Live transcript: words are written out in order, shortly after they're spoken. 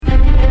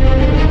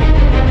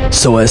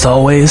So as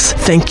always,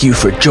 thank you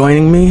for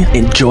joining me.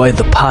 Enjoy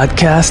the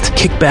podcast,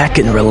 kick back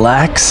and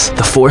relax.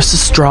 The Force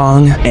is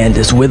strong and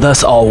is with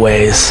us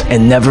always.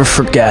 And never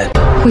forget,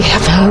 we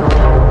have hope.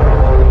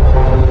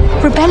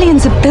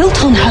 Rebellions are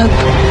built on hope.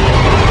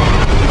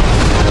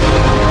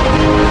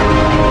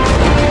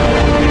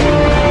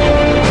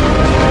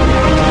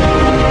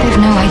 They've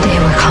no idea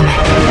we're coming.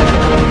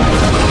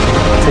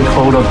 Take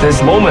hold of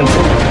this moment.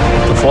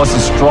 The Force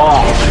is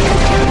strong.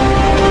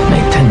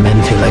 Make 10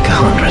 men feel like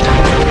 100.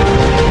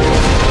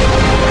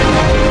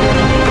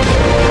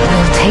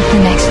 We'll take the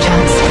next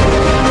chance.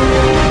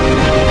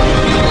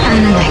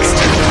 And the next.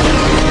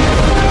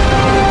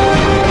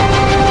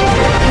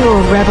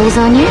 You're rebels,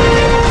 aren't you?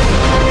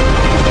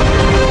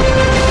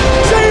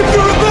 Save the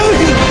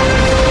rebellion!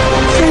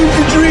 Save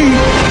the dream!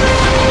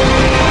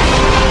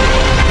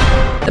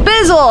 The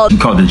Bizzle!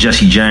 Called the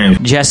Jesse James.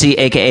 Jesse,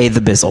 a.k.a. The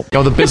Bizzle.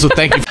 Oh, the Bizzle,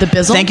 thank you. The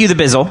Bizzle? Thank you, The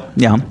Bizzle.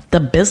 Yeah. The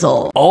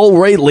Bizzle. all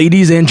right,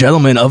 ladies and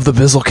gentlemen of the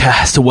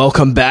Bizzlecast,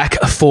 welcome back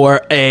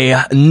for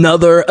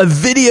another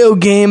video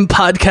game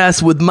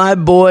podcast with my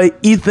boy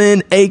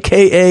Ethan,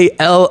 aka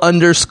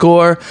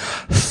L_Fedorable.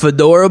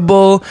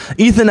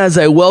 Ethan, as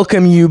I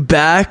welcome you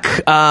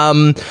back,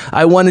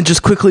 I want to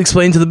just quickly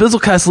explain to the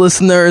Bizzlecast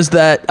listeners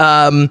that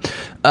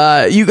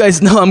you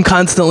guys know I'm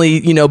constantly,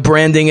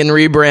 branding and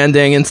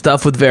rebranding and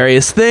stuff with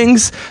various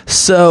things.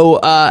 So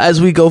as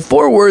we go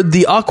forward,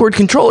 the Awkward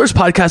Controllers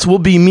podcast will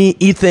be me,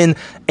 Ethan,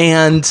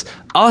 and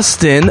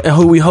Austin,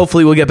 who we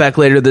hopefully will get back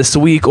later this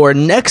week or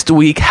next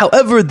week.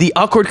 However, the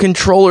Awkward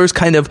Controllers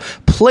kind of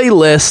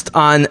playlist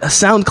on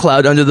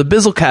SoundCloud under the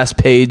Bizzlecast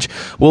page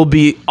will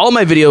be all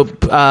my video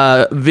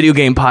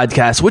game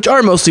podcasts, which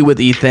are mostly with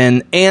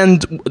Ethan,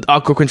 and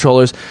Awkward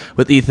Controllers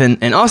with Ethan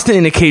and Austin,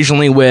 and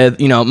occasionally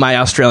with, my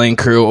Australian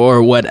crew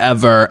or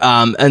whatever.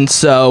 And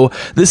so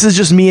this is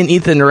just me and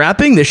Ethan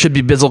rapping. This should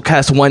be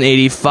Bizzlecast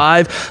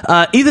 185.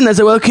 Ethan,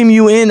 as I welcome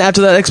you in after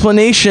that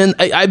explanation,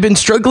 I've been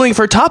struggling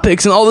for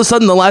topics, and all of a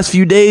sudden the last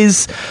few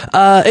days,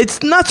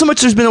 it's not so much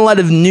there's been a lot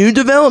of new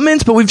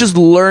developments, but we've just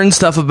learned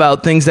stuff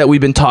about things that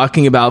we've been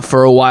talking about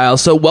for a while.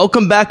 So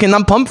welcome back, and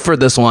I'm pumped for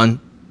this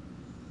one.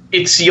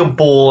 It's your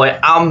boy.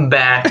 I'm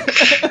back.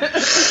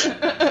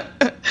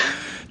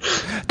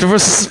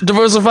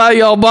 Diversify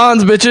y'all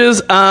bonds,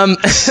 bitches.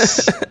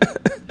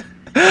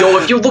 Yo,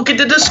 if you look at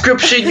the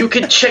description, you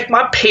can check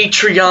my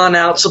Patreon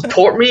out.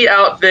 Support me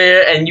out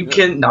there, and you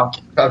can... No,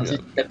 let's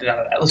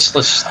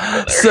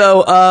stop there.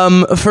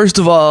 So, first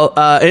of all,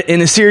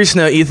 in a serious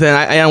note, Ethan,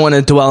 I don't want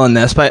to dwell on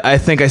this, but I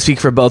think I speak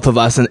for both of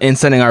us in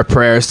sending our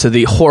prayers to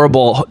the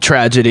horrible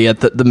tragedy at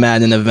the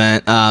Madden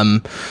event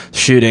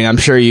shooting. I'm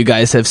sure you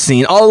guys have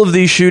seen. All of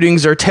these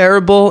shootings are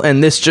terrible,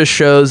 and this just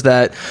shows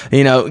that,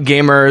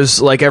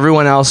 gamers, like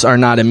everyone else, are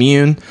not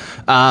immune.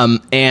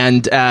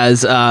 And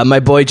as my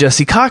boy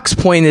Jesse Cox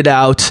pointed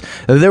out,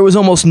 there was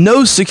almost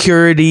no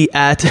security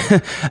at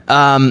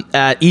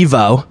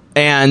EVO.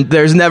 And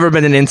there's never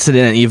been an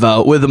incident at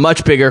EVO with a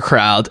much bigger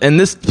crowd. And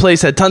this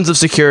place had tons of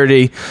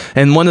security.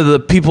 And one of the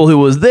people who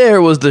was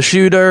there was the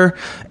shooter.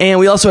 And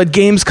we also had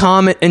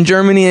Gamescom in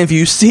Germany. And if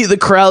you see the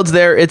crowds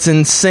there, it's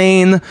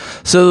insane.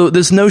 So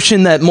this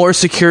notion that more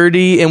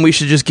security and we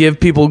should just give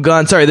people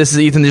guns. Sorry, this is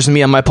Ethan, just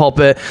me on my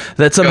pulpit.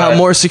 That somehow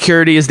more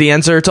security is the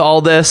answer to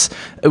all this.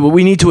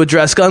 We need to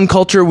address gun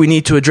culture. We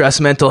need to address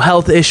mental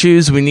health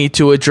issues. We need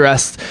to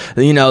address,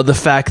 the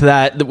fact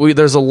that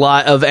there's a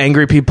lot of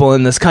angry people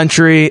in this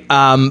country.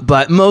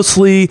 But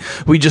mostly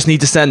we just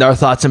need to send our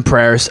thoughts and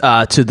prayers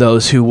to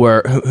those who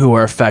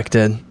were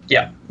affected.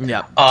 Yeah.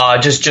 Yeah.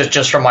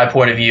 Just from my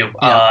point of view,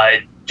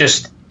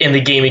 just in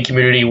the gaming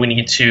community, we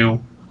need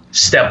to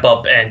step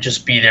up and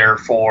just be there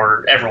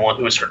for everyone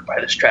who was hurt by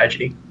this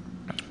tragedy.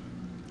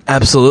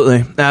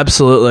 Absolutely,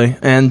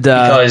 and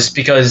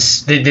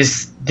because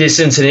this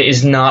incident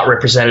is not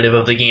representative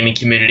of the gaming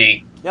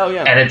community. Oh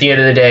yeah. And at the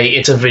end of the day,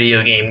 it's a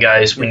video game,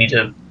 guys. We need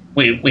to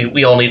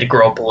we all need to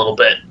grow up a little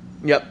bit.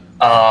 Yep.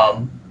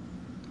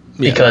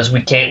 Because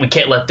we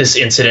can't let this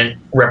incident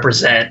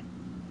represent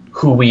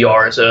who we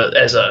are as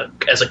a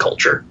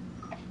culture.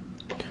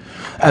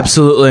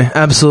 Absolutely,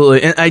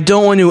 and I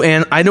don't want to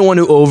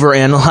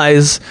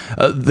overanalyze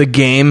the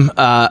game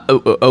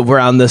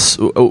around this,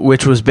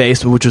 which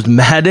was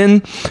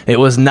Madden. It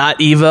was not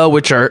EVO,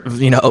 which are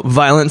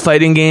violent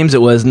fighting games.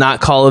 It was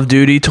not Call of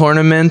Duty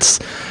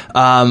tournaments.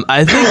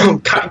 I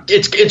think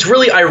it's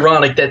really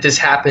ironic that this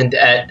happened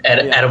at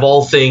out of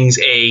all things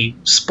a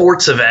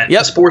sports event,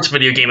 a sports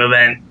video game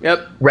event,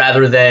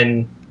 rather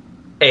than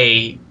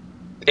a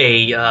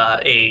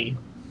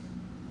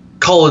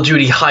Call of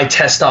Duty high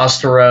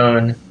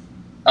testosterone,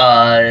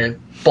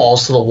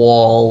 balls to the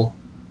wall,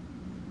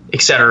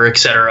 etc.,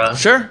 etc.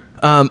 Sure.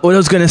 What I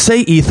was going to say,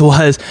 Eth,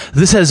 was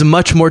this has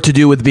much more to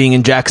do with being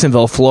in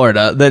Jacksonville,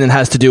 Florida, than it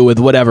has to do with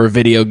whatever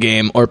video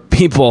game or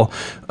people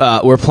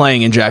were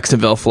playing in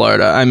Jacksonville,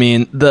 Florida. I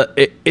mean,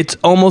 it's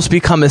almost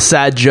become a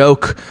sad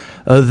joke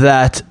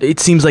that it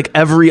seems like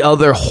every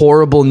other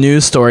horrible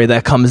news story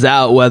that comes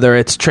out, whether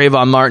it's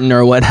Trayvon Martin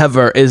or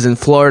whatever, is in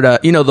Florida.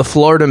 You know, the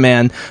Florida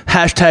man,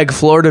 hashtag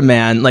Florida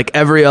man, like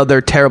every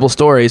other terrible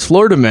story is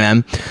Florida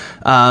man.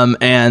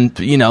 And,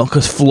 you know,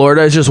 because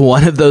Florida is just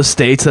one of those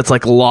states that's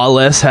like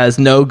lawless, has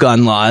no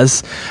gun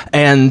laws.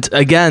 And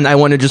again, I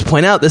want to just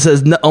point out this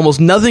has almost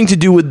nothing to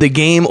do with the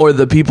game or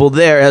the people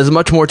there. It has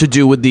much more to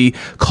do with the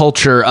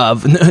culture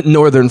of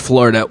northern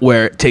Florida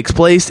where it takes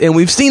place. And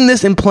we've seen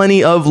this in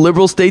plenty of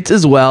liberal states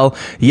as well.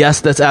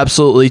 Yes, that's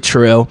absolutely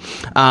true.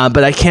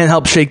 But I can't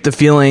help shake the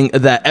feeling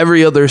that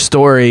every other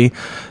story,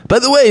 by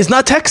the way, it's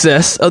not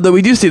Texas, although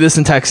we do see this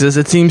in Texas.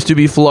 It seems to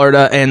be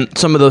Florida and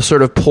some of those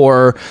sort of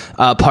poor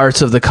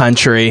parts of the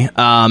country.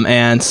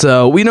 And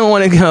so we don't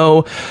want to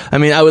go. I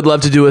mean, I would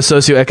love to do a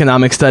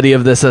socioeconomic study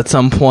of this at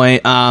some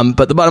point.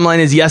 But the bottom line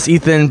is, yes,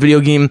 Ethan, video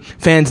game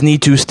fans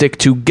need to stick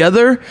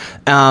together.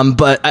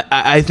 But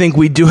I think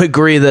we do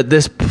agree that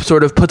this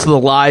sort of puts the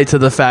lie to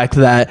the fact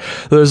that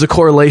there's a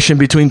correlation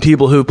between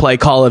people who play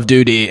Call of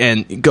Duty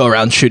and go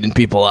around shooting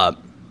people up.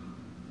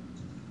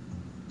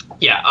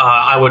 Yeah,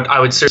 I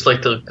would seriously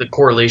like the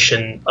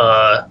correlation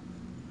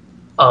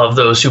of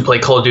those who play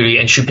Call of Duty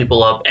and shoot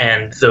people up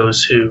and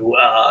those who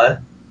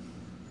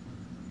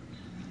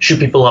shoot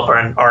people up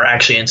are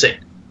actually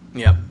insane.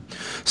 Yeah.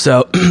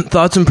 So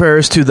thoughts and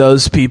prayers to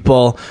those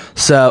people.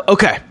 So,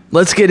 okay,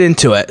 let's get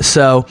into it.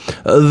 So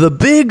the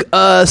big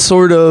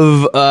sort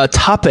of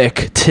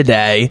topic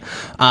today,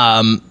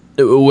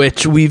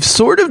 which we've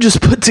sort of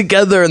just put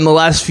together in the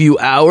last few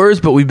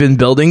hours, but we've been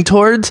building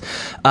towards,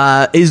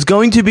 is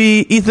going to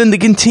be, Ethan, the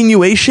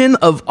continuation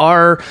of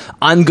our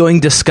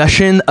ongoing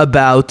discussion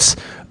about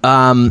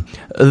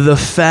the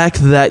fact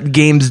that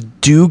games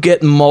do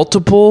get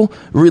multiple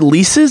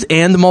releases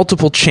and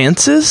multiple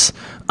chances.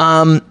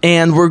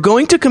 And we're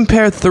going to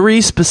compare 3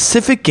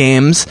 specific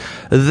games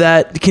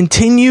that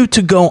continue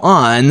to go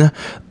on.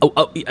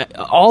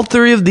 All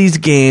 3 of these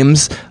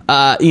games,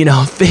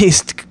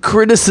 faced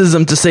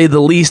criticism, to say the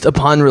least,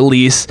 upon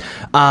release,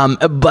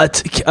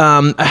 but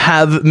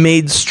have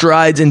made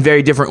strides in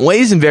very different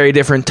ways, in very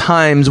different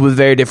times, with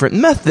very different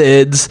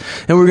methods.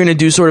 And we're going to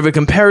do sort of a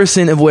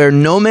comparison of where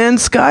No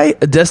Man's Sky,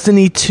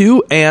 Destiny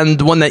 2, and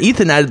one that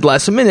Ethan added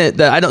last minute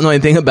that I don't know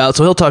anything about,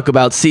 so he'll talk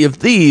about Sea of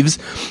Thieves,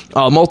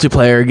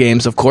 multiplayer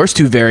games, of course,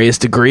 to various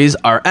degrees,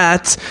 are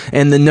at,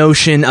 and the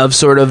notion of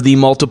sort of the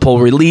multiple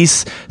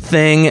release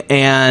thing.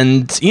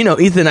 And,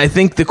 Ethan, I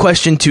think the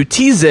question to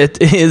tease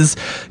it is,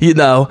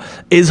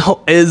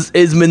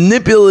 is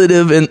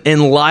manipulative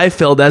and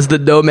lie-filled as the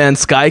No Man's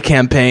Sky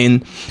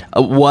campaign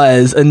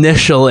was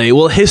initially.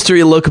 Will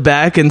history look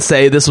back and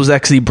say this was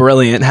actually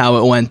brilliant how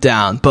it went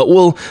down? But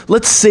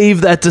let's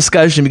save that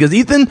discussion, because,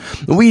 Ethan,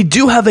 we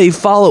do have a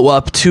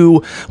follow-up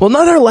to,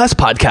 not our last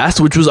podcast,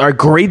 which was our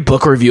great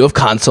book review of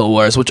Console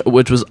Wars,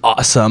 which was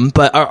awesome,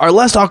 but our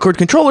last Awkward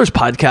Controllers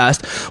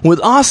podcast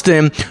with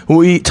Austin,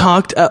 we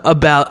talked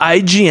about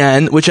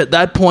IGN, which at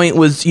that point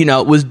was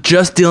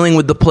just dealing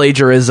with the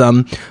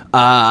plagiarism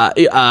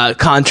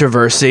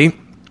controversy,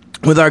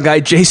 with our guy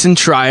Jason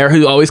Schreier,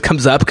 who always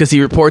comes up because he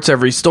reports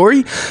every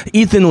story.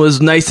 Ethan was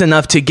nice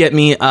enough to get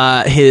me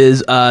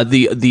his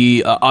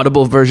the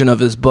audible version of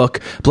his book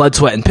Blood,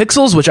 Sweat, and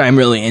Pixels, which I'm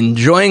really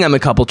enjoying. I'm a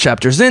couple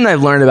chapters in.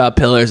 I've learned about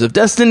Pillars of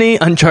Destiny,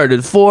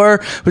 Uncharted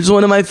 4, which is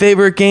one of my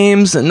favorite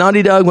games,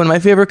 Naughty Dog, one of my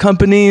favorite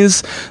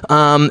companies,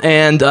 but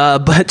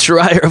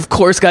Schreier, of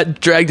course,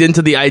 got dragged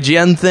into the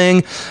IGN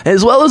thing,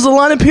 as well as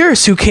Alana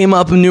Pierce, who came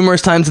up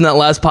numerous times in that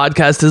last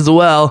podcast as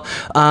well.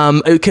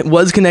 It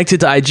was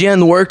connected to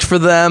IGN, worked for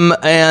them,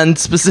 and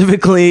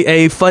specifically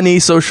a funny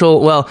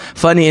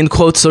in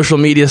quotes social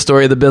media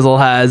story that Bizzle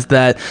has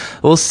that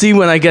we'll see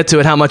when I get to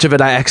it how much of it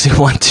I actually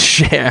want to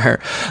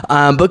share.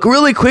 But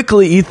really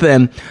quickly,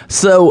 Ethan,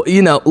 so,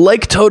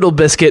 like Total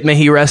Biscuit, may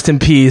he rest in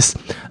peace,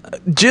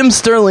 Jim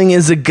Sterling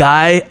is a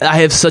guy I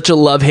have such a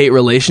love-hate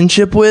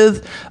relationship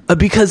with,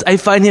 because I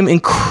find him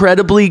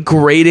incredibly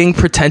grating,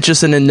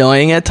 pretentious, and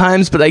annoying at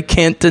times, but I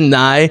can't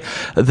deny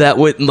that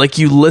when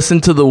you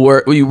listen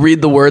to you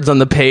read the words on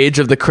the page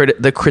of the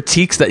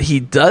critiques that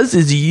he does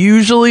is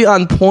usually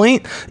on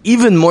point,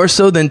 even more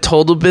so than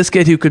Total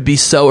Biscuit, who could be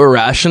so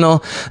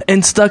irrational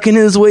and stuck in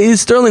his ways.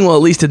 Sterling will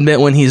at least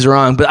admit when he's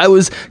wrong, but I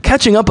was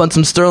catching up on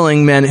some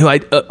Sterling, man, who I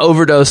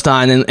overdosed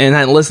on and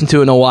hadn't listened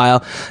to in a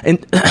while,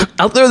 and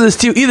I'll throw this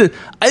to you, Ethan.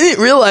 I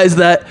didn't realize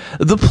that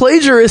the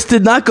plagiarist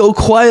did not go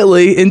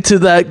quietly into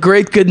that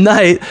great good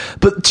night,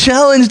 but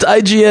challenged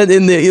IGN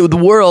in the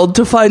world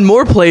to find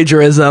more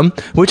plagiarism,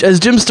 which, as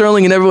Jim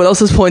Sterling and everyone else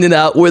has pointed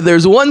out, where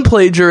there's one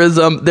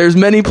plagiarism, there's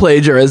many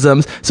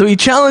plagiarisms. So he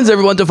challenged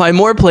everyone to find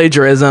more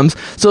plagiarisms.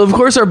 So, of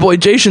course, our boy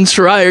Jason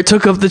Schreier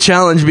took up the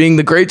challenge, being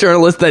the great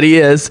journalist that he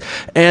is,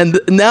 and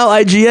now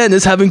IGN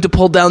is having to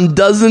pull down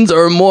dozens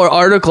or more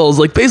articles,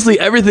 like basically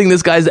everything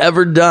this guy's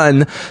ever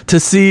done, to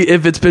see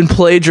if it's been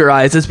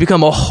plagiarized. It's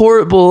become a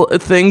horrible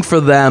thing for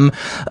them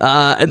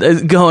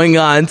going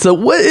on. on. So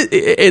what?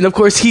 And of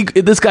course,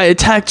 this guy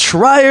attacked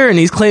Schreier, and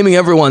he's claiming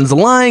everyone's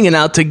lying and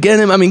out to get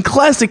him. I mean,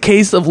 classic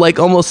case of like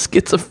almost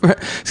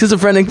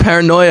schizophrenic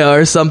paranoia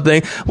or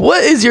something.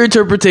 What is your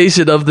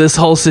interpretation of this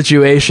whole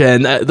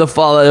situation, the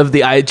fallout of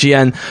the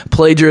IGN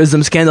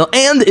plagiarism scandal?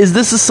 And is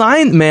this a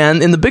sign,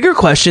 man, in the bigger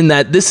question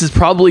that this is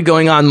probably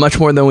going on much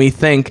more than we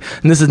think,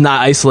 and this is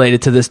not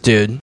isolated to this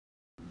dude?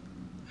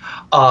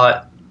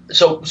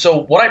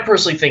 So what I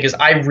personally think is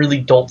I really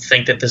don't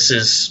think that this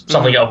is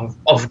something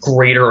of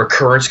greater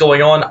occurrence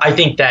going on. I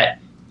think that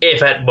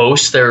if at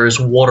most there's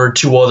one or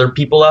two other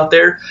people out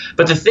there.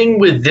 But the thing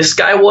with this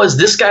guy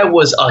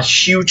was a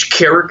huge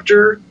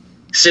character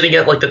sitting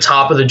at like the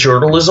top of the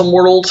journalism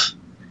world.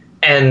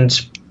 And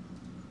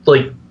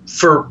like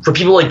for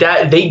people like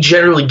that, they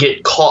generally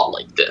get caught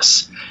like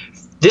this.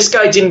 This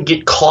guy didn't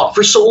get caught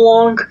for so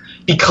long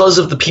because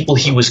of the people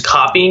he was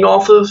copying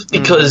off of,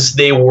 because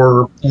they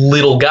were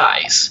little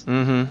guys,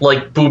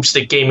 like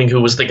Boomstick Gaming,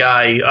 who was the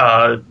guy,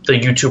 the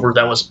YouTuber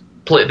that was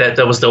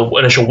the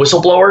initial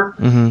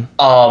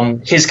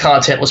whistleblower. His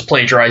content was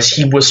plagiarized.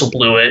 He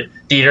whistleblew it.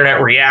 The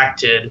internet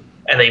reacted,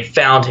 and they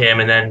found him.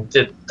 And then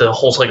the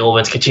whole cycle of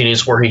events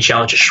continues, where he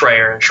challenges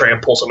Schreier, and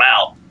Schreier pulls him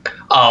out.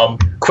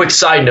 Quick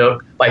side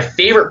note, my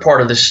favorite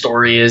part of this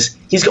story is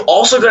he's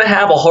also going to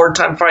have a hard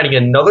time finding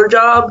another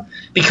job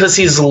because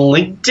his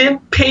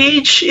LinkedIn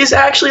page is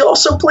actually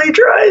also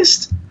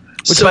plagiarized.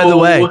 Which, by the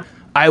way,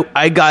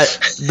 I got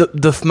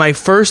my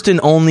first and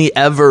only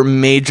ever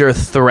major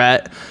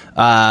threat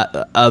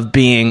of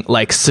being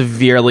like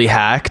severely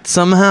hacked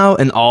somehow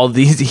in all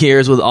these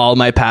years with all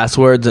my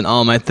passwords and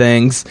all my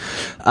things,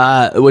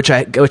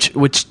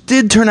 which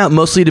did turn out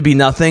mostly to be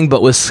nothing,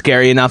 but was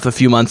scary enough a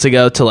few months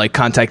ago to like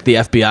contact the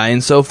FBI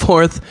and so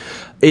forth.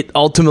 It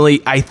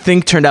ultimately, I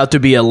think, turned out to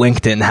be a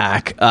LinkedIn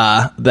hack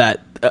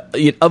that.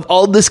 Of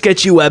all the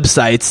sketchy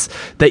websites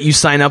that you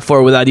sign up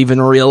for without even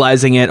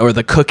realizing it, or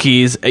the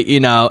cookies, and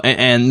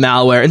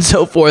malware and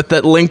so forth,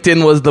 that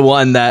LinkedIn was the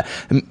one that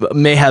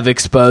may have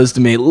exposed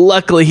me.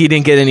 Luckily, he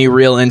didn't get any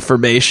real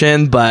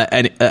information, but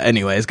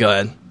anyways, go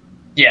ahead.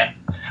 Yeah.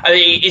 I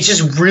mean, it's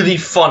just really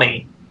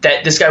funny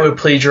that this guy would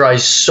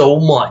plagiarize so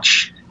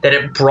much that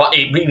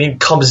it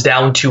comes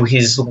down to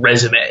his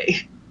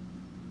resume.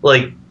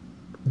 Like,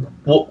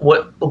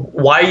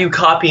 why are you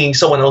copying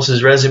someone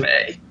else's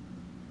resume?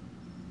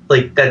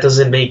 Like, that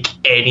doesn't make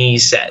any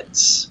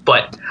sense.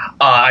 But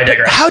I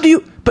digress. How do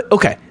you... But,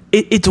 okay,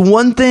 it's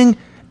one thing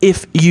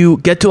if you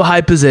get to a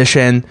high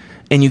position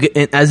and you get...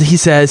 And as he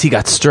says, he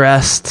got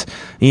stressed,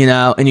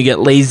 and you get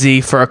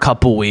lazy for a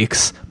couple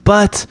weeks.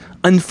 But,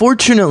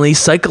 unfortunately,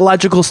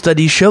 psychological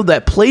studies show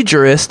that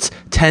plagiarists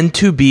tend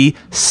to be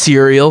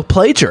serial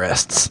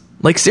plagiarists.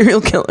 Like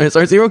serial killers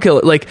or serial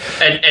killers. Like,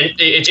 and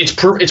it's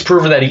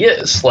proven that he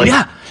is. Like,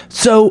 yeah.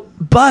 So,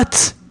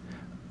 but...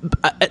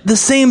 at the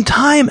same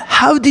time,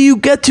 how do you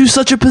get to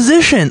such a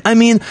position? I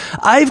mean,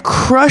 I've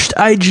crushed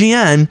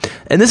IGN,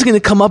 and this is going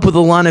to come up with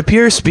Alana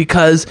Pierce,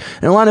 because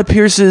in Alana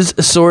Pierce's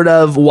sort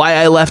of why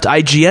I left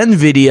IGN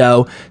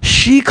video,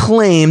 she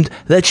claimed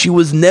that she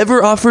was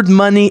never offered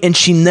money, and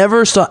she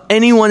never saw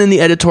anyone in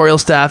the editorial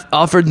staff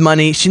offered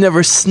money. She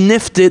never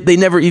sniffed it. They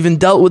never even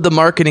dealt with the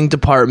marketing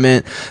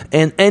department,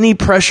 and any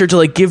pressure to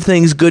like give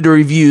things good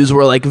reviews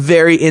were like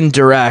very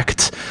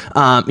indirect,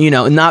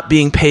 not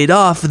being paid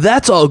off.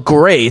 That's all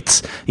great.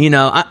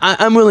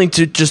 I'm willing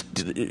to just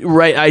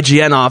write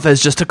IGN off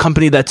as just a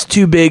company that's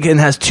too big and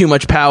has too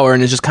much power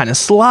and is just kind of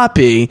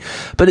sloppy.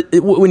 But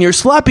when your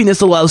sloppiness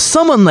allows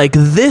someone like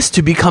this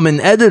to become an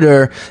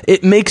editor,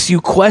 it makes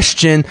you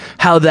question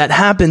how that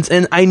happens.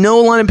 And I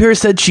know Alana Pierce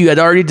said she had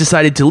already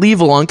decided to leave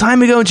a long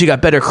time ago, and she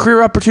got better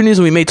career opportunities,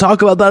 and we may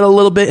talk about that a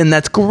little bit, and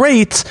that's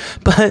great.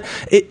 But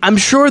I'm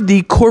sure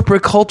the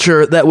corporate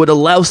culture that would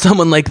allow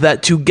someone like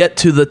that to get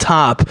to the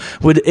top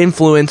would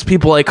influence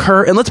people like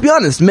her, and let's be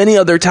honest, many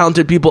other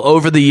talented people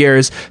over the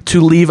years,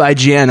 to leave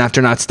IGN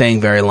after not staying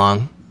very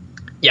long.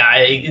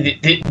 Yeah,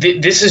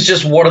 this is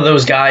just one of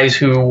those guys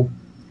who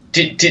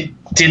did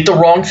the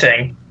wrong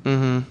thing,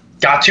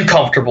 got too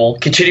comfortable,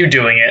 continued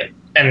doing it,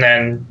 and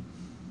then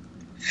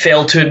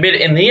failed to admit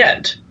it in the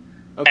end.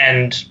 Okay.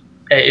 And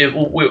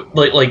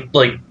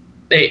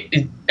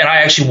and I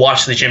actually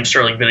watched the Jim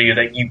Sterling video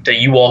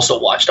that you also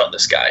watched on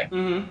this guy.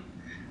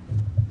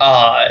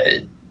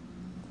 I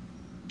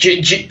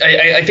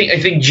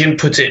think Jim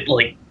puts it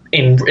like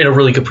in a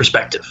really good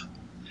perspective.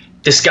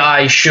 This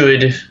guy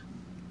should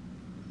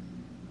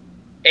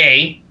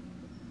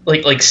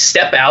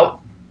step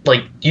out,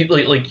 like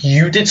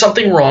you did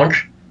something wrong.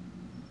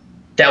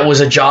 That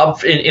was a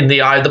job in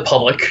the eye of the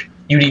public.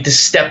 You need to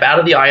step out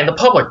of the eye of the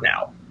public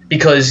now,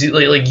 because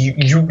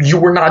you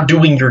were not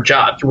doing your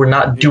job. You were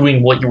not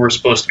doing what you were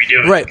supposed to be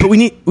doing. Right, but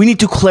we need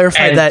to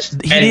clarify that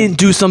he didn't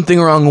do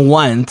something wrong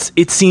once.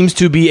 It seems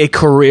to be a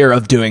career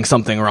of doing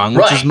something wrong,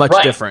 which is much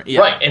different. Yeah.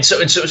 Right, and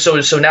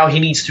so now he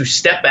needs to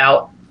step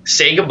out,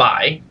 say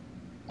goodbye,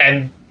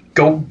 and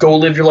go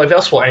live your life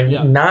elsewhere,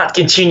 and not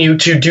continue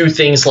to do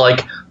things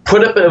like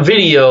put up a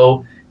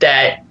video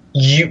that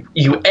you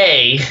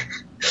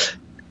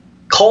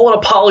call an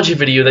apology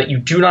video that you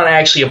do not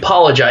actually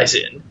apologize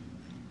in,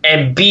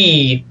 and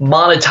B,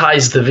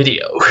 monetize the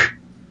video.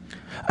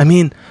 I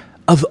mean,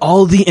 of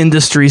all the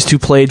industries to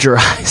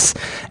plagiarize,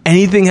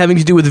 anything having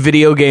to do with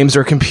video games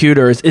or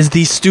computers is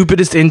the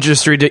stupidest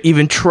industry to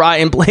even try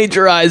and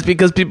plagiarize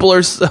because people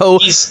are so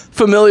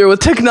familiar with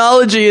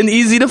technology and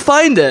easy to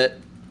find it.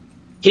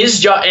 His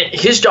job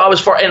is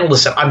for, and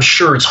listen, I'm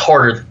sure it's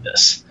harder than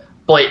this,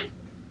 but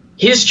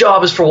his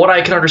job is, for what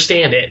I can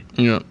understand it,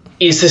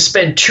 is to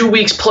spend 2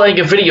 weeks playing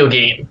a video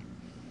game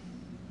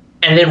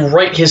and then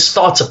write his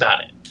thoughts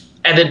about it.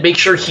 And then make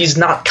sure he's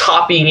not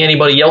copying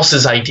anybody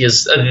else's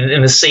ideas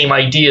in the same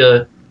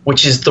idea,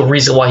 which is the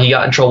reason why he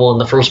got in trouble in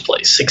the first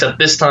place. Except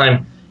this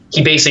time,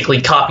 he basically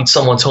copied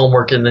someone's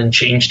homework and then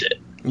changed it.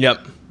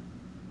 Yep.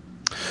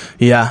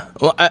 Yeah.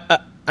 Well, I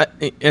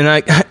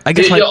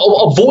guess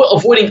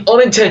avoiding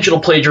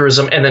unintentional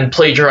plagiarism and then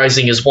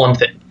plagiarizing is one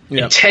thing.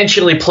 Yep.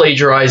 Intentionally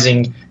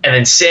plagiarizing and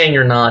then saying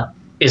you're not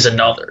is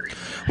another.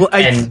 Well,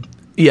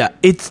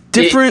 it's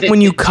different when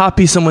you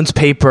copy someone's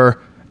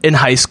paper in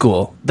high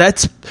school.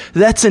 That's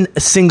a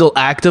single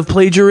act of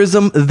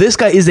plagiarism. This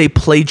guy is a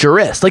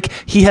plagiarist. Like,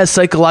 he has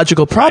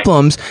psychological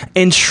problems,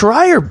 and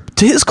Schreier,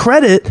 to his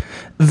credit,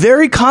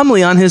 very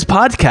calmly on his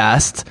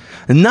podcast,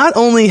 not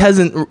only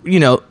hasn't,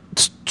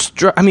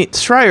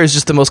 Schreier is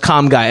just the most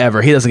calm guy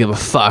ever. He doesn't give a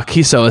fuck.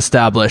 He's so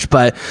established,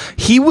 but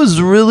he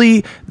was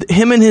really,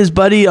 him and his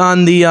buddy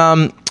on the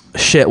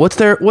what's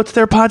their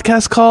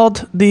podcast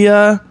called?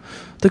 The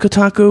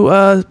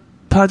Kotaku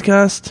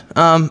podcast.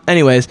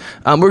 Anyways,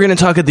 we're going to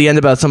talk at the end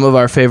about some of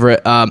our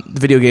favorite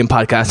video game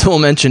podcasts. We'll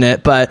mention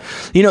it, but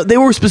they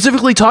were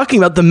specifically talking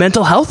about the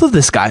mental health of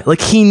this guy.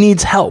 Like, he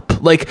needs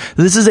help. Like,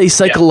 this is a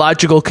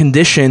psychological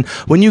condition.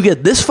 When you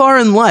get this far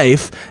in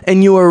life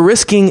and you are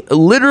risking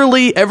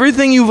literally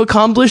everything you've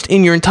accomplished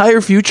in your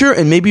entire future,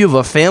 and maybe you have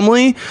a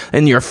family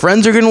and your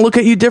friends are going to look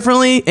at you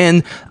differently.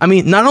 And I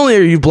mean, not only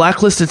are you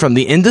blacklisted from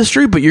the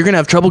industry, but you're going to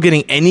have trouble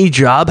getting any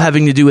job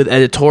having to do with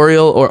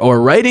editorial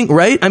or writing,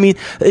 right? I mean,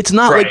 it's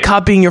not like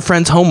copying your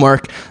friend's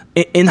homework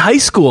in high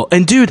school.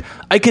 And dude,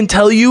 I can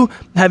tell you,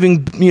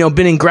 having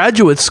been in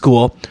graduate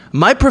school,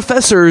 my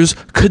professors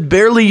could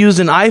barely use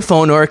an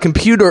iPhone or a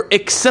computer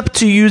except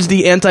to use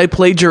the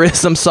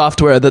anti-plagiarism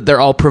software that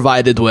they're all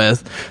provided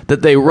with,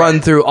 that they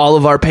run through all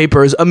of our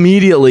papers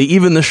immediately,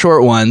 even the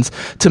short ones,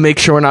 to make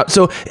sure we're not.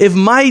 So if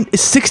my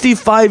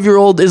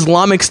 65-year-old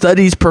Islamic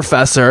studies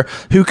professor,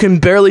 who can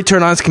barely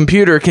turn on his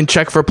computer, can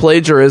check for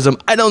plagiarism,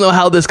 I don't know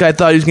how this guy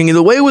thought he was going to get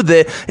away with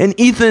it. And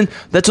Ethan,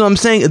 that's what I'm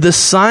saying. The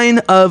sign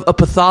of a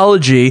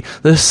pathology,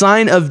 the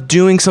sign of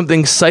doing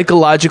something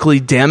psychologically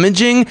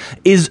damaging,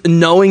 is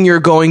knowing you're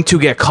going to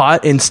get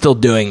caught and still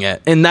doing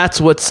it. And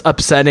that's what's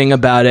upsetting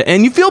about it.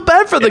 And you feel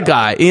bad for the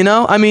guy,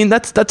 I mean,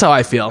 that's how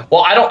I feel.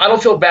 Well, I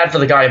don't feel bad for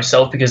the guy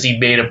himself, because he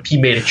made a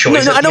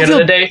choice at the end of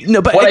the day.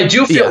 No, but what I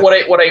do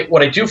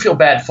feel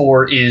bad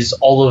for is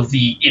all of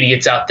the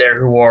idiots out there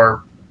who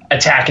are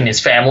attacking his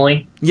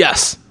family.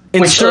 Yes.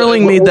 And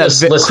Sterling made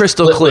that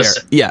crystal clear.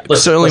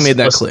 Sterling made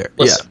that clear.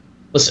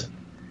 Listen.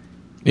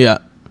 Yeah.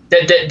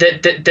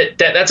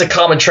 That's a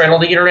common trend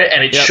on the internet,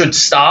 and it should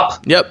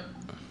stop. Yep.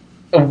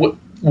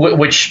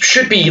 Which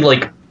should be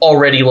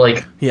already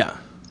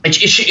it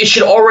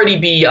should already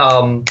be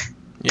I'm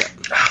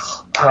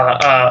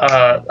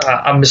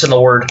missing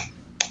the word.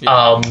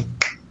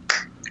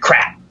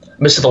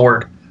 Missing the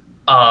word.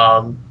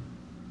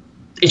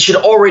 It should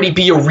already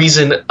be a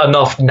reason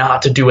enough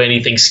not to do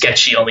anything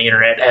sketchy on the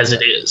internet as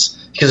it is,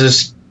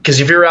 because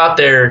if you're out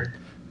there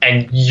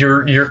and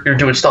you're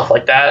doing stuff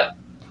like that,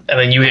 and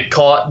then you get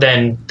caught,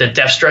 then the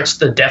death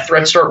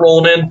threats start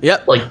rolling in.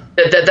 Yep.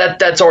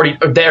 That's already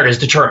there. It is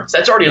deterrence.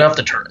 That's already enough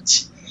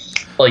deterrence.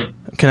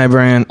 Can I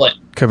bring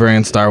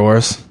in Star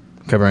Wars?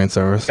 Go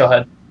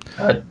ahead.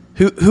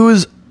 Who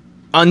is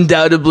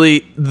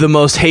undoubtedly the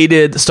most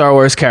hated Star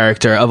Wars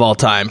character of all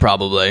time?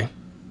 Probably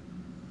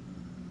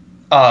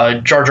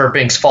Jar Jar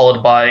Binks,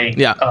 followed by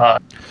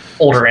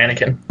older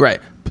Anakin.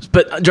 Right.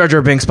 But Jar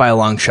Jar Binks by a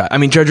long shot. I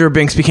mean, Jar Jar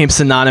Binks became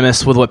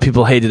synonymous with what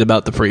people hated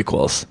about the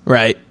prequels,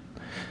 right?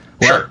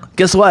 Well,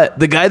 guess what?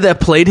 The guy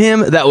that played him,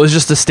 that was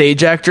just a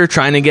stage actor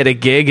trying to get a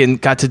gig and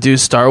got to do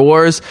Star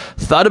Wars,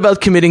 thought about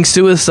committing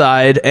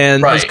suicide,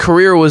 and his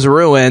career was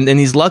ruined, and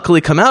he's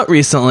luckily come out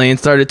recently and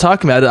started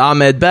talking about it,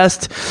 Ahmed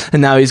Best, and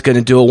now he's going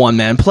to do a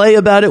one-man play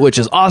about it, which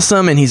is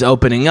awesome, and he's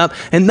opening up.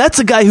 And that's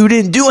a guy who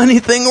didn't do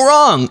anything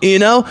wrong,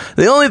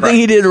 The only thing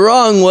he did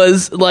wrong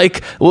was,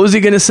 what was he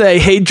going to say?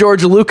 Hey,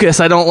 George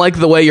Lucas, I don't like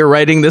the way you're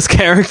writing this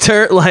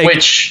character.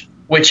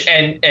 Which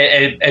and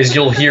as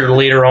you'll hear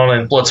later on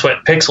in Blood,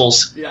 Sweat,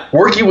 Pixels,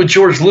 working with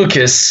George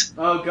Lucas.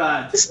 Oh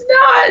God, it's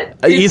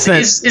not.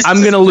 Ethan,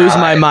 I'm gonna lose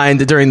my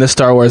mind during the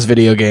Star Wars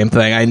video game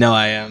thing. I know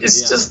I am.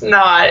 It's just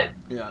not.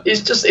 Yeah.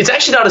 It's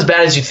actually not as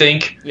bad as you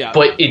think. Yeah.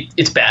 But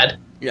it's bad.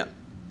 Yeah.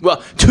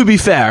 Well, to be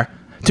fair,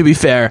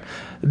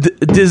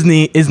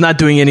 Disney is not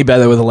doing any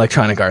better with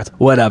Electronic Arts.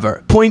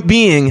 Whatever. Point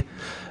being.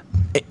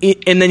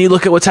 And then you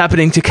look at what's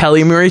happening to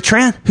Kelly Marie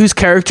Tran, whose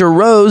character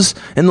Rose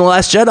in The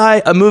Last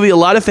Jedi, a movie a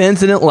lot of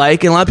fans didn't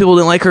like, and a lot of people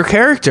didn't like her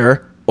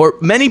character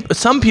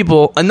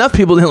or enough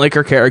people didn't like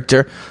her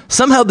character.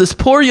 Somehow this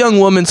poor young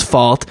woman's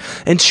fault,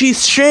 and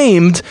she's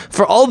shamed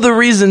for all the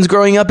reasons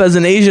growing up as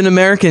an Asian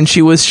American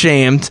she was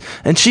shamed.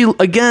 And she,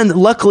 again,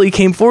 luckily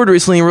came forward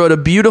recently and wrote a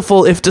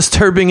beautiful, if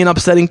disturbing and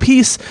upsetting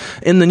piece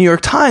in the New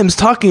York Times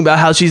talking about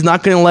how she's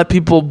not going to let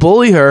people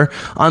bully her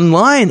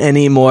online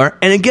anymore.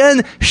 And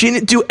again, she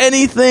didn't do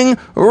anything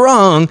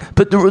wrong,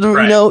 but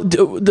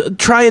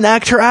try and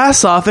act her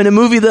ass off in a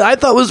movie that I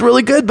thought was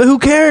really good, but who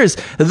cares?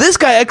 This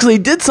guy actually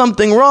did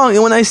something wrong,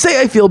 and when I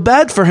say I feel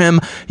bad for him,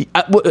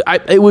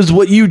 it was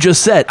what you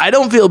just said. I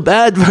don't feel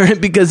bad for him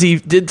because he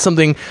did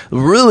something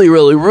really,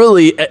 really,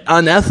 really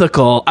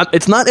unethical.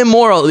 It's not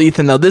immoral,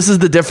 Ethan, though. This is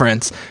the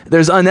difference.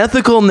 There's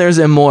unethical and there's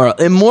immoral.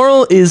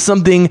 Immoral is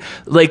something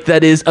like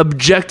that is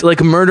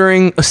like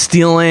murdering,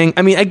 stealing.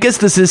 I mean, I guess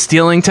this is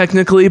stealing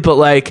technically, but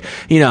like,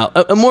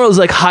 immoral is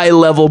like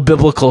high-level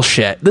biblical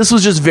shit. This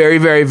was just very,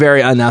 very,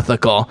 very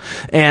unethical,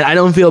 and I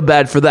don't feel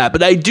bad for that.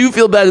 But I do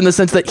feel bad in the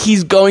sense that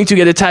he's going to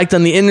get attacked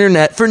on the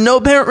internet for no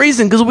apparent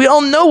reason, because we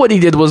all know what he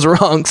did was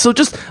wrong. So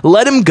just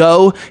let him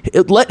go.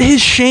 Let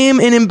his shame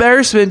and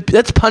embarrassment,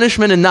 that's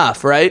punishment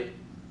enough, right?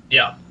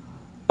 Yeah.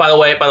 By the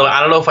way,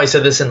 I don't know if I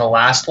said this in the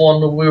last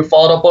one when we were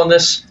followed up on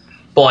this,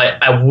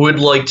 but I would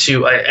like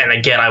to, and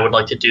again, I would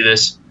like to do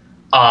this.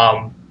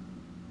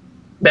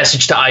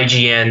 Message to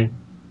IGN.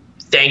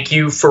 Thank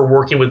you for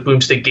working with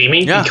Boomstick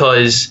Gaming,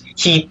 because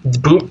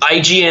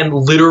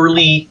IGN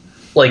literally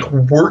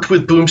worked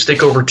with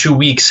Boomstick over 2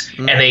 weeks,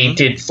 and they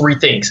did 3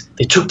 things.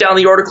 They took down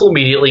the article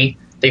immediately.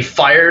 They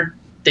fired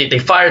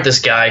this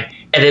guy,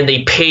 and then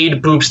they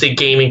paid Boomstick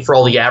Gaming for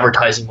all the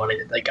advertising money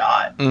that they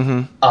got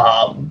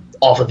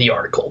off of the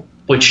article,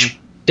 which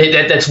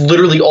that's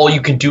literally all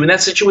you can do in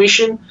that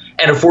situation.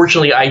 And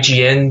unfortunately,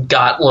 IGN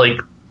got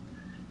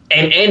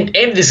and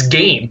this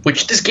game,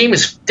 which this game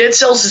is Dead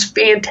Cells is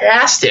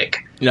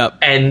fantastic. Yep.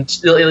 And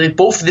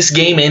both this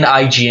game and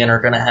IGN are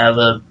going to have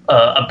a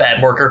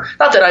bad marker.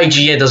 Not that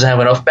IGN doesn't have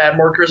enough bad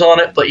markers on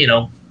it, but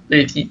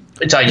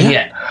it's IGN.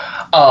 Yeah.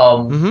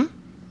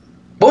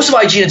 Most of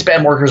IGN's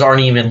bad markers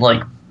aren't even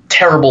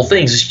terrible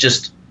things. It's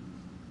just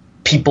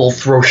people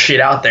throw shit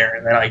out there,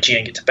 and then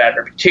IGN gets a bad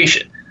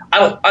reputation.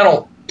 I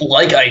don't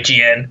like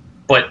IGN,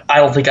 but I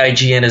don't think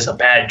IGN is a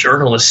bad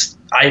journalist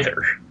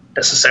either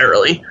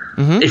necessarily.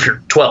 If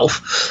you're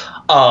 12,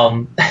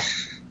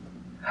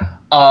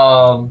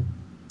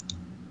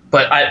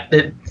 but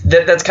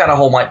that's kind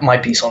of my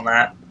piece on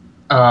that.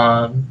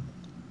 I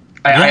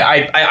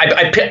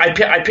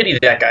pity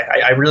that guy.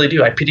 I really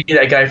do. I pity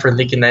that guy for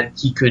thinking that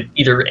he could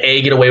either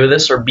A, get away with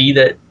this, or B,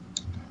 that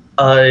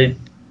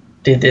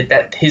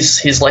that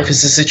his life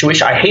is a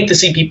situation. I hate to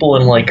see people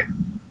in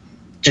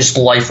just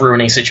life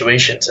ruining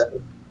situations.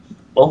 And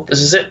well,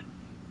 this is it.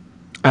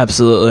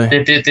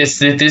 Absolutely.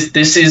 This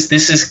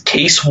is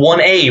case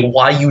 1A.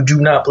 Why you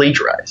do not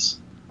plagiarize.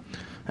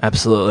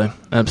 Absolutely.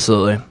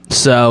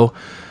 So,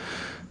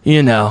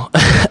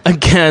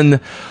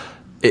 again,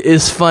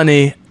 it's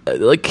funny.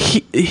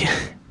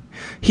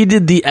 He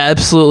did the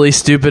absolutely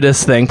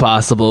stupidest thing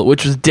possible,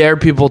 which was dare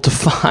people to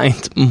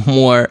find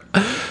more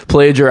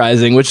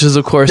plagiarizing, which is,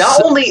 of course,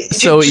 not only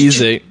so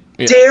easy.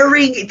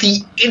 Daring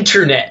the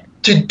internet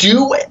to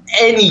do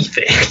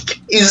anything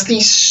is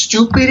the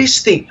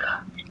stupidest thing.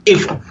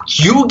 If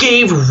you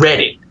gave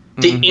Reddit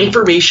the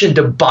information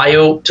to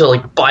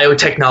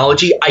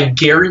biotechnology, I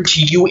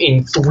guarantee you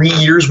in 3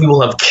 years we will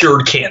have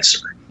cured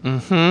cancer.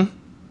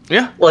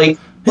 Yeah. Well,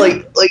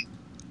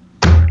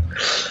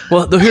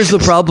 here's the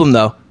problem,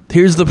 though.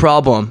 Here's the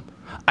problem.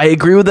 I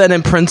agree with that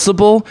in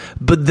principle,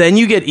 but then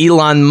you get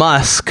Elon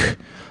Musk,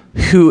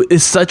 who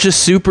is such a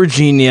super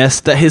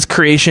genius that his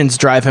creations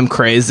drive him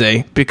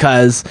crazy,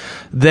 because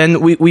then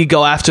we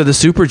go after the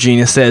super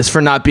geniuses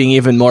for not being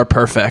even more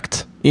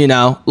perfect.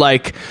 There's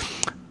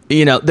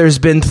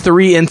been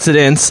 3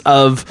 incidents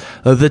of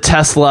the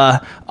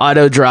Tesla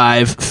auto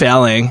drive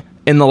failing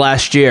in the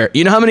last year.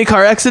 You know how many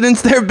car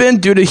accidents there have been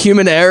due to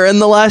human error in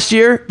the last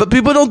year? But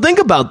people don't think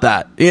about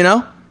that,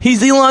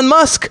 He's Elon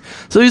Musk,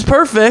 so he's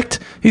perfect.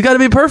 He's got to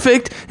be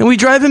perfect, and we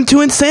drive him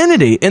to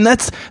insanity, and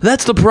that's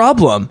the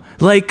problem.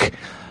 And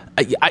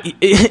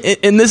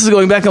this is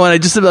going back on what I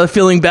just said about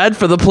feeling bad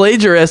for the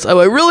plagiarists.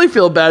 I really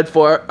feel bad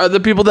for are the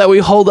people that we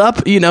hold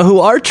up, who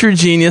are true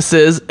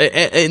geniuses,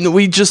 and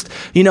we just,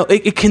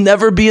 it can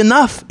never be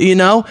enough,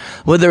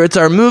 whether it's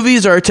our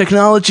movies or our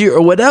technology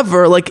or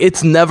whatever,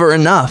 it's never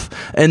enough.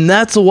 And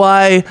that's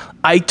why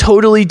I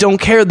totally don't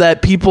care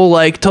that people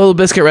like Total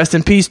Biscuit, rest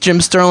in peace,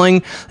 Jim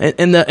Sterling,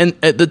 and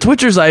the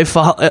Twitchers I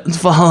follow,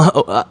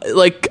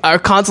 are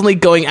constantly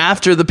going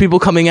after the people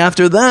coming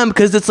after them,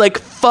 because it's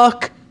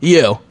fuck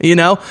you,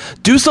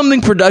 do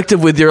something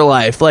productive with your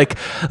life.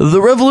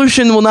 The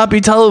revolution will not be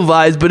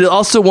televised, but it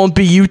also won't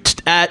be you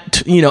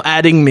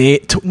adding me,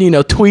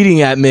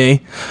 tweeting at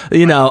me,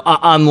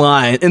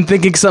 online and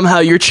thinking somehow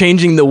you're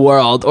changing the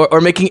world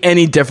or making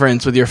any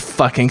difference with your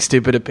fucking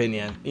stupid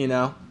opinion.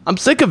 I'm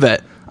sick of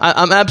it.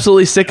 I'm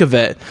absolutely sick of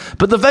it.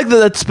 But the fact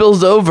that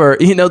spills over,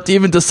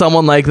 even to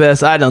someone like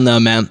this, I don't know,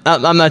 man.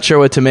 I'm not sure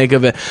what to make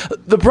of it.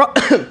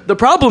 The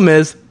problem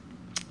is,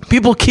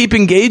 people keep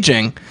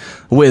engaging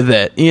with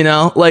it, you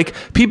know? Like,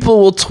 people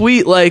will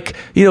tweet, like,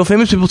 you know,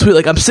 famous people tweet,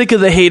 like, I'm sick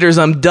of the haters,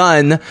 I'm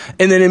done.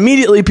 And then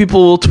immediately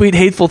people will tweet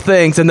hateful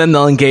things, and then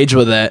they'll engage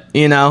with it,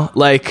 you know?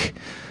 Like,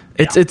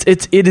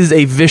 it is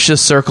a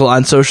vicious circle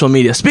on social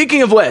media.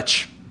 Speaking of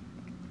which,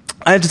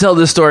 I have to tell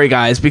this story,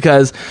 guys,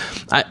 because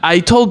I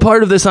told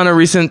part of this on a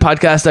recent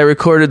podcast I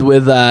recorded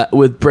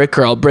with Brick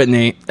Girl,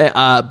 Brittany,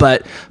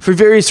 but for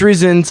various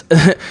reasons,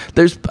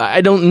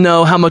 I don't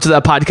know how much of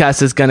that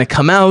podcast is going to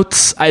come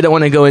out. I don't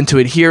want to go into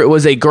it here. It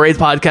was a great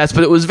podcast,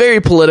 but it was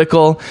very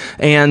political,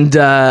 and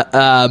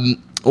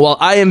while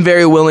I am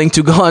very willing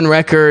to go on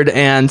record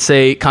and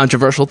say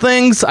controversial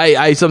things,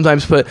 I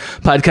sometimes put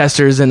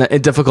podcasters in a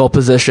difficult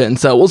position.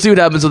 So we'll see what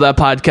happens with that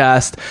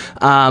podcast.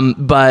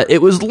 But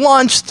it was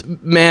launched,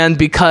 man,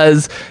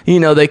 because, you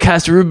know, they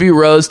cast Ruby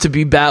Rose to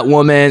be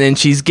Batwoman, and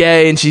she's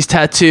gay, and she's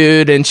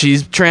tattooed, and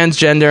she's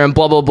transgender, and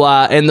blah, blah,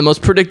 blah. And the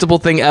most predictable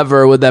thing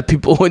ever was that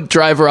people would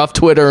drive her off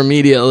Twitter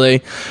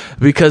immediately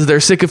because they're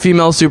sick of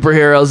female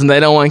superheroes and they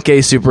don't want gay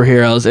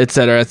superheroes, et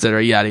cetera,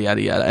 yada,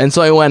 yada, yada. And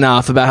so I went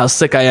off about how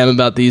sick I am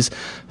about these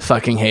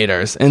fucking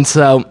haters. And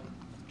so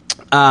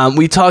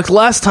we talked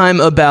last time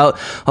about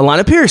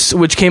Alana Pierce,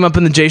 which came up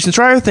in the Jason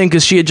Schreier thing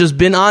because she had just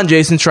been on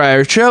Jason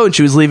Schreier's show and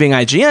she was leaving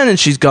IGN and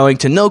she's going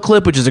to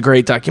NoClip, which is a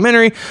great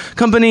documentary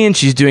company, and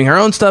she's doing her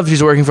own stuff.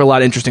 She's working for a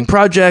lot of interesting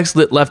projects,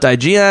 left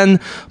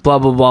IGN, blah,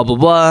 blah, blah, blah,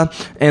 blah.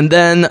 And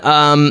then,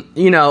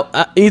 you know,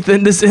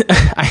 Ethan,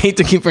 I hate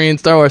to keep bringing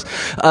Star Wars,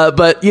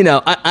 but, you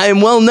know, I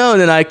am well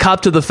known, and I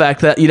cop to the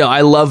fact that, you know,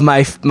 I love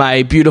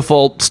my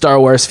beautiful Star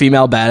Wars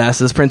female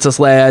badasses, Princess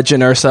Leia,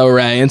 Jyn Erso,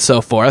 Rey, and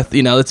so forth.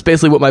 You know, that's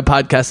basically what my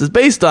podcast is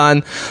based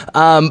on,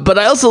 but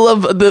I also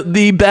love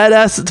the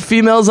badass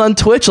females on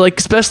Twitch, like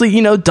especially,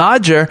 you know,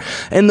 Dodger,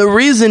 and the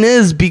reason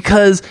is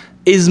because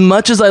as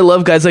much as I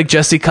love guys like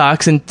Jesse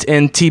Cox and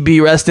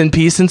TB, rest in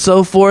peace, and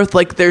so forth,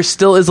 like there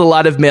still is a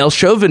lot of male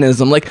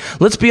chauvinism. Like,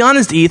 let's be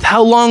honest, Eth,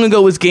 how long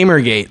ago was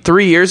Gamergate?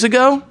 3 years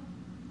ago?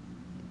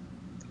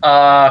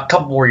 A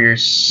couple more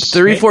years.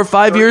 3, 4,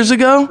 5 years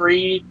ago?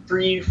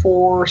 Three,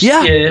 4.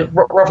 Yeah.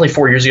 Roughly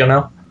 4 years ago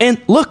now. And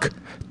look,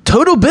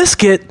 Total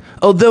Biscuit,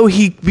 although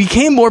he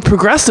became more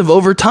progressive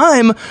over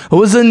time,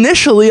 was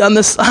initially on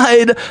the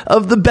side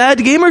of the bad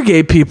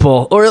Gamergate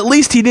people, or at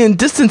least he didn't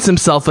distance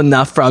himself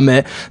enough from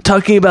it,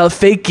 talking about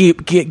fake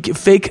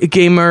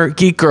gamer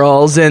geek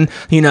girls and,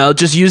 you know,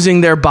 just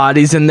using their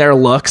bodies and their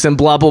looks and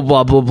blah, blah,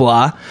 blah, blah,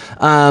 blah,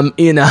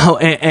 you know,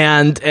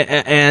 and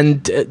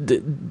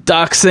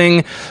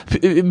doxing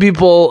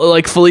people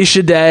like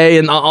Felicia Day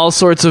and all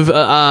sorts of,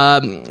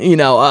 you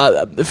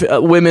know,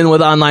 women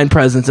with online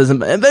presences.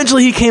 And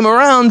eventually he came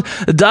around.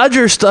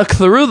 Dodger stuck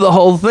through the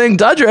whole thing.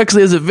 Dodger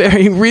actually has a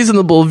very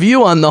reasonable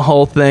view on the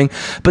whole thing,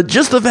 but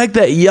just the fact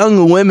that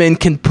young women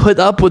can put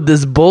up with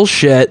this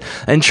bullshit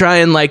and try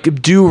and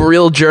like do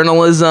real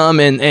journalism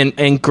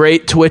and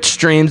great Twitch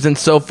streams and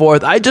so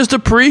forth, I just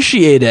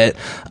appreciate it.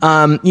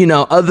 You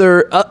know,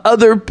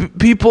 other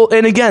people,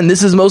 and again,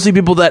 this is mostly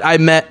people that I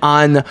met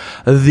on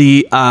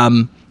the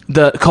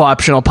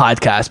Co-optional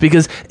podcast,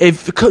 because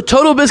if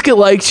Total Biscuit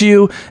liked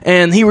you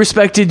and he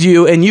respected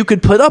you and you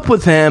could put up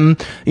with him,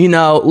 you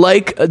know,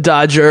 like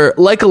Dodger,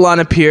 like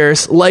Alana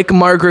Pierce, like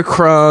Margaret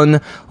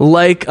Crone,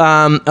 like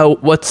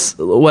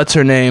what's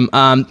her name,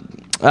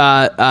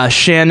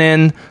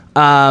 Shannon,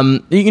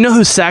 you know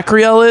who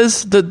Sacriel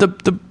is,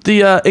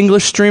 the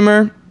English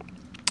streamer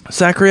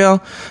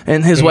Sacriel,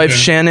 and his wife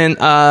Shannon,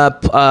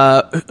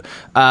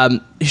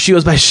 she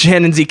goes by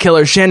Shannon Z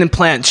Killer, Shannon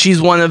Plant. She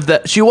was one of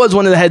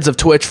the heads of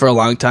Twitch for a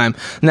long time.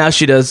 Now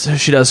she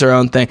does her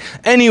own thing.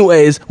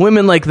 Anyways,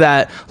 women like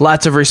that,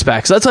 lots of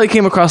respect. So that's how I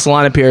came across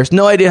Alana Pierce.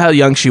 No idea how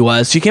young she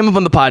was. She came up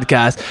on the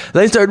podcast.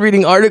 Then I started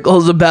reading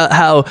articles about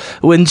how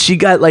when she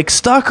got like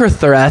stalker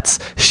threats,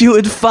 she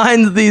would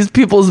find these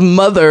people's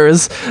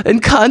mothers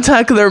and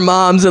contact their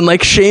moms and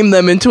like shame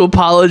them into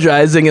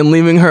apologizing and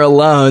leaving her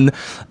alone.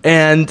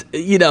 And,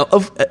 you know,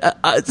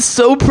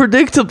 so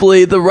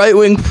predictably, the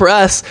right-wing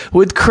press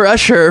would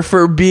crush her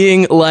for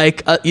being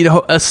like, you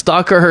know, a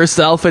stalker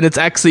herself, and it's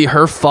actually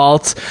her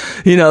fault.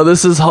 You know,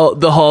 this is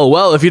the whole,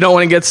 well, if you don't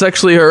want to get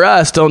sexually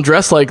harassed, don't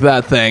dress like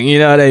that thing. You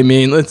know what I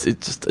mean? It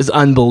just is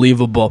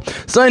unbelievable.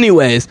 So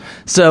anyways,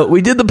 so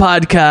we did the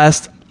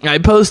podcast. I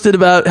posted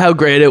about how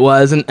great it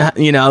was, and,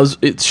 you know,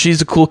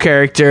 she's a cool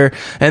character.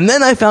 And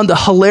then I found a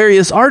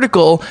hilarious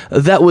article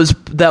that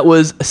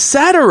was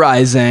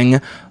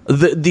satirizing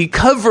the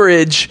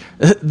coverage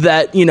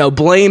that, you know,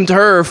 blamed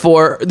her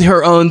for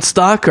her own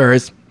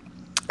stalkers.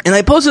 And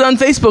I posted on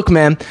Facebook,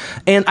 man,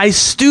 and I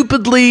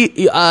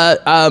stupidly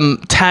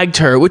tagged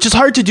her, which is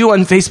hard to do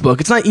on Facebook.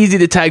 It's not easy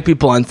to tag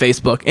people on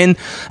Facebook. And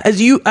as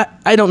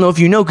I don't know if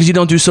you know, because you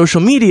don't do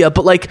social media,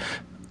 but like,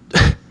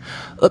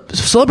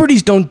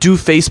 celebrities don't do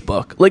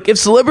Facebook. Like, if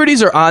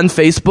celebrities are on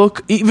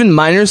Facebook, even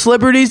minor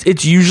celebrities,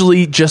 it's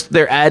usually just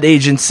their ad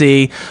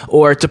agency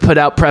or to put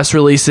out press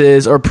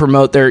releases or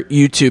promote their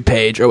YouTube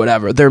page or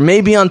whatever. They're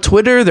maybe on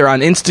Twitter, they're on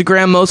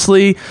Instagram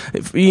mostly,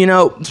 you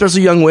know,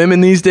 especially young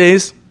women these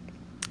days.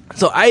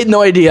 So I had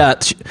no idea.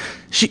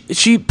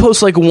 She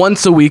posts like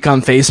once a week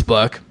on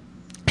Facebook.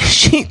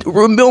 She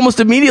almost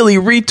immediately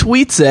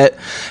retweets it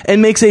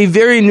and makes a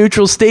very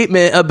neutral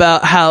statement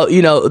about how,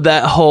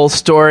 that whole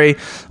story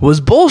was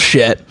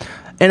bullshit.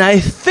 And I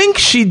think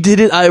she did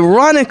it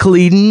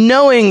ironically,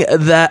 knowing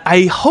that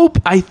I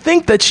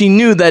think that she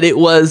knew that it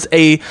was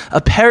a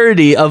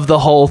parody of the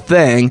whole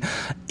thing.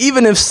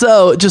 Even if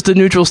so, just a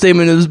neutral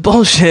statement is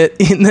bullshit.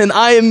 And then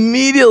I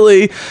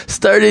immediately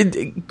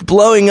started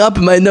blowing up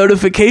my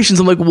notifications.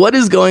 I'm like, what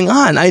is going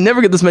on? I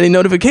never get this many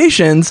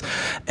notifications.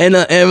 And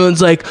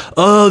everyone's like,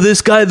 oh,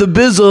 this guy, the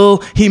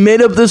Bizzle, he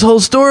made up this whole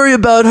story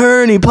about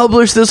her and he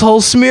published this whole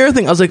smear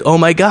thing. I was like, oh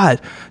my God.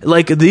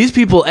 Like, these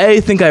people,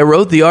 A, think I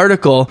wrote the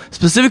article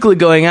specifically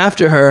going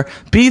after her,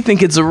 B,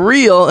 think it's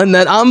real and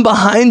that I'm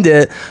behind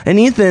it. And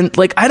Ethan,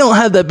 like, I don't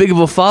have that big of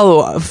a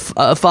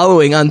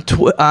following on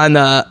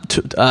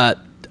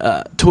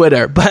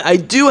Twitter, but I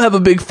do have a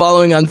big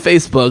following on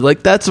Facebook.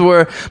 Like, that's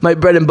where my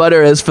bread and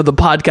butter is for the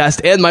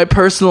podcast and my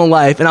personal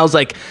life. And I was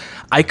like,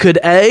 I could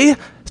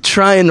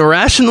try and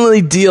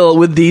rationally deal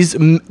with these,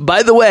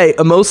 by the way,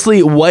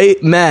 mostly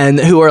white men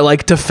who are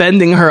like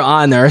defending her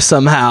honor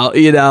somehow,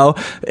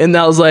 and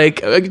I was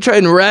like, I could try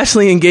and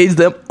rationally engage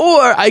them,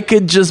 or I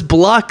could just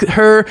block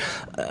her.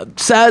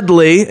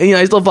 Sadly,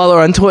 I still follow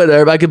her on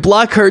Twitter, but I could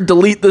block her,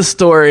 delete the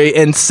story,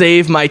 and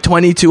save my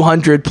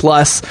 2,200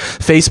 plus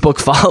Facebook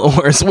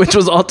followers, which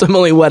was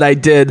ultimately what I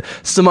did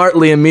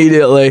smartly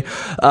immediately.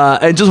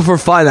 And just for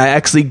fun, I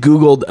actually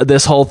Googled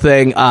this whole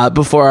thing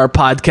before our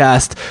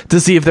podcast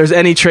to see if there's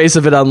any trace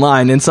of it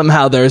online, and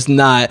somehow there's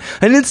not.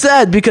 And it's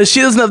sad because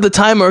she doesn't have the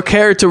time or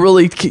care to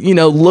really,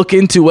 look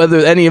into whether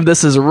any of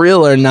this is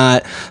real or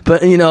not.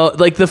 But,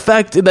 like, the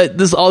fact that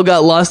this all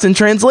got lost in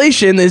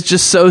translation is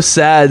just so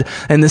sad.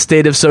 And the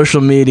state of social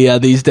media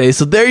these days.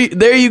 So there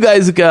you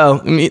guys go.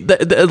 I mean,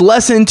 the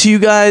lesson to you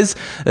guys: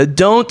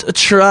 don't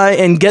try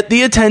and get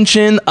the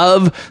attention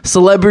of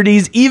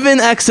celebrities,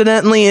 even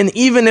accidentally, and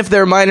even if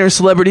they're minor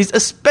celebrities,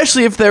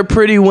 especially if they're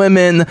pretty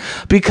women,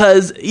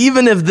 because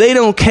even if they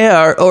don't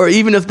care, or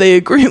even if they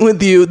agree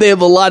with you, they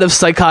have a lot of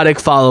psychotic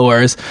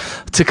followers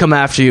to come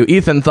after you.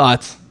 Ethan,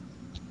 thoughts?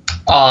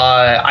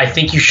 I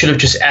think you should have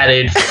just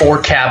added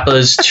 4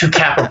 Kappas, 2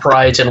 Kappa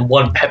Prides, and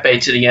 1 Pepe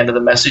to the end of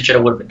the message, and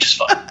it would have been just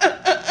fine.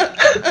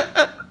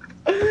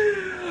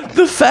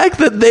 The fact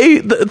that they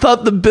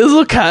thought the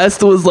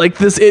Bizzlecast was like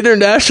this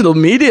international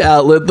media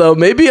outlet, though,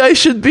 maybe I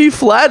should be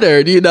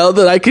flattered,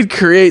 that I could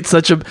create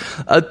such a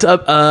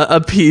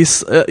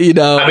piece, I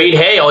mean,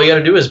 hey, all you got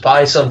to do is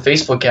buy some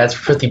Facebook ads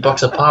for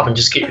 $50 a pop and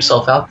just get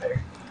yourself out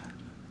there.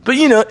 But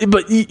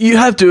you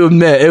have to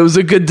admit it was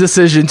a good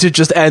decision to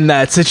just end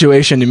that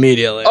situation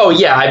immediately. Oh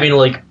yeah, I mean,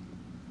 like,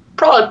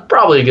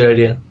 probably a good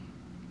idea.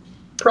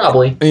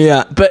 Probably.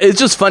 Yeah, but it's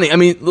just funny. I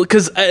mean,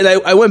 because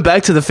I went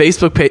back to the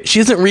Facebook page. She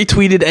hasn't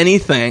retweeted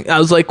anything. I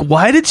was like,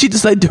 why did she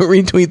decide to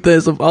retweet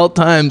this of all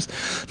times?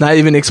 Not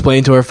even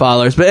explain to her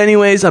followers. But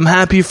anyways, I'm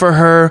happy for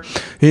her.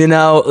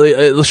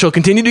 She'll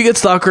continue to get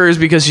stalkers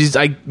because she's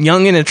like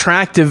young and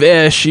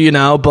attractive-ish,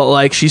 but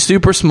like she's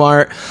super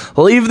smart.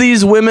 Leave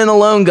these women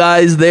alone,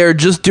 guys. They're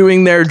just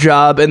doing their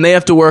job, and they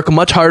have to work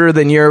much harder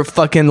than your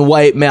fucking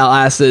white male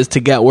asses to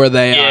get where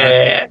they are.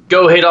 Yeah,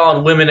 go hit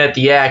on women at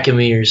the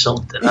Acme or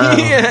something.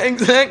 Yeah,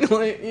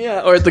 exactly.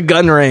 Yeah, or at the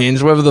gun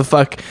range, wherever the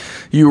fuck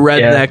you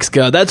rednecks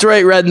go. That's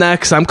right,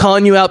 rednecks. I'm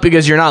calling you out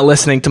because you're not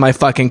listening to my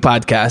fucking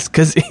podcast,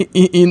 because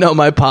you know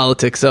my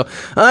politics. So,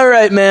 all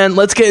right, man,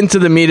 let's get into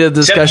the meat of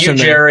the discussion.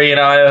 Except you, Jerry, in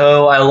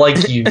Idaho. I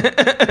like you.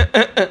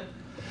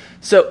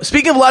 So,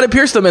 speaking of Lada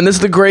Pierce, though, man, this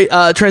is the great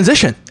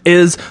transition.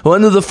 Is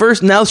one of the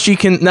first, now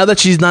that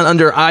she's not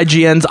under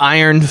IGN's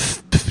iron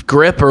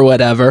grip or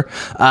whatever,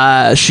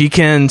 she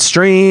can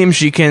stream,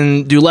 she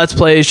can do Let's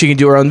Plays, she can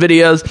do her own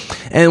videos.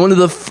 And one of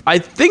the, I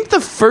think the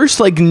first,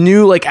 like,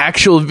 new, like,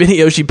 actual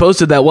video she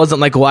posted that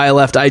wasn't, like, why I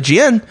left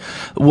IGN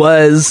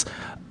was,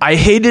 I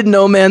hated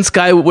No Man's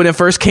Sky when it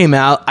first came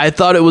out. I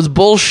thought it was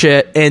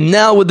bullshit. And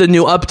now with the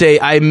new update,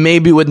 I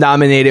maybe would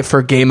nominate it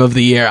for Game of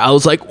the Year. I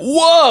was like,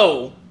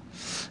 whoa!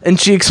 And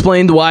she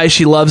explained why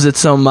she loves it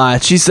so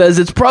much. She says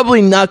it's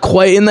probably not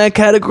quite in that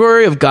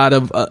category of God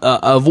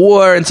of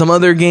War and some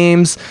other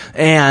games.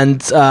 And,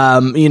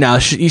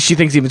 she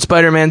thinks even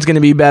Spider-Man's going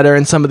to be better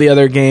in some of the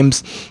other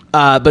games.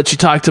 But she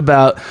talked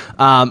about,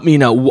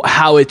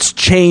 how it's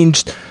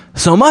changed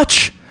so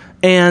much.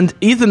 And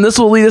Ethan, this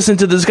will lead us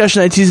into the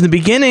discussion I teased in the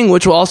beginning,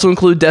 which will also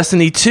include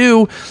Destiny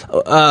 2,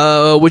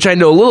 which I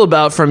know a little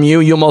about from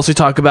you. You'll mostly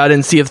talk about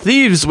in Sea of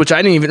Thieves, which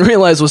I didn't even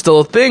realize was still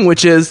a thing,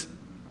 which is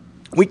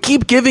we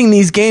keep giving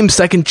these games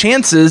second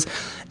chances,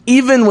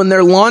 even when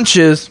their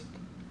launches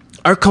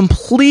are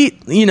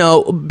complete,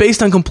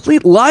 based on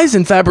complete lies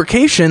and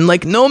fabrication,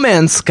 like No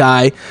Man's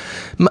Sky.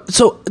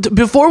 So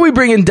before we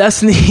bring in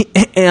Destiny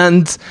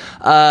and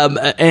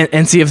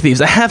Sea of Thieves,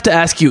 I have to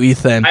ask you,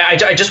 Ethan.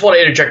 I just want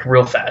to interject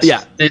real fast.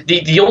 Yeah.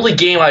 The only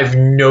game I've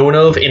known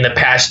of in the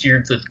past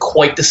year with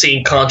quite the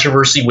same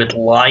controversy with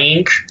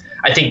lying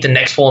I think the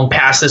next one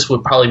past this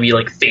would probably be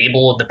like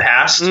Fable of the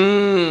Past,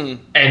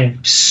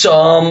 and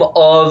some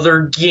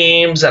other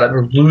games that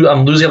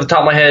I'm losing off the top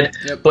of my head.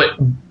 Yep. But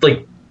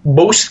like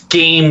most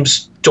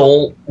games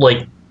don't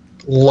like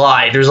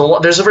lie. There's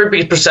a very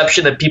big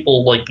perception that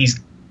people like these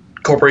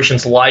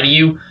corporations lie to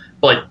you,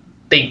 but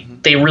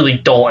they really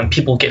don't, and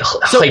people get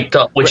hyped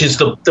up, which is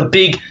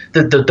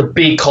the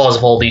big cause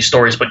of all these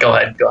stories. But go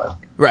ahead.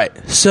 Right.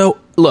 So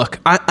look,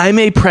 I'm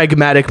a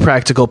pragmatic,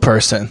 practical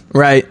person,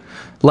 right?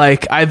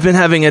 Like, I've been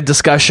having a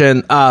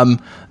discussion,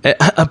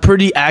 a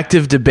pretty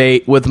active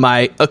debate with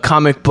my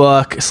comic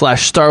book /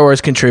 Star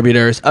Wars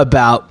contributors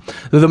about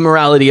the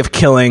morality of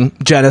killing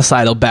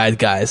genocidal bad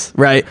guys,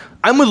 right?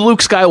 I'm with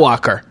Luke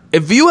Skywalker.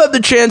 If you have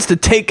the chance to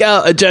take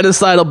out a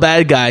genocidal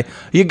bad guy,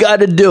 you got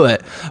to do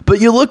it. But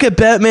you look at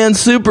Batman,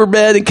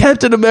 Superman, and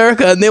Captain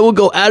America, and they will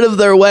go out of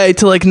their way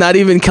to like not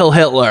even kill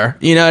Hitler.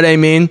 You know what I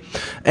mean?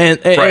 And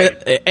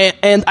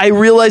I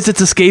realize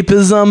it's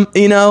escapism,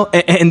 you know,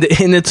 and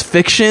it's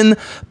fiction.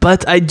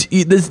 But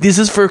this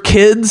is for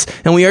kids,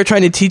 and we are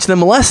trying to teach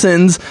them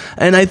lessons.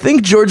 And I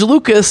think George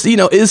Lucas, you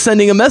know, is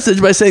sending a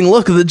message by saying,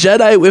 look, the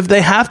Jedi, if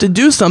they have to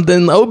do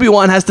something,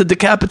 Obi-Wan has to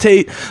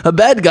decapitate a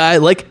bad guy,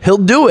 like he'll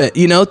do it,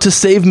 you know, to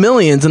save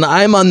millions, and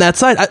I'm on that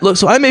side. Look,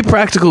 so I'm a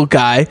practical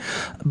guy,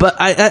 but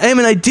I am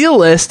an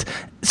idealist.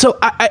 So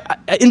I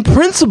in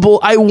principle,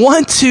 I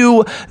want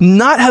to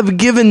not have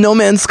given No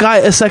Man's Sky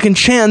a second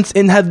chance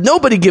and have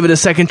nobody give it a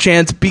second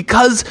chance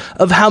because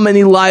of how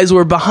many lies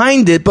were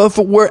behind it. But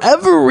for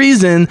whatever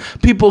reason,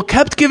 people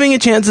kept giving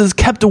it chances,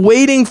 kept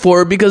waiting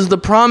for it because the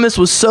promise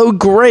was so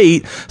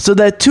great, so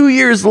that 2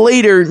 years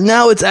later,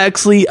 now it's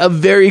actually a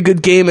very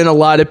good game in a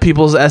lot of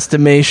people's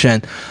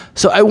estimation.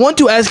 So I want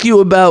to ask you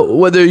about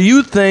whether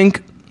you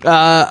think,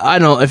 I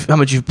don't know how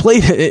much you've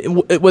played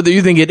it, whether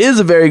you think it is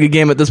a very good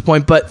game at this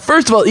point, but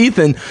first of all,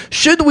 Ethan,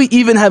 should we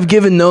even have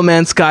given No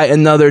Man's Sky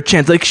another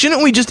chance? Like,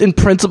 shouldn't we just in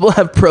principle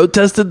have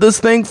protested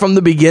this thing from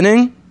the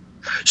beginning?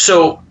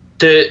 So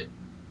let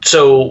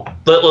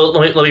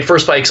me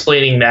first by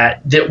explaining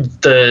that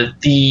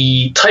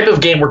the type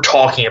of game we're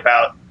talking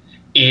about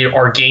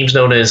are games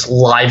known as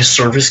live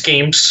service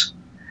games.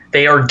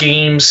 They are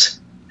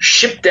games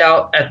shipped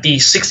out at the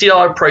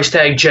 $60 price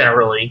tag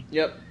generally.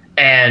 Yep.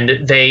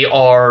 And they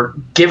are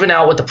given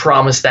out with the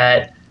promise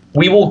that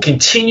we will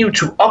continue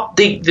to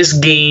update this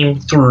game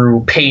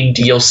through paid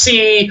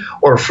DLC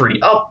or free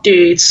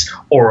updates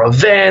or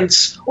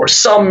events or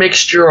some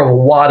mixture of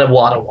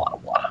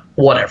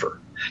whatever.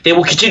 They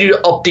will continue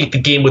to update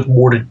the game with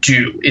more to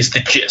do, is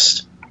the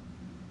gist.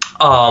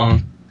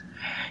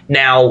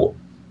 Now,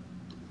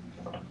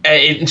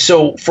 and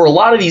so for a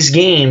lot of these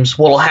games,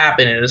 what will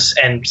happen is,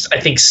 and I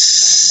think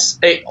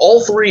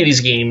all three of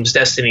these games,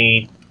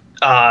 Destiny,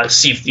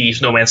 Sea of Thieves,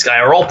 No Man's Sky,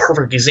 are all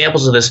perfect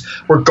examples of this,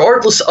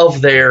 regardless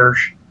of their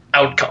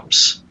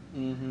outcomes.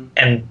 Mm-hmm.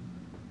 And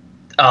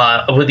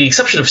with the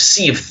exception of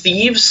Sea of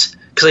Thieves,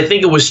 because I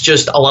think it was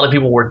just a lot of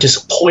people were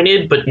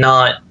disappointed, but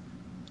not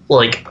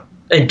like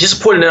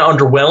disappointed and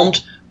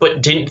underwhelmed,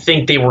 but didn't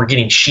think they were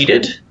getting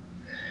cheated.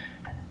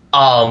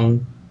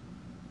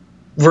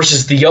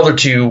 Versus the other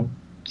two,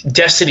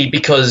 Destiny,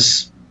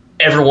 because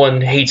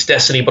everyone hates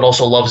Destiny but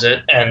also loves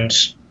it, and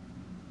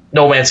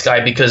No Man's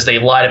Sky because they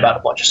lied about a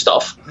bunch of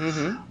stuff.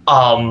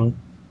 Mm-hmm.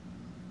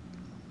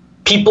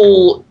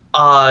 People,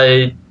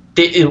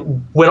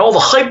 when all the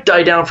hype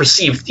died down for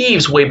Sea of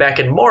Thieves way back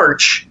in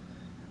March,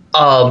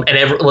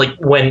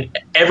 when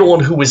everyone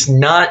who was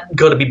not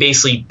going to be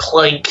basically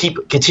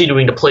keep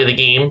continuing to play the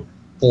game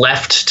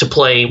left to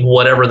play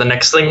whatever the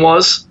next thing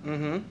was,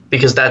 mm-hmm.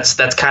 because that's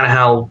kind of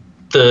how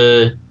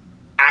the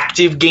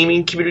active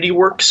gaming community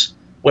works.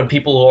 When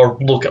people are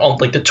looking on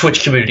like the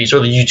Twitch communities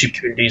or the YouTube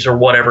communities or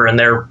whatever, and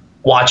they're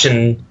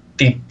watching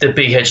the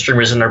big head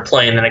streamers and they're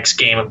playing the next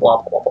game and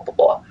blah blah blah blah blah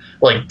blah.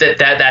 Like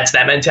that's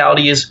that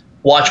mentality is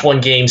watch one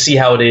game, see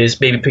how it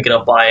is, maybe pick it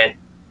up, buy it,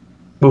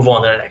 move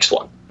on to the next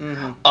one.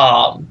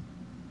 Mm-hmm.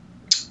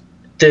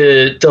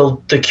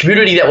 The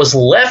community that was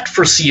left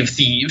for Sea of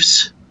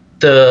Thieves,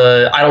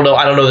 I don't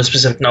know the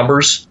specific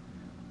numbers,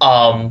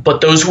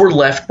 but those who were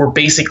left were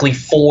basically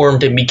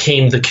formed and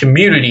became the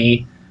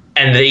community.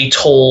 And they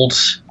told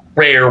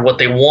Rare what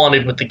they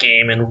wanted with the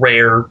game, and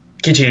Rare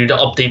continued to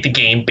update the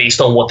game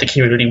based on what the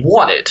community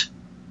wanted.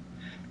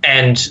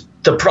 And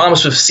the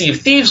promise with Sea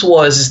of Thieves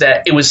is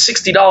that it was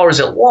 $60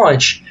 at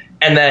launch,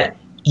 and that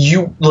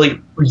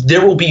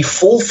there will be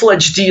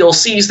full-fledged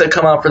DLCs that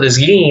come out for this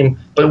game,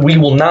 but we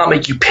will not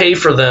make you pay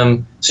for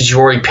them since you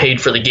already paid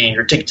for the game.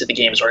 Your ticket to the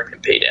game has already been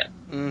paid in.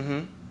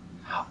 Mm-hmm.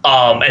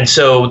 And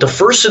so the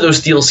first of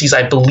those DLCs,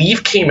 I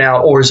believe, came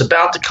out or is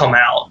about to come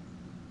out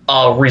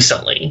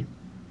recently,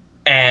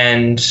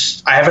 and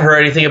I haven't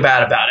heard anything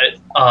bad about it.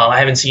 I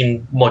haven't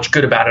seen much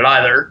good about it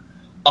either.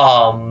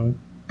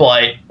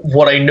 But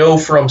what I know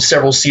from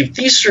several Sea of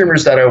Thieves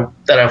streamers that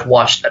I've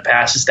watched in the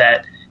past is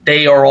that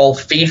they are all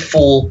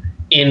faithful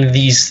in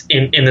this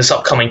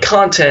upcoming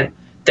content,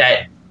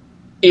 that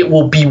it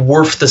will be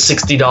worth the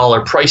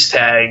 $60 price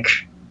tag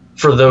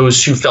for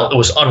those who felt it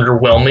was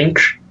underwhelming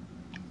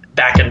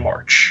back in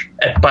March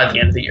by the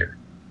end of the year.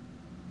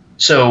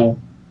 So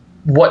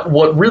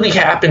what really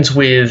happens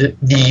with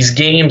these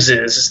games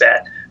is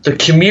that the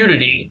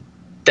community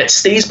that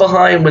stays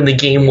behind when the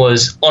game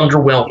was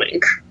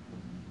underwhelming,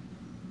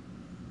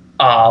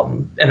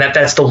 and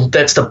that's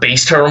the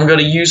base term I'm going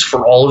to use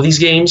for all of these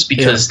games,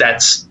 because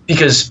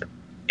because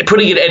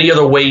putting it any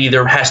other way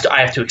either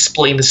I have to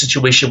explain the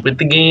situation with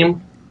the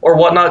game or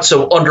whatnot.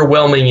 So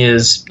underwhelming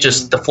is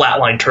just the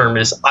flatline term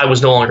is I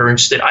was no longer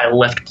interested. I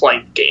left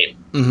playing the game.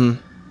 Mm-hmm.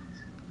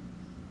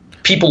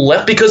 People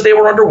left because they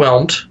were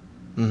underwhelmed.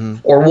 Mm-hmm.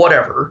 Or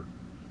whatever,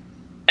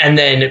 and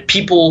then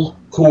people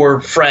who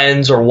are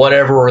friends or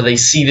whatever, or they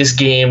see this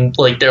game,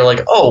 like they're like,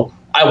 oh,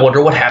 I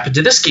wonder what happened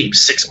to this game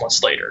 6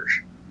 months later,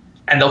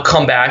 and they'll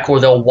come back, or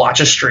they'll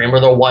watch a stream, or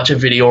they'll watch a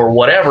video or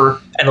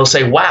whatever, and they'll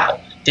say, wow,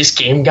 this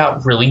game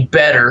got really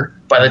better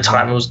by the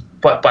time it was,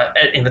 but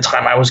in the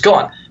time I was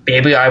gone.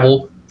 Maybe I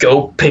will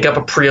go pick up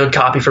a pre-owned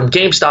copy from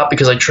GameStop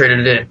because I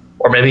traded it in,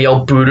 or maybe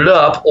I'll boot it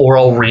up, or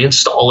I'll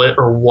reinstall it,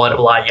 or what,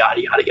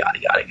 yada yada yada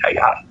yada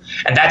yada.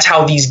 And that's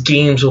how these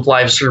games with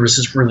live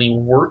services really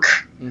work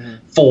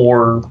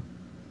for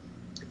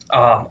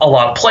a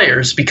lot of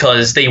players,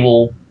 because they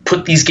will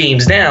put these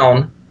games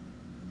down,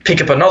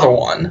 pick up another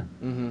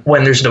one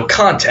when there's no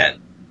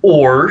content,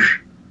 or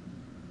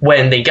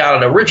when they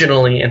got it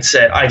originally and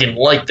said, I didn't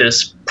like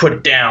this, put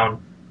it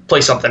down,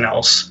 play something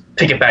else,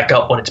 pick it back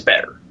up when it's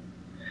better.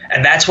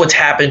 And that's what's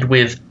happened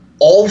with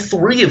all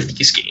three of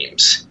these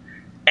games.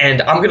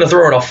 And I'm going to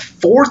throw in a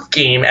fourth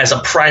game as a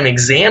prime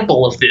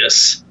example of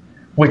this,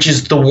 which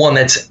is the one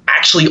that's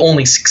actually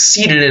only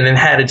succeeded in and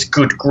had its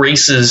good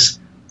graces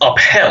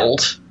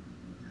upheld.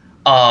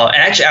 And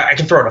actually, I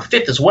can throw in a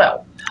fifth as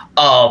well.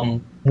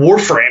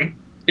 Warframe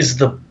is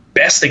the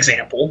best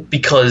example,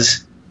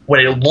 because when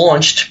it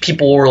launched,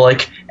 people were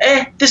like,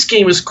 this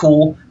game is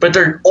cool, but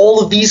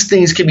all of these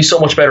things can be so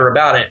much better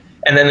about it.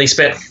 And then they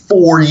spent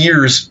 4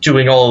 years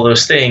doing all of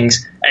those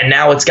things, and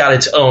now it's got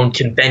its own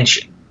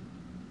convention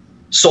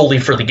solely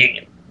for the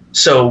game.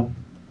 So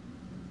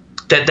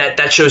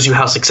that shows you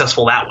how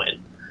successful that went.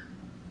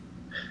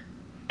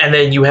 And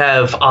then you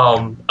have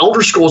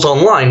Elder Scrolls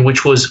Online,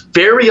 which was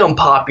very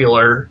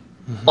unpopular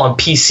on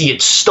PC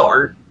at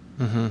start,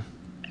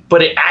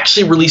 but it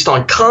actually released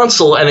on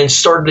console and then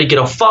started to get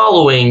a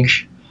following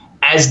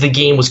as the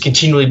game was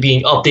continually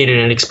being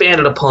updated and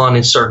expanded upon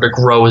and started to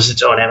grow as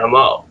its own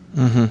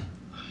MMO.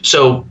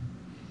 So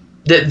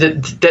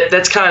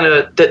that's kind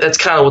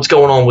of what's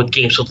going on with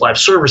games with live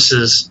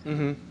services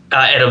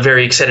at a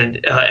very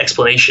extended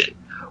explanation.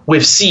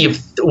 With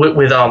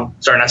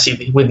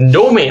with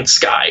No Man's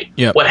Sky,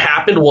 what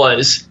happened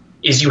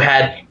is you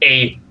had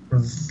a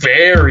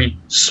very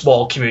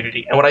small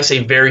community, and when I say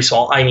very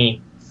small, I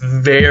mean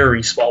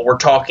very small. We're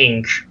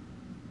talking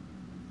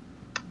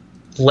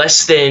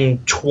less than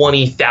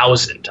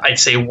 20,000, I'd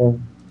say,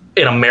 in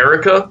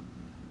America.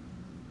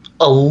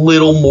 A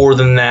little more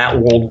than that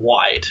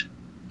worldwide.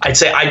 I'd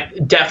say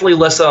definitely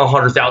less than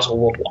 100,000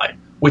 worldwide,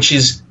 which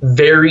is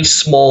very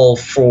small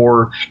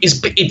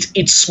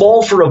it's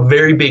small for a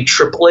very big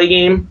AAA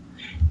game.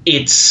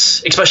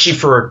 It's especially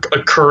for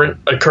a current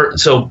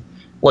so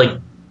like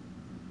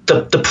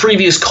the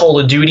previous Call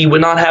of Duty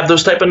would not have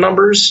those type of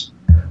numbers,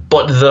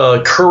 but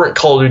the current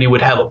Call of Duty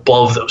would have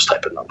above those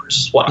type of numbers,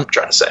 is what I'm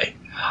trying to say.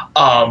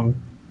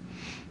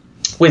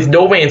 With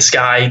No Man's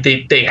Sky,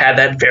 they had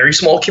that very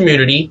small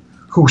community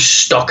who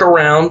stuck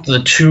around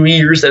the 2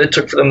 years that it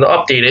took for them to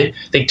update it.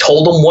 They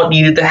told them what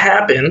needed to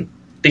happen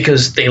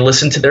because they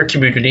listened to their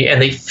community, and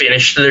they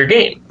finished their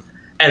game.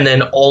 And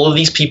then all of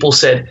these people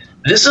said,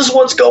 this is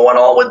what's going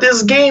on with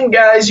this game,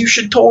 guys. You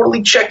should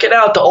totally check it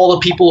out, to all the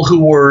people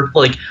who were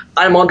like,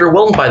 I'm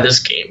underwhelmed by this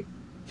game.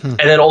 And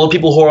then all the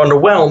people who are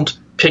underwhelmed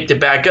picked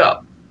it back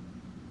up.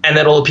 And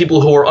then all the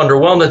people who are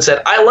underwhelmed and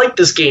said, I like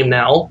this game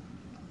now,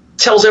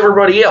 tells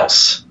everybody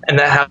else, and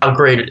that's how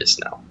great it is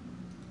now.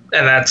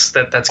 And that's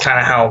kind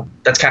of how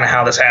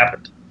this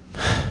happened.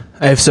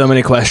 I have so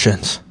many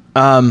questions.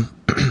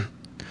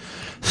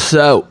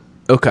 So,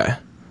 okay.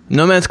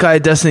 No Man's Sky,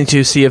 Destiny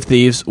 2, Sea of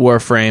Thieves,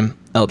 Warframe,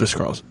 Elder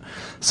Scrolls.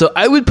 So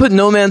I would put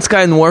No Man's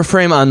Sky and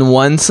Warframe on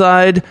one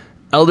side,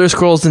 Elder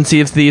Scrolls and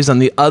Sea of Thieves on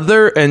the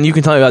other, and you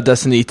can tell me about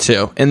Destiny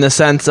 2, in the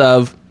sense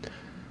of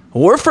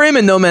Warframe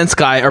and No Man's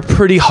Sky are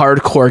pretty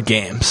hardcore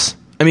games.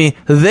 I mean,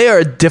 they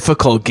are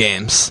difficult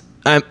games.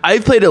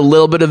 I've played a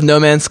little bit of No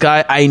Man's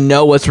Sky. I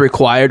know what's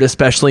required,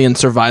 especially in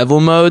survival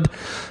mode.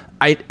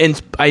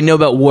 I know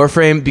about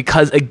Warframe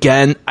because,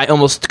 again, I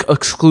almost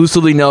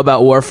exclusively know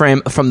about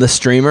Warframe from the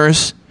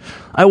streamers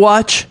I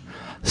watch.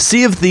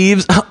 Sea of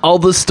Thieves, all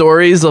the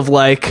stories of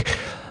like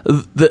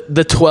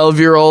the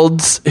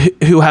 12-year-olds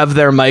who have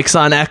their mics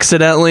on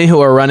accidentally, who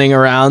are running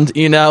around,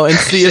 in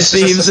Sea of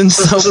Thieves and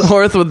so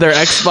forth with their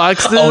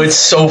Xboxes. Oh, it's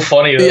so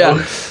funny though.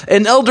 Yeah,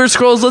 and Elder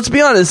Scrolls, let's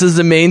be honest, is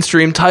a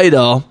mainstream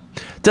title.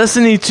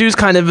 Destiny 2 is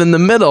kind of in the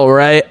middle,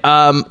 right?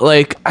 No,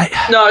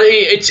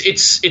 it's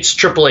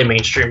AAA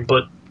mainstream,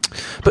 but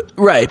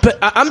right. But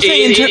I'm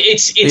saying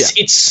here's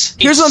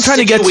what I'm trying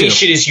to get to.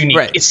 Situation is unique.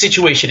 Right. Its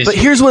situation is. But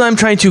unique. Here's what I'm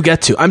trying to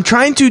get to. I'm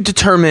trying to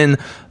determine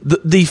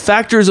the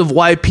factors of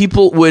why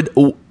people would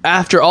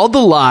after all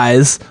the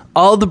lies,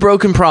 all the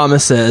broken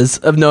promises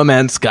of No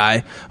Man's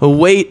Sky,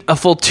 wait a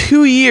full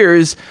 2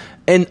 years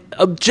and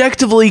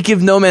objectively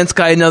give No Man's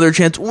Sky another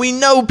chance. We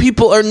know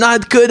people are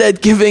not good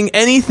at giving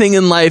anything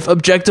in life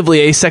objectively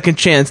a second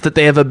chance that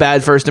they have a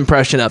bad first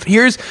impression of.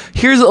 Here's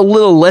a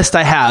little list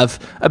I have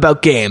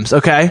about games,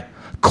 okay?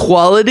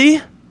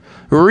 Quality,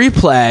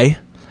 replay,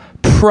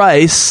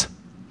 price,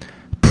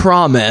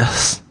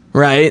 promise,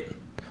 right?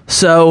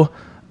 So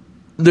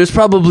there's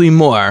probably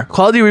more.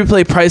 Quality,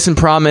 replay, price, and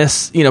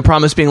promise,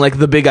 promise being like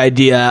the big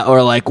idea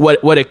or like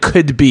what it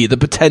could be, the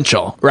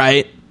potential,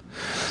 right?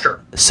 Sure.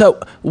 So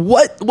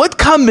what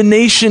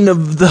combination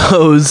of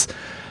those,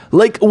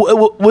 like,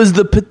 was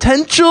the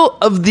potential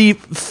of the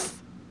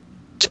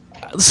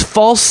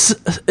false,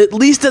 at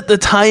least at the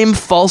time,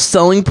 false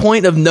selling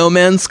point of No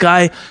Man's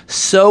Sky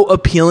so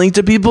appealing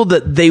to people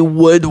that they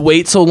would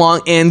wait so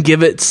long and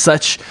give it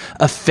such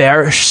a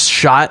fair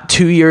shot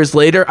 2 years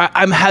later?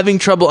 I'm having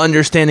trouble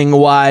understanding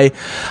why.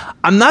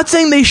 I'm not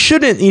saying they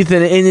shouldn't,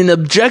 Ethan, in an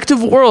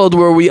objective world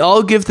where we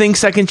all give things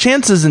second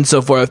chances and so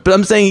forth, but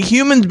I'm saying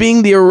humans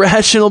being the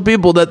irrational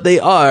people that they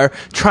are,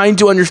 trying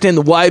to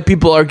understand why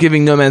people are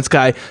giving No Man's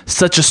Sky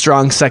such a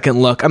strong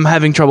second look. I'm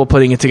having trouble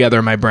putting it together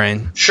in my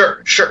brain.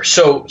 Sure.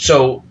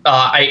 So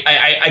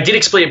I did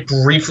explain it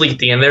briefly at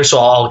the end there, so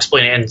I'll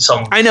explain it in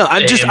some. I know.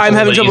 I'm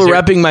having trouble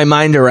wrapping my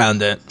mind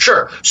around it.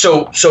 Sure.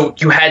 So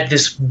you had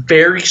this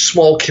very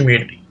small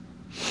community,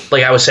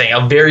 like I was saying,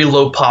 a very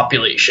low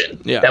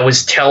population that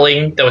was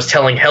telling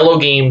Hello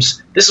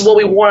Games, this is what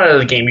we want out of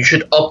the game. You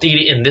should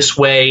update it in this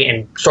way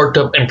and start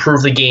to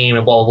improve the game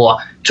and blah blah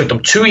blah. It took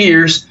them 2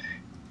 years.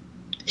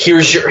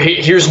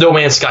 Here's No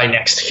Man's Sky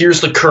next.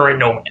 Here's the current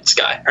No Man's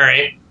Sky. All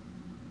right,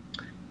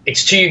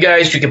 it's to you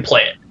guys. You can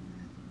play it.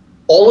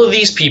 All of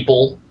these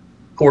people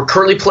who are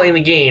currently playing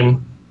the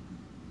game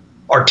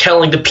are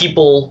telling the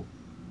people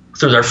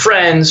through their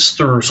friends,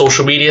 through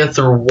social media,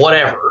 through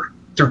whatever,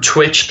 through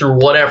Twitch, through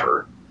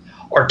whatever,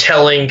 are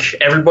telling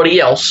everybody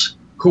else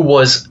who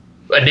was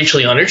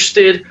initially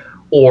uninterested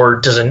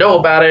or doesn't know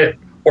about it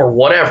or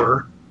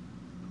whatever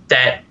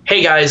that,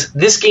 hey guys,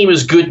 this game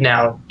is good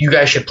now. You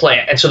guys should play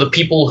it. And so the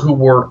people who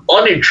were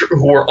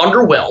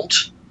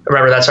underwhelmed,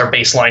 remember that's our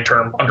baseline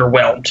term,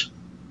 underwhelmed,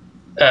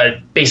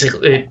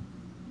 basically,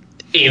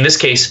 in this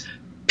case,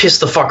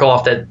 pissed the fuck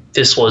off that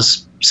this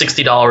was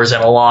 $60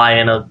 and a lie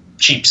and a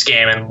cheap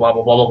scam and blah,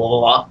 blah, blah, blah,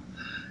 blah,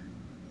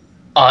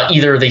 blah.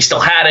 Either they still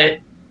had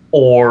it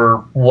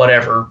or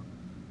whatever.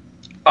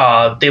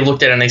 They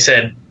looked at it and they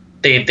said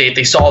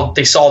they saw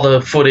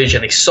the footage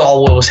and they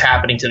saw what was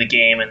happening to the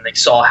game and they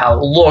saw how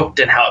it looked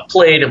and how it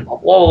played and blah,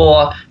 blah, blah,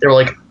 blah. They were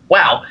like,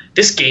 wow,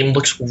 this game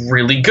looks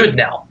really good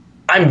now.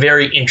 I'm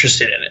very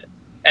interested in it.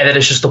 And then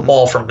it's just a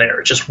ball from there.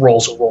 It just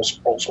rolls and rolls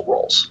and rolls and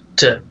rolls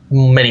to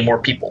many more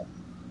people.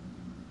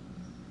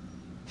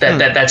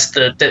 That's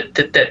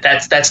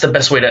the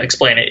best way to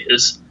explain it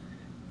is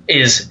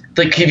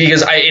like,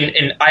 because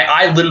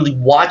I literally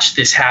watched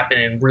this happen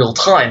in real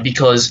time,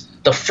 because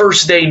the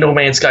first day No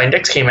Man's Sky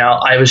Next came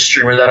out, I have a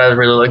streamer that I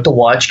really like to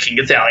watch, King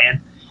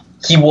Italian.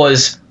 He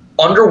was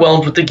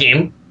underwhelmed with the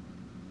game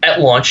at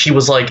launch. He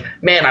was like,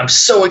 man, I'm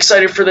so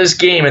excited for this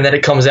game. And then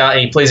it comes out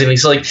and he plays it and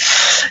he's like,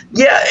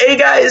 yeah, hey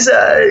guys,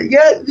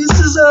 this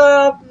is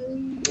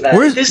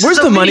where's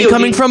the money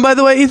coming from, by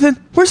the way,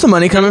 Ethan? Where's the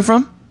money coming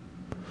from?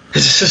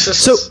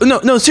 So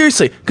no,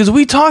 seriously, because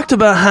we talked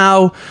about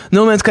how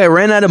No Man's Sky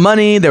ran out of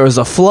money. There was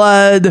a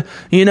flood.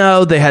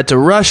 They had to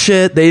rush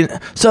it.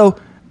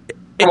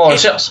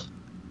 Sales.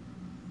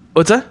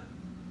 What's that?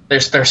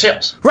 Their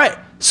sales. Right.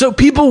 So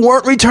people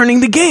weren't returning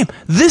the game.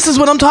 This is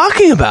what I'm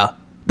talking about.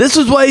 This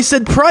is why I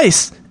said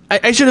price.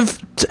 I should have.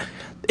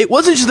 It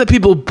wasn't just that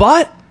people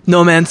bought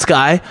No Man's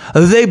Sky.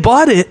 They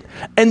bought it,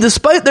 and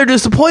despite their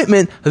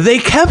disappointment, they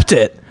kept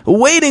it,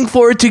 waiting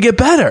for it to get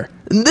better.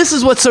 And this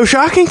is what's so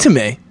shocking to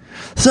me.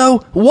 So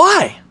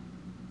why?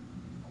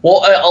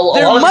 Well,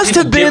 there must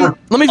have been.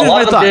 Let me finish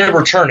my thought. Did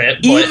return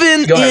it,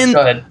 even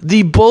in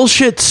the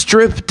bullshit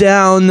stripped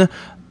down,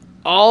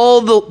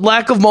 all the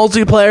lack of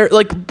multiplayer,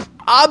 like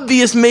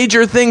obvious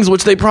major things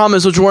which they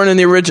promised, which weren't in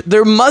the original.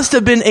 There must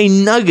have been a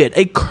nugget,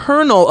 a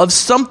kernel of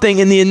something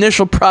in the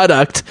initial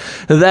product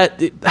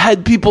that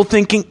had people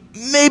thinking,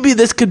 maybe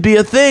this could be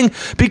a thing,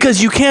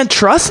 because you can't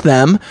trust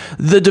them.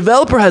 The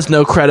developer has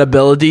no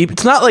credibility.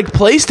 It's not like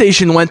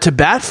PlayStation went to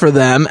bat for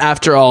them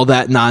after all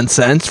that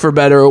nonsense, for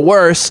better or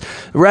worse,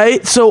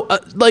 right? So,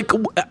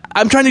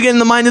 I'm trying to get in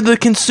the mind of the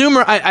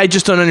consumer. I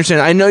just don't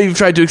understand. I know you've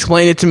tried to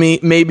explain it to me.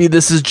 Maybe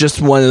this is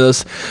just one of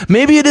those.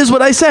 Maybe it is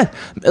what I said.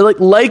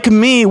 Like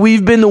me,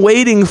 we've been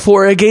waiting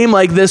for a game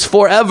like this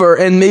forever,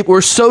 and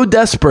we're so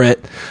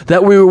desperate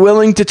that we were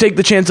willing to take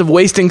the chance of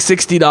wasting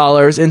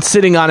 $60 and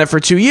sitting on it for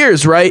 2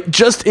 years, right?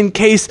 Just in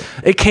case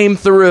it came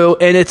through,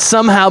 and it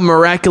somehow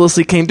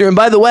miraculously came through. And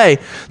by the way,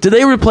 did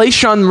they replace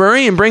Sean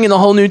Murray and bring in a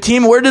whole new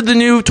team? Where did the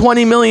new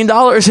 $20 million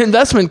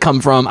investment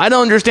come from? I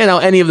don't understand how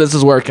any of this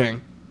is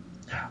working.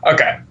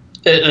 Okay,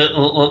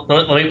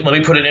 let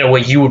me put it in a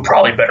way you would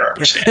probably better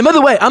understand. And by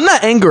the way, I'm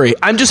not angry.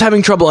 I'm just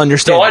having trouble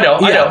understanding. No,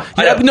 I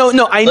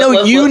know. I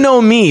know you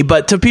know me,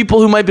 but to people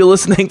who might be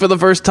listening for the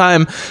first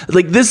time,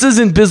 like, this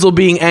isn't Bizzle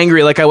being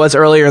angry like I was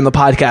earlier in the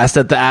podcast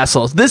at the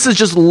assholes. This is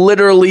just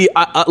literally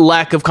a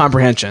lack of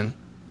comprehension.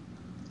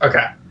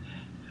 Okay.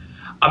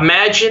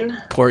 Imagine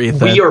Poor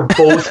Ethan. we are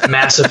both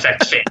Mass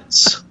Effect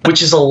fans,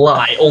 which is a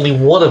lie. Only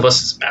one of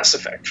us is Mass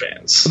Effect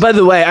fans. By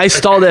the way, I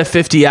stalled at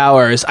 50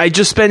 hours. I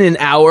just spent an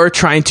hour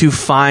trying to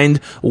find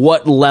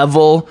what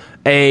level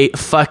a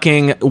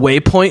fucking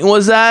waypoint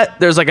was at.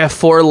 There's like a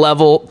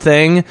 4-level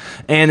thing,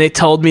 and it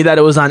told me that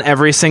it was on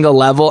every single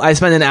level. I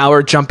spent an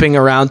hour jumping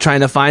around trying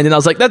to find it, and I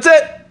was like, that's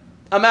it.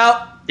 I'm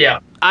out. Yeah.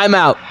 I'm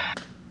out.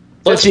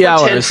 Let's 50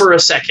 pretend hours. for a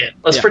second.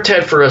 Let's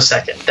pretend for a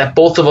second that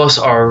both of us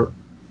are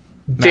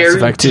very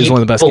Effect 2 is deep,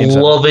 one of the best games ever.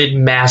 beloved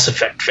Mass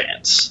Effect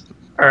fans.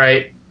 All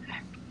right?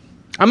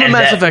 I'm a And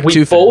Mass that Effect we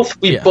 2 both, fan.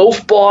 We Yeah.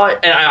 both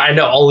bought, and I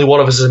know only one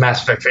of us is a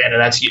Mass Effect fan, and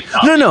that's you.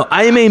 No,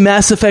 I am a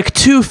Mass Effect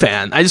 2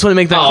 fan. I just want to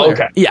make that clear.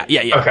 Okay. Yeah.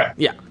 Okay.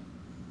 Yeah.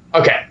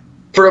 Okay.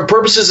 For the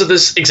purposes of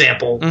this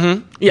example,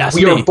 Yes,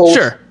 we me. are both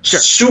Sure.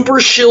 super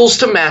shills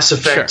to Mass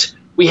Effect. Sure.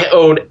 We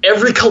own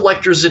every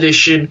collector's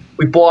edition.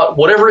 We bought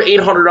whatever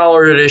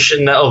 $800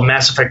 edition of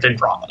Mass Effect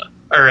Andromeda.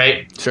 All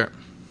right? Sure.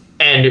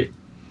 And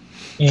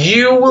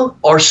you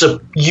are so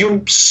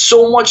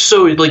much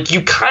so, like,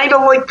 you kind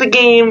of like the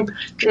game.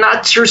 You're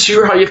not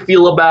sure how you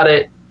feel about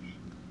it.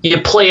 You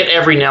play it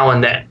every now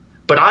and then.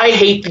 But I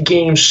hate the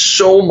game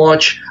so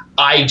much.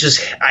 I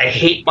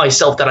hate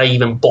myself that I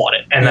even bought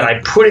it, and then I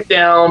put it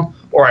down,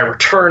 or I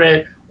return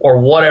it, or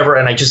whatever,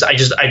 and I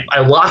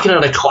lock it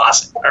in a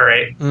closet. All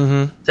right,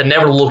 to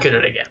never look at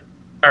it again.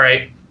 All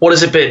right. What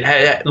has it been?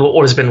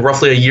 What has it been?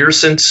 Roughly a year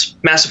since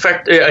Mass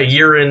Effect? A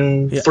year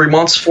and 3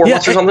 months, 4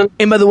 months, or something.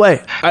 And by the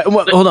way,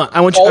 hold on.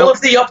 I want you. All of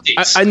the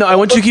updates. I know. I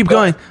want you to keep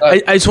going.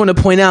 I just want to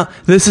point out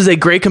this is a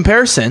great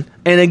comparison.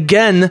 And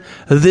again,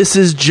 this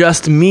is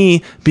just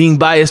me being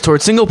biased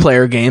towards single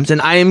player games,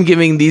 and I am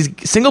giving these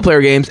single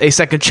player games a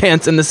second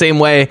chance in the same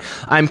way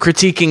I'm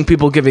critiquing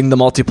people giving the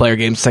multiplayer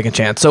games a second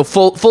chance. So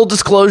full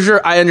disclosure,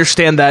 I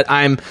understand that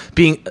I'm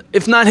being,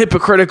 if not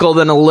hypocritical,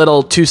 then a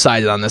little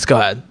two-sided on this. Go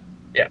ahead.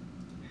 Yeah.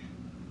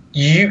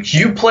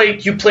 You play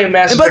Mass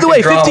Effect. And by the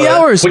way, 50 Andromeda,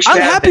 hours. which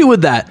I'm happy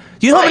with that.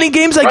 You know how many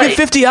games I give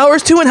 50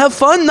 hours to and have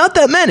fun? Not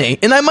that many.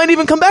 And I might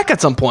even come back at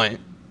some point.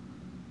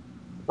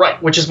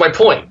 Right, which is my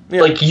point.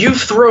 Yeah. Like,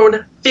 you've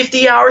thrown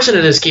 50 hours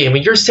into this game,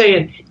 and you're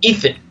saying,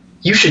 Ethan,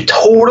 you should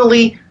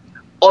totally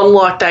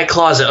unlock that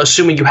closet,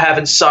 assuming you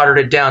haven't soldered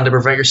it down to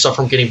prevent yourself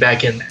from getting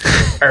back in there.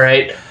 All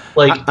right?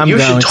 Like, I'm you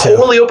should going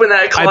totally open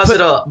that closet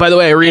up. By the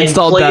way, I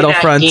reinstalled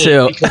Battlefront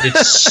 2. Because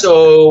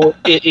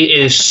it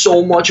is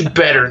so much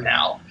better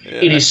now.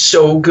 Yeah. It is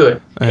so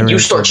good. And you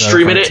start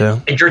streaming it,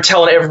 and you're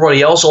telling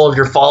everybody else, all of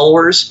your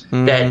followers,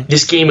 that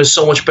this game is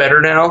so much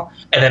better now.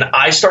 And then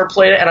I start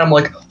playing it, and I'm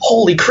like,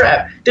 holy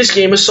crap, this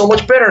game is so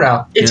much better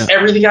now. It's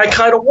everything I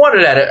kind of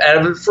wanted out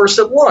of it first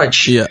at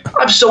launch. Yeah.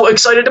 I'm so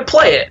excited to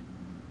play it.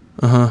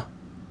 Uh-huh.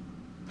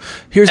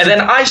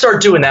 Then I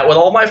start doing that with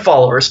all my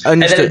followers,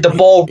 and then the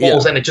ball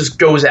rolls and it just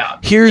goes out.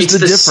 It's the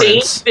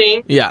difference.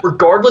 Same thing,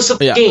 regardless of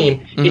the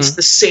game. It's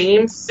the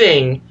same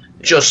thing,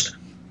 just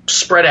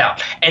spread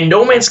out. And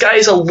No Man's Sky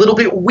is a little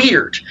bit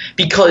weird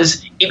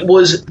because it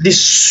was this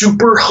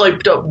super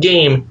hyped up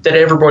game that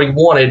everybody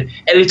wanted,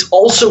 and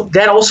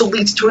that also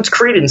leads to its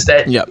credence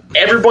that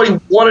everybody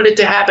wanted it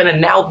to happen, and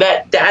now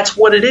that's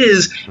what it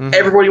is.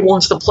 Everybody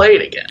wants to play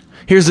it again.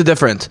 Here's the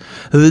difference.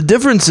 The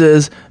difference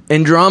is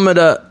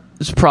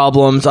Andromeda's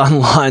problems on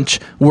launch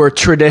were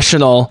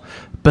traditional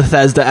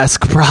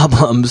Bethesda-esque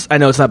problems. I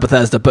know it's not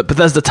Bethesda, but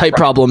Bethesda-type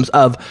problems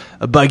of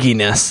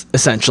bugginess,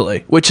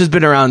 essentially, which has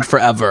been around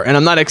forever. And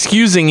I'm not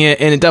excusing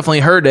it, and it definitely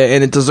hurt it,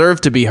 and it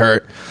deserved to be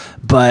hurt.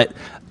 But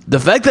the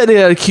fact that it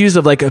got accused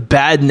of like a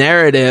bad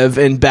narrative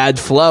and bad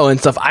flow and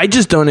stuff, I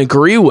just don't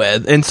agree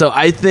with. And so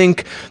I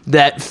think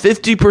that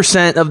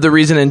 50% of the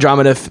reason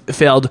Andromeda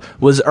failed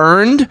was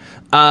earned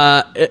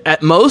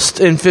at most,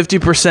 and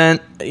 50%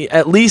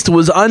 at least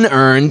was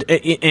unearned.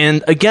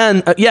 And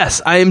again,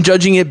 yes, I am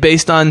judging it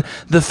based on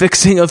the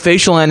fixing of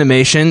facial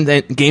animation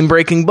and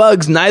game-breaking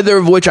bugs, neither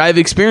of which I've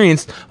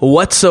experienced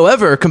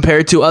whatsoever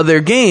compared to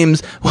other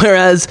games,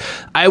 whereas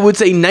I would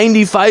say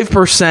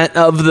 95%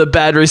 of the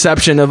bad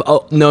reception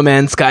of No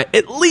Man's Sky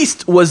at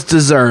least was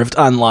deserved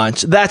on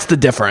launch. That's the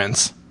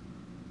difference,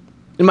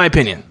 in my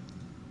opinion.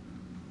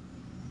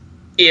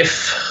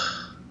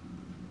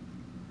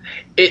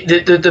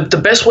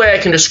 The best way I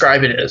can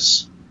describe it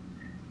is,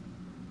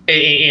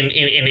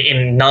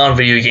 in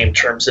non-video game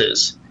terms,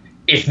 is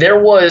if there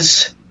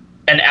was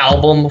an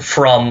album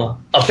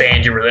from a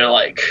band you really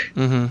like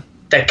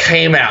that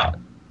came out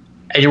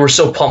and you were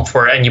so pumped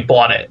for it and you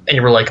bought it and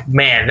you were like,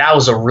 man, that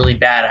was a really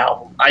bad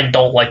album. I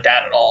don't like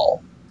that at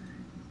all.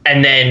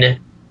 And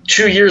then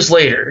 2 years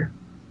later,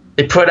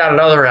 they put out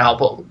another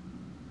album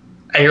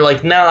and you're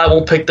like, no, I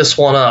won't pick this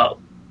one up,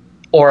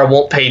 or I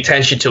won't pay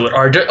attention to it,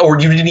 or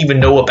you didn't even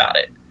know about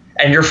it.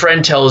 And your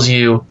friend tells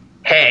you,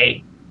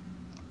 hey,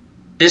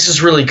 this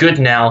is really good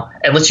now,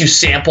 and lets you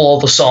sample all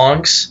the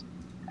songs,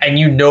 and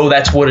you know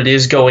that's what it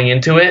is going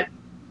into it,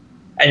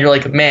 and you're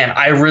like, man,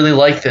 I really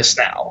like this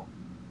now.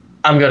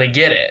 I'm going to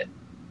get it.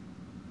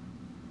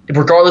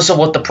 Regardless of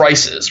what the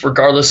price is,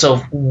 regardless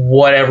of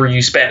whatever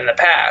you spent in the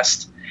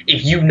past,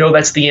 if you know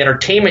that's the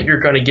entertainment you're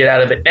going to get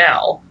out of it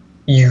now,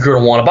 you're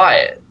going to want to buy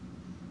it.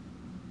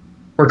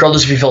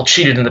 Regardless if you felt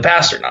cheated in the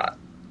past or not.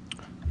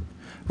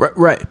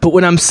 Right. But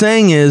what I'm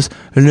saying is,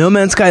 No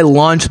Man's Sky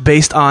launched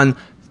based on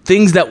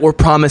things that were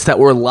promised that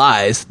were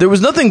lies. There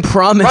was nothing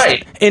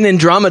promised in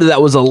Andromeda that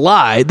was a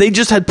lie. They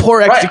just had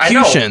poor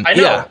execution. I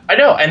know.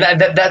 And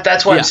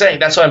that's what I'm saying.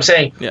 That's what I'm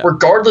saying. Yeah.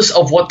 Regardless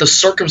of what the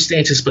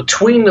circumstances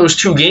between those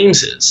two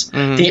games is,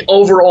 the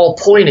overall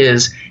point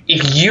is,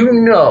 if you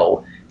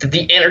know that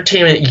the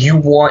entertainment you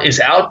want is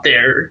out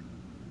there,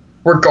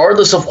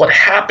 regardless of what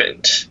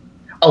happened,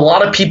 a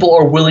lot of people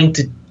are willing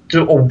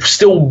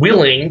still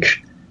willing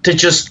to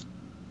just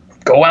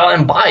go out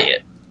and buy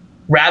it.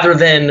 Rather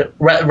than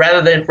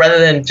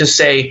just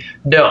say,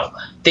 no,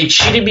 they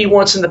cheated me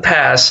once in the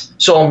past,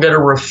 so I'm going to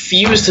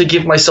refuse to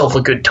give myself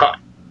a good time.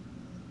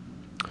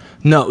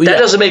 No, that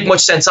doesn't make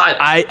much sense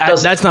either.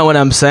 That's not what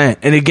I'm saying.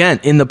 And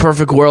again, in the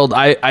perfect world,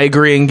 I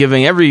agree in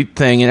giving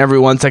everything and every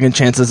 1 second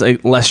chances,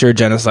 unless you're a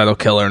genocidal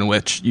killer, in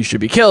which you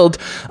should be killed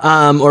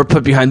or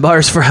put behind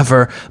bars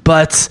forever.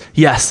 But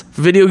yes,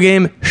 video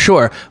game,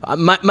 sure.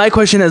 My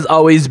question has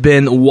always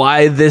been,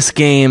 why this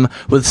game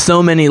with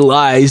so many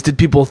lies did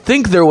people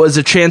think there was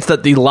a chance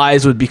that the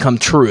lies would become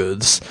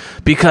truths?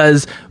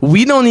 Because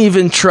we don't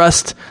even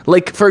trust,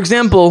 like, for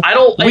example,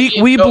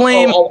 we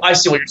blame. I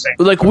see what you're saying.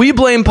 Like, we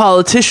blame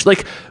politicians.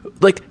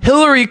 Like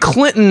Hillary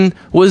Clinton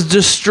was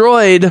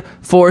destroyed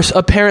for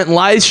apparent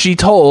lies she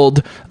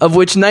told, of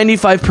which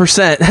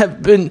 95%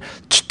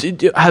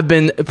 have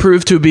been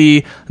proved to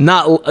be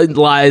not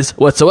lies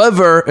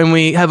whatsoever. And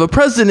we have a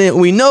president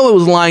we know it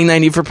was lying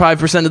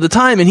 95% of the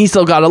time, and he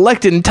still got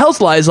elected and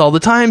tells lies all the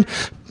time.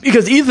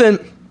 Because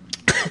Ethan,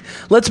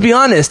 let's be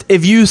honest,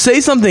 if you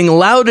say something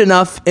loud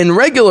enough and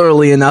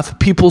regularly enough,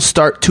 people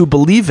start to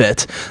believe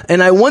it.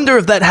 And I wonder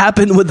if that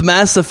happened with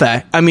Mass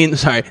Effect. I mean,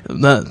 sorry,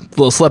 the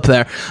little slip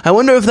there. I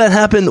wonder if that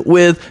happened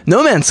with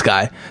No Man's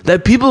Sky.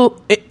 That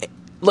people...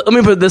 let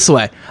me put it this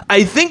way.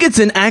 I think it's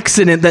an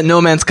accident that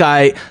No Man's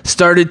Sky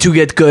started to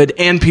get good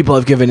and people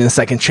have given it a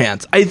second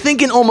chance. I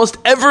think in almost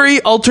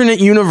every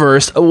alternate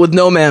universe with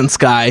No Man's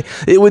Sky,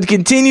 it would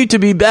continue to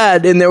be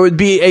bad, and there would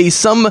be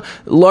some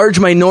large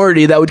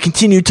minority that would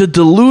continue to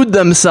delude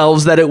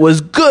themselves that it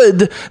was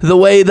good, the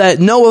way that,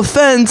 no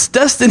offense,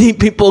 Destiny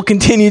people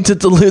continue to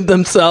delude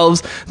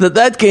themselves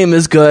that game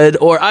is good,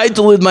 or I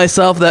delude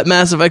myself that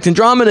Mass Effect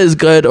Andromeda is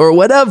good, or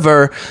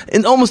whatever.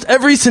 In almost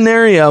every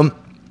scenario,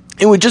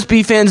 it would just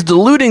be fans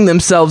deluding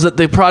themselves that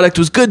the product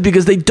was good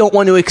because they don't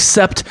want to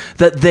accept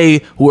that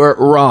they were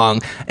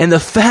wrong. And the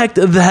fact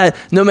that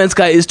No Man's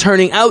Sky is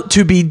turning out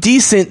to be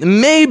decent,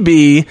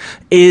 maybe,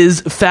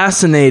 is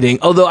fascinating.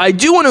 Although I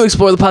do want to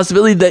explore the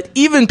possibility that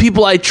even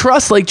people I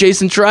trust, like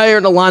Jason Schreier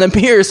and Alana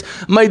Pierce,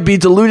 might be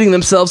deluding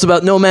themselves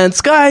about No Man's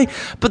Sky.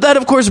 But that,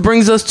 of course,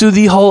 brings us to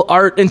the whole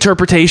art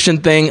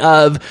interpretation thing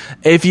of,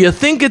 if you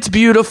think it's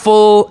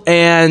beautiful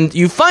and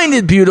you find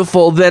it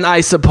beautiful, then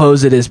I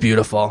suppose it is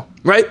beautiful.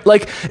 Right?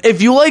 Like,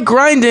 if you like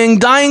grinding,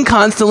 dying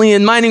constantly,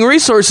 and mining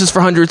resources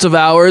for hundreds of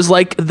hours,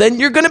 like, then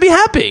you're going to be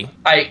happy.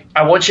 I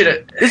want you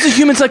to... It's a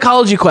human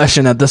psychology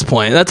question at this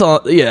point. That's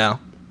all,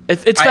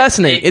 It's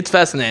fascinating. It's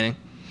fascinating.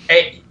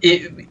 The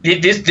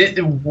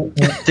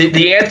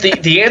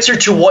answer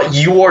to what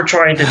you are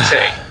trying to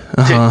say,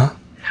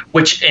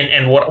 what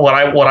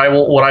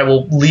I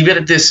will leave it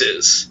at this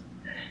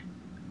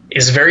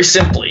is very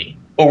simply,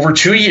 over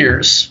 2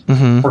 years,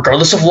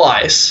 regardless of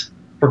lies,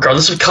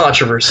 regardless of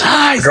controversy,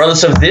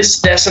 regardless of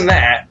this, and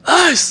that,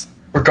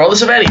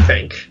 regardless of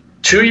anything,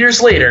 2 years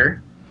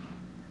later,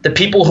 the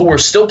people who are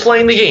still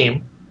playing the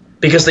game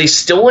because they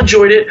still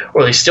enjoyed it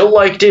or they still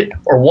liked it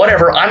or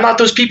whatever, I'm not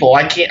those people.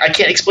 I can't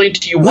explain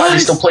to you why they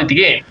still played the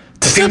game.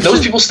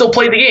 Those people still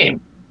played the game.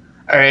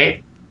 All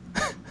right?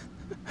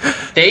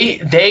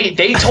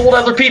 They told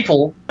other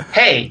people,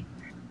 hey,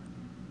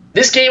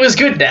 this game is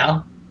good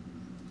now.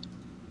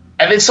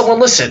 And then someone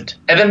listened,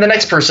 and then the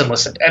next person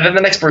listened, and then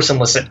the next person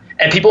listened,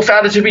 and people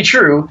found it to be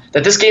true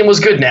that this game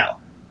was good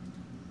now.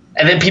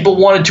 And then people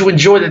wanted to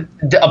enjoy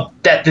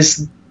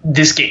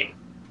this game,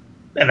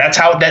 and that's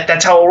how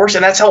it works,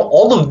 and that's how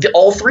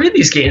all three of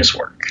these games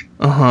work,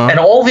 and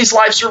all these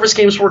live service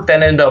games work.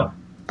 Then end up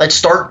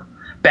start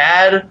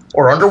bad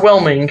or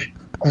underwhelming,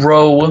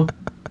 grow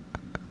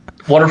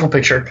wonderful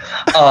picture,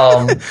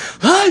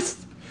 lies,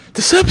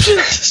 deception,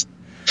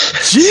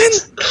 Jin.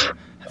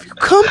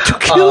 Come to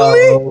kill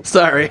me?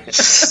 Sorry.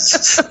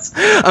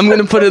 I'm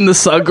gonna put in the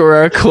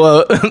Sagura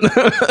quote.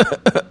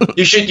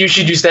 You should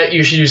use that.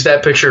 You should use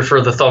that picture for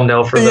the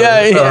thumbnail for the.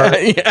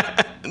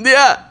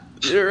 Yeah.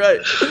 You're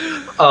right.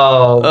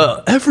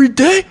 Every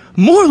day,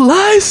 more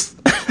lies.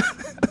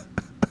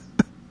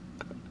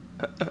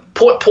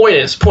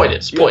 Point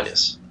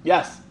is.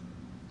 Yes.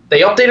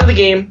 They updated the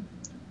game.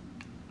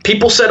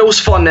 People said it was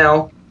fun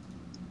now.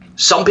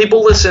 Some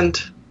people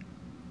listened.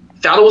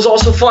 found it was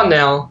also fun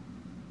now,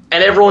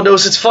 and everyone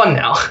knows it's fun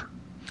now.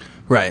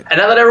 Right. And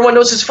now that everyone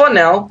knows it's fun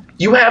now,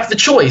 you have the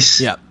choice.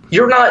 Yeah.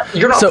 You're not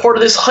part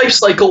of this hype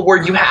cycle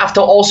where you have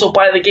to also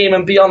buy the game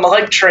and be on the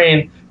hype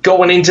train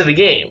going into the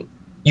game.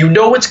 You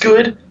know it's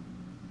good,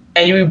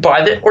 and you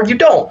buy it or you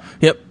don't.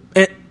 Yep.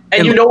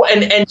 And you know,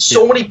 and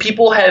so many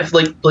people have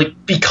like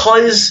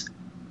because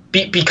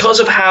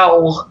of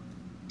how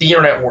the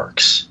internet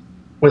works,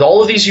 with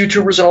all of these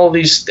YouTubers and all of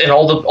these and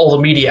all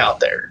the media out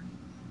there.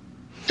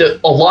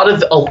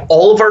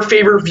 All of our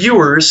favorite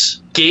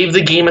viewers gave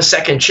the game a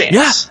second chance.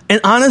 Yeah,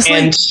 and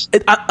honestly,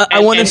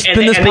 I want to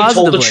spin this positively. They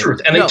told the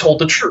truth, they told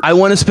the truth. I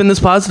want to spin this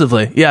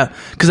positively, yeah,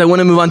 because I want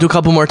to move on to a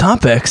couple more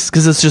topics,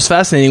 because it's just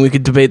fascinating. We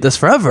could debate this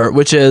forever,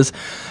 which is,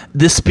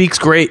 this speaks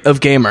great of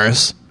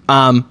gamers.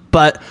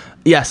 But,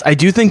 yes, I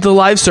do think the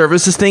live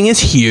services thing is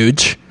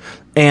huge,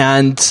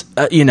 and,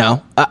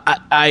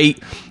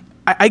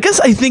 I guess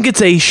I think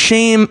it's a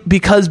shame,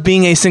 because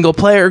being a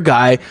single-player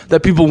guy,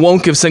 that people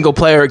won't give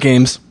single-player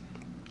games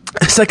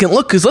a second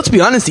look, because let's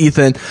be honest,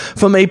 Ethan,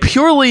 from a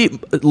purely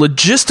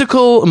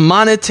logistical,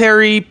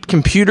 monetary,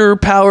 computer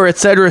power,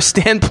 etc.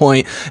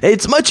 standpoint,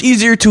 it's much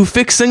easier to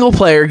fix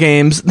single-player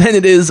games than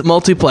it is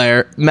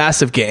multiplayer,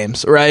 massive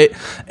games, right?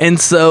 And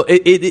so,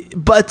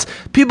 but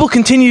people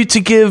continue to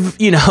give,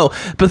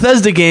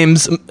 Bethesda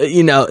games,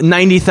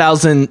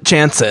 90,000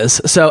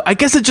 chances. So I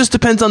guess it just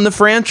depends on the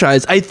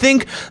franchise. I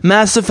think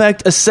Mass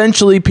Effect,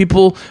 essentially,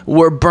 people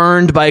were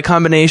burned by a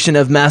combination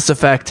of Mass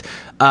Effect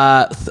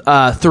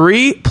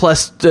 3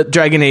 plus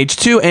Dragon Age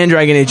 2 and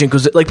Dragon Age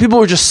Inquisition. Like, people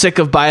were just sick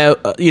of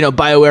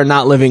BioWare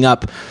not living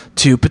up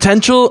to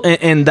potential,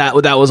 and that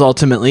was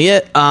ultimately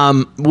it.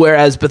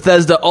 Whereas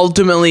Bethesda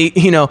ultimately,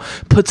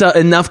 puts out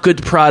enough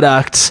good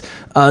products,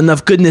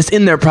 enough goodness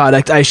in their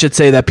product, I should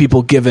say, that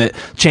people give it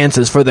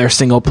chances for their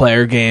single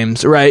player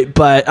games, right?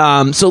 But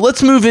so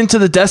let's move into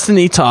the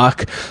Destiny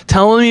talk.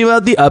 Tell me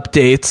about the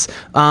updates,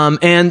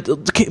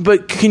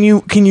 but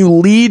can you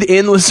lead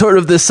in with sort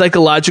of this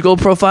psychological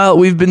profile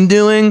we've been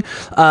doing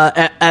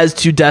as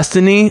to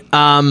Destiny?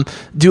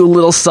 Do a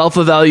little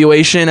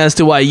self-evaluation as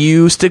to why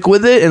you stick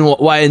with it and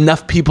why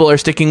enough people are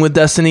sticking with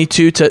Destiny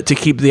 2 to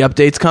keep the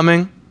updates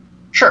coming?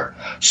 Sure.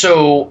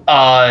 So,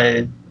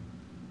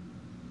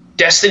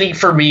 Destiny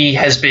for me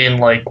has been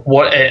like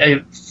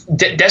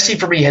Destiny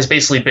for me has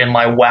basically been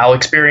my WoW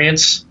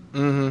experience.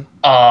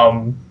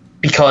 Mm-hmm.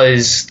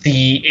 Because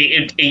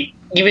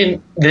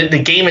even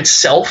the game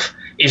itself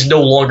is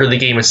no longer the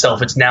game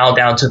itself. It's now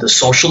down to the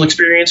social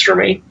experience for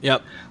me.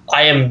 Yep.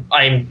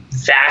 I'm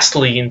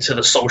vastly into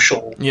the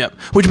social. Yep.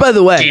 Which, by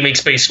the way, gaming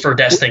space for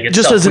Destiny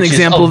itself, just as an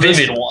example of this,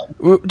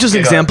 just an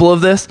example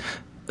of this.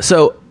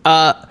 So,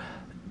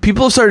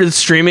 people have started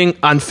streaming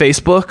on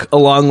Facebook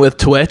along with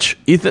Twitch.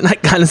 Ethan, I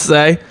gotta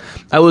say,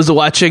 I was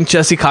watching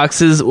Jesse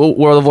Cox's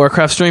World of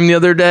Warcraft stream the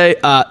other day,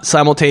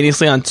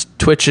 simultaneously on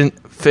Twitch and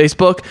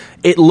Facebook.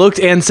 It looked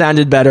and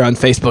sounded better on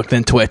Facebook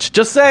than Twitch.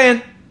 Just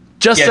saying.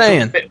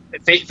 Saying.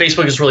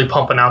 Facebook is really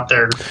pumping out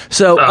there.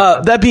 So,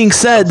 that being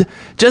said,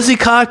 Jesse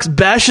Cox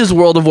bashes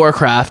World of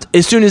Warcraft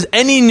as soon as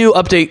any new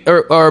update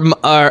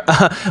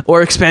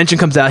or expansion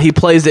comes out. He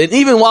plays it, and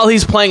even while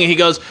he's playing it, he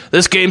goes,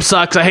 "This game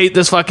sucks. I hate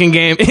this fucking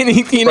game." And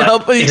he's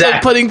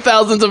like putting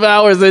thousands of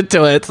hours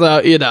into it. So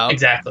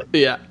exactly.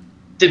 Yeah.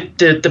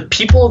 The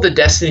people of the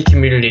Destiny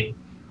community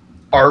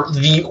are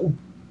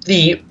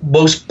the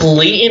most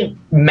blatant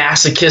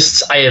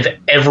masochists I have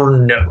ever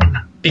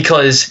known,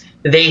 because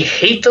they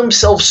hate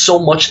themselves so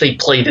much they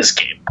play this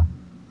game.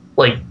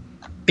 Like,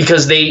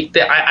 because it's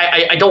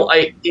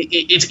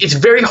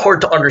very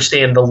hard to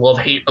understand the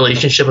love-hate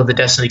relationship of the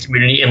Destiny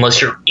community unless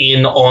you're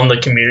in on the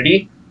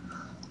community.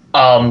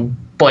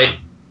 But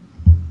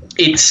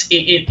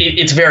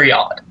it's very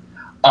odd.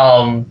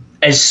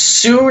 As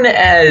soon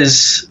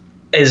as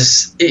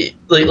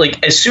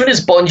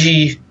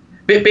Bungie,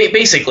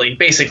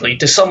 basically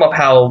to sum up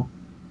how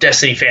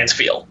Destiny fans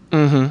feel,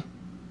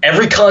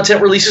 every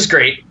content release is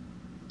great,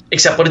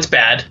 except when it's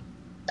bad,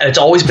 and it's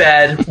always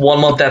bad 1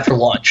 month after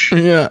launch.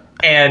 Yeah,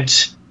 and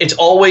it's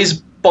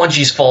always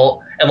Bungie's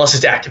fault unless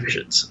it's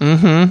Activision's.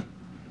 Mm-hmm.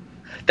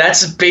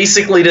 That's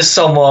basically to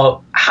sum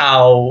up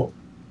how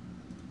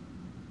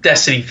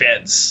Destiny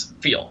fans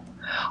feel.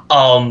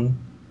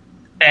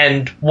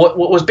 And what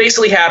was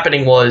basically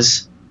happening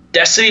was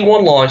Destiny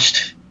 1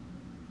 launched.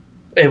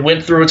 It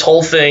went through its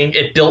whole thing.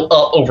 It built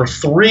up over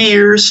 3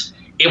 years.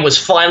 It was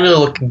finally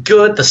looking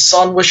good. The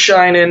sun was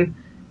shining.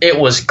 It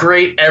was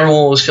great.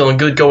 Everyone was feeling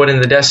good going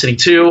into Destiny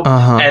 2.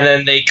 And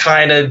then they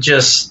kind of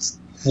just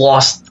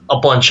lost a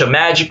bunch of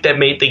magic that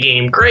made the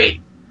game great.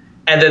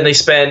 And then they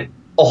spent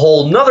a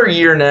whole nother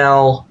year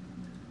now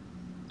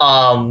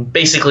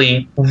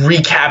basically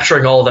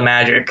recapturing all the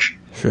magic.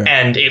 Sure.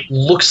 And it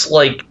looks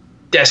like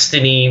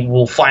Destiny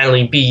will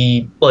finally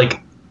be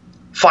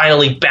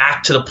finally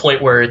back to the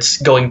point where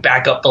it's going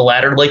back up the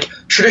ladder like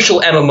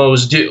traditional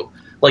MMOs do.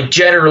 Like,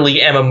 generally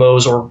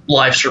MMOs or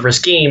live service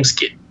games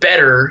get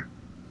better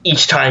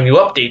each time you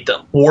update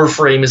them.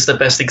 Warframe is the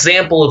best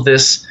example of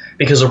this,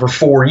 because over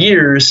 4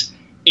 years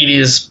it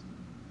is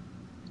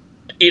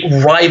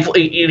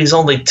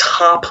on the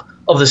top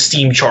of the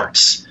Steam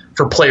charts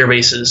for player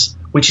bases,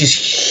 which is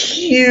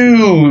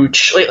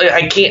huge. Like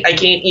I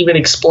can't even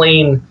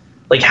explain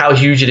like how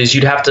huge it is.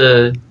 You'd have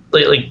to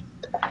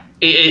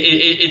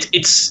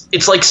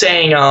it's like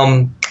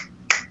saying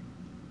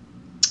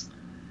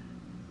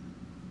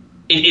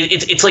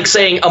it's like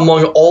saying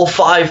among all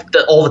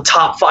the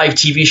top 5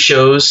 TV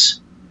shows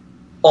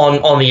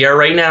on the air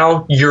right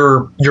now,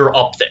 you're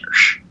up there.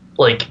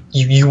 Like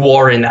you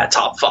are in that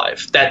top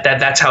 5.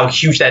 That's how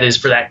huge that is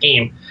for that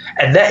game.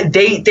 And that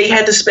they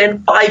had to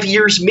spend 5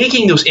 years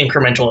making those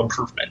incremental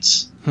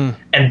improvements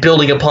and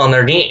building upon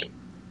their game.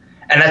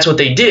 And that's what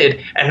they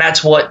did, and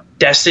that's what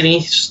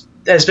Destiny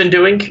has been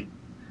doing.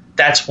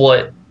 That's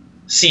what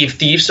Sea of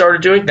Thieves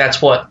started doing.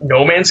 That's what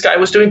No Man's Sky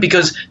was doing,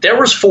 because there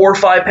was 4 or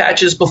 5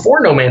 patches before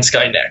No Man's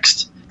Sky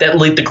Next that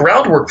laid the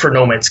groundwork for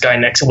No Man's Sky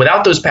Next. And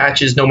without those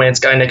patches, No Man's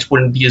Sky Next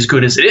wouldn't be as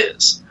good as it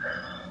is.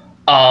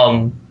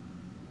 Elder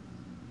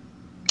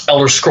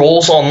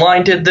Scrolls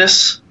Online did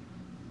this.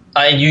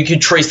 And you could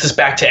trace this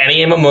back to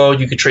any MMO.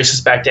 You could trace this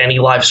back to any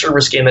live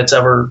service game that's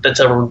ever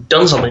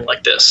done something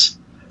like this.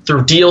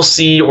 Through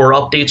DLC or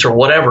updates or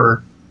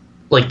whatever,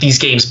 like these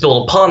games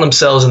build upon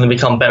themselves and then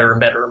become better and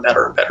better and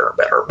better and better and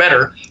better and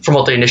better from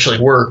what they initially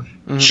were.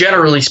 Mm-hmm.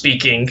 Generally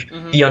speaking,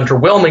 the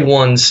underwhelming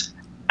ones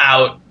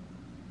outweigh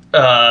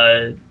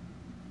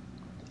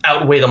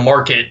the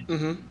market,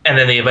 and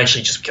then they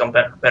eventually just become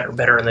better, better,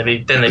 better, and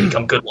then they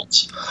become good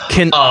ones.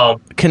 Can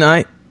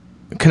I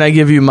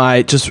give you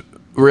my just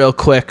real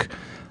quick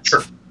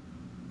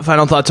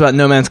final thoughts about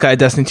No Man's Sky,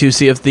 Destiny 2,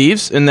 Sea of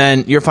Thieves, and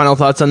then your final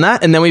thoughts on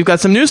that, and then we've got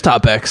some news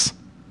topics.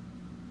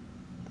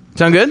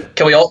 Sound good?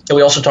 Can we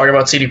also talk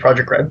about CD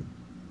Projekt Red?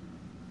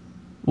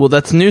 Well,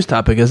 that's a news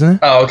topic, isn't it?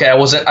 Oh, okay. I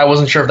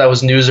wasn't sure if that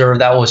was news or if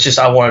that was just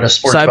I wanted to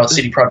sport about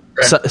CD Projekt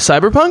Red.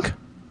 Cyberpunk?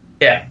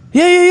 Yeah.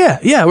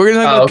 Yeah. We're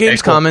gonna talk about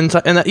Gamescom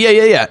cool. and that.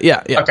 Yeah.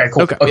 Okay,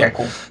 cool. Okay,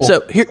 cool.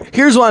 So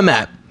here's where I'm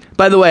at.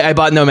 By the way, I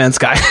bought No Man's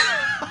Sky.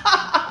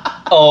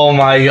 Oh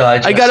my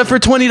god! I got it for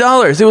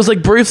 $20. It was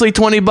like briefly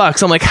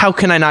 $20. I'm like, how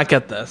can I not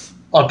get this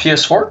on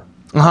PS4?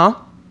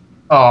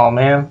 Oh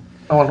man,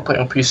 I want to play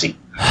on PC.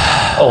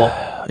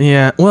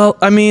 Yeah. Well,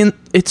 I mean,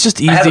 it's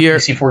just easier. I have a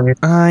PC for you.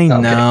 I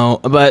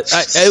know, but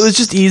it was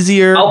just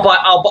easier. I'll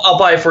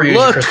buy it for you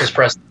as a Christmas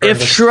present. If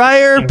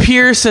Schreier,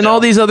 Pierce, and all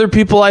these other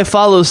people I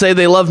follow say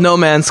they love No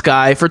Man's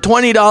Sky for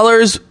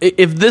 $20,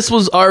 if this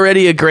was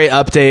already a great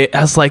update,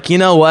 I was like, you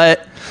know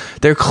what?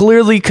 They're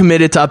clearly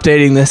committed to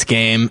updating this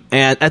game,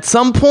 and at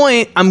some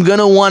point, I'm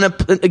gonna want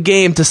a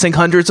game to sink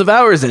hundreds of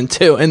hours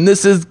into, and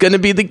this is gonna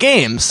be the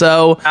game.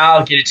 So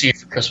I'll get it to you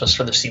for Christmas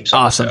for the Steam sale.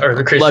 Awesome, or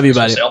the Christmas love you,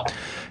 buddy. Sale.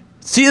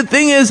 See, the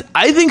thing is,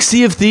 I think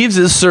Sea of Thieves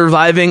is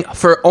surviving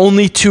for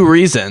only 2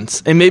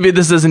 reasons, and maybe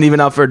this isn't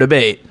even up for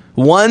debate.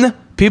 1,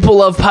 people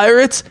love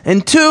pirates,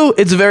 and 2,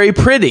 it's very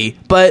pretty.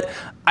 But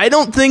I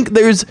don't think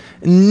there's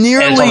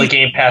nearly. And it's on the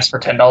Game Pass for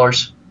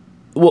 $10.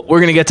 Well,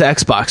 we're gonna get to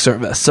Xbox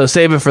service, so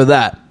save it for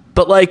that.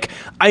 But, like,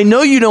 I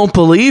know you don't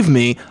believe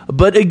me,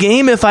 but a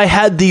game, if I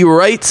had the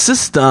right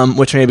system,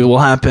 which maybe will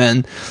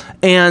happen,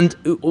 and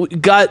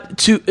got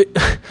to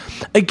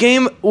a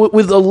game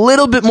with a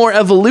little bit more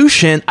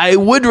evolution, I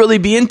would really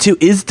be into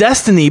is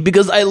Destiny,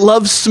 because I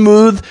love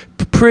smooth,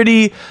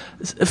 pretty,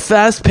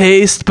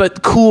 fast-paced,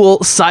 but cool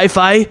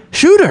sci-fi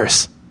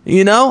shooters.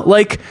 You know?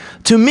 Like,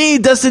 to me,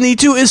 Destiny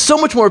 2 is so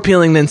much more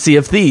appealing than Sea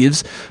of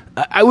Thieves.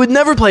 I would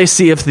never play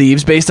Sea of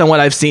Thieves based on what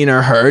I've seen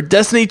or heard.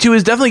 Destiny 2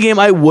 is definitely a game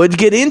I would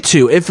get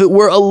into if it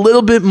were a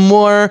little bit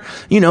more,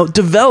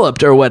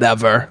 developed or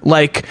whatever.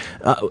 Like,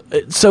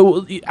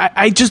 so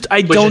I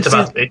don't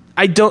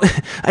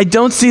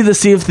see the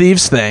Sea of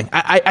Thieves thing.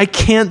 I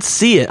can't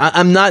see it.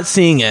 I'm not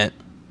seeing it.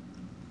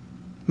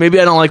 Maybe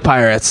I don't like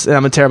pirates and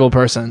I'm a terrible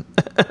person.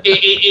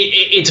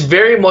 It's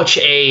very much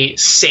a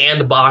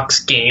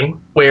sandbox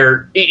game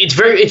where it's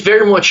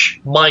very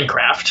much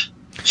Minecraft.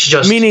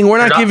 Meaning we're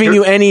not giving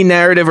you any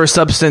narrative or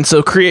substance,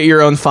 so create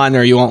your own fun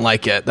or you won't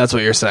like it. That's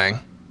what you're saying.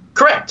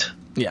 Correct.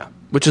 Yeah,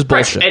 which is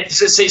bullshit. And it's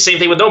the same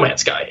thing with No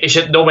Man's Sky.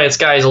 No Man's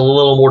Sky is a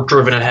little more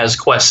driven and has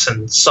quests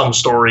and some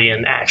story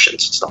and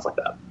actions and stuff like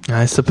that.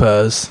 I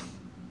suppose.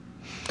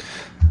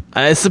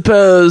 I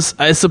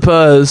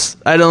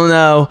don't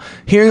know.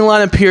 Hearing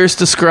Lana Pierce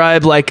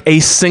describe like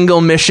a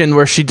single mission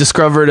where she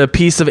discovered a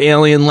piece of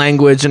alien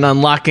language and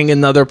unlocking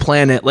another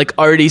planet like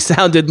already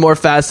sounded more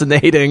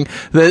fascinating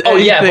than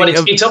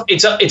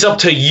it's up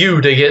to you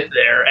to get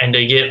there and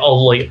to get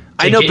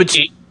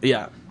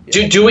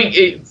doing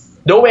it.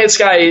 No Man's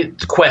Sky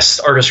quests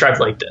are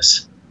described like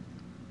this.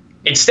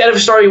 Instead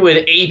of starting with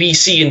A, B,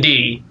 C, and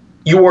D,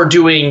 you are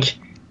doing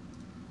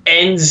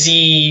N,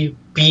 Z,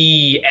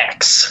 B,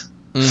 X.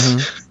 Mm-hmm.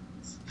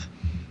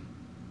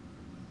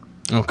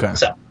 Okay.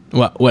 So.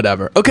 Well,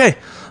 whatever. Okay,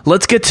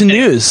 let's get to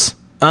news.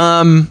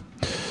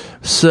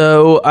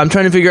 So I'm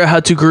trying to figure out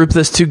how to group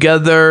this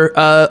together.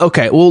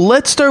 Okay, well,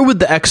 let's start with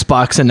the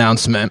Xbox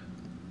announcement.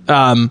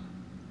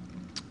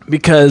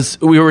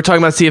 Because we were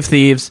talking about Sea of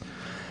Thieves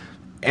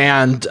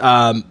and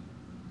the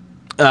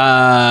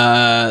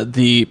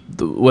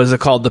what is it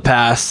called? The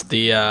pass,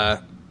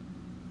 the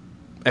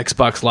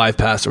Xbox Live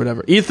Pass or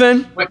whatever.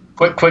 Ethan?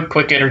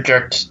 Quick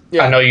interject.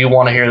 Yeah. I know you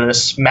want to hear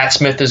this. Matt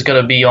Smith is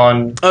going to be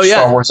on Oh, yeah.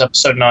 Star Wars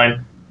Episode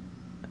 9.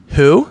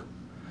 Who?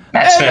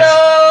 Matt Smith.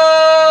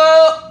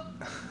 Hello!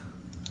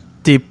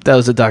 Deep, that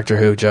was a Doctor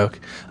Who joke.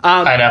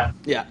 I know.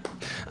 Yeah.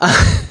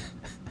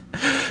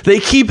 They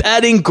keep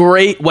adding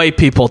great white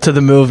people to the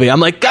movie.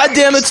 I'm like, God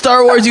damn it,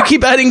 Star Wars, you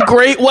keep adding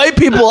great white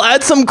people.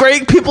 Add some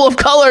great people of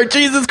color.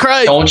 Jesus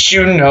Christ. Don't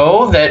you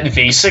know that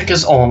Vasek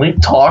is only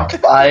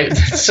talked by...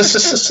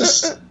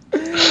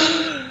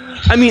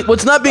 I mean,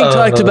 what's not being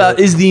talked about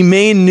is the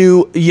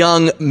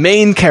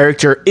main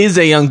character is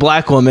a young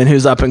black woman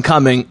who's up and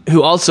coming,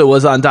 who also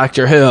was on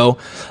Doctor Who.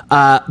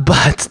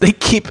 But they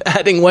keep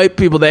adding white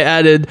people. They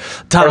added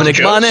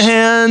Dominic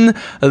Monaghan.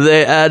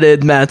 They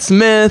added Matt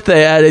Smith.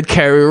 They added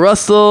Kerry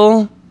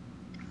Russell.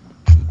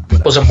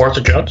 Was it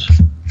Martha Jones?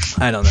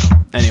 I don't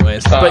know.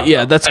 Anyways, but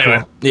yeah, that's anyway.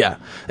 cool. Yeah,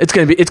 it's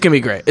gonna be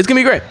great. It's gonna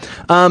be great.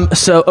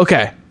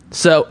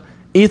 So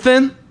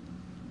Ethan,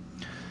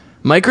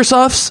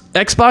 Microsoft's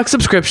Xbox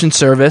subscription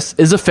service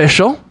is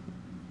official.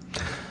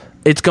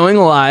 It's going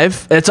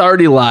live. It's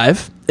already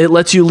live. It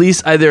lets you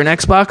lease either an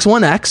Xbox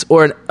One X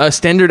or a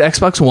standard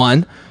Xbox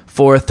One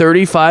for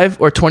 $35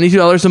 or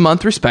 $22 a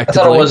month, I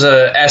respectively. thought it was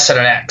a S and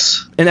an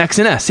X. An X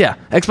and S, yeah.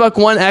 Xbox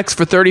One X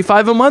for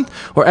 $35 a month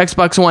or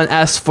Xbox One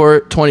S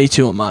for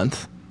 $22 a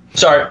month.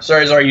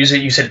 Sorry.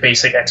 You said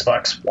basic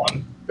Xbox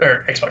One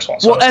or Xbox One.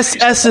 Well,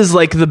 S is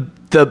like the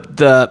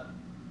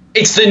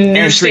it's the new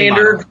entry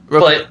standard,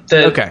 model. but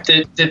there is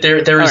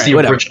Alright, the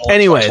whatever. original.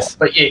 Anyways. Xbox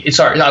One. But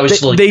sorry, I was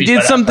just really They confused did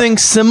by that. something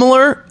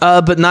similar,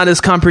 but not as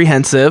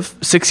comprehensive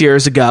 6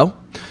 years ago,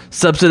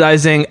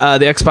 subsidizing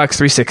the Xbox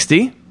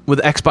 360 with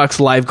Xbox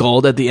Live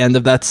Gold at the end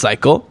of that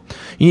cycle.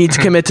 You need to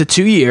commit to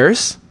 2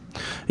 years.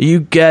 You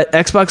get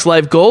Xbox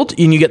Live Gold,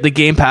 and you get the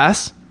Game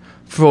Pass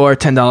for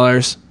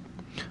 $10,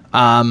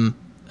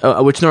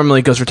 which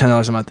normally goes for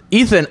 $10 a month.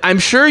 Ethan, I'm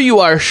sure you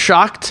are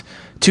shocked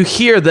to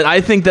hear that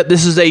I think that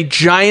this is a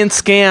giant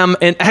scam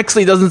and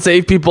actually doesn't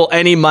save people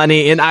any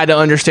money, and I don't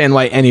understand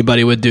why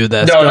anybody would do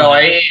this. No.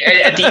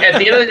 At the end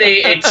of the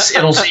day,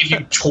 it'll save you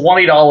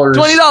 $20. $20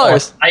 on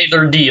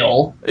either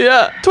deal.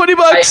 Yeah,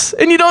 $20,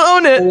 and you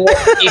don't own Or it.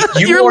 if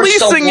you You're are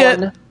leasing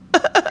someone,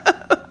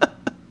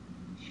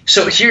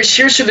 So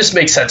here's who this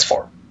makes sense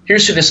for.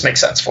 This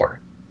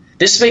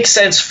makes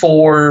sense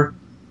for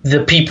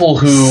the people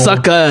who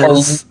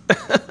Suckers.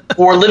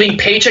 who are living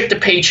paycheck to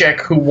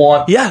paycheck, who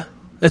want Yeah,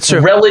 that's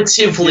true.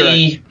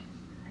 relatively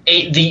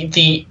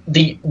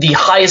the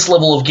highest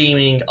level of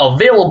gaming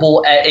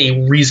available at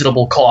a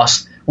reasonable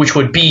cost, which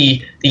would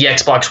be the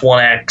Xbox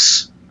One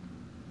X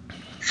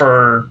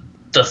for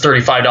the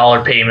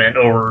 $35 payment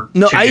over.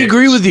 No, 2 I years.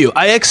 agree with you.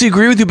 I actually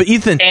agree with you. But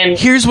Ethan, And-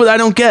 here's what I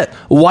don't get.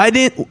 Why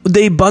didn't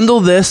they bundle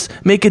this,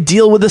 make a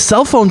deal with a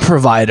cell phone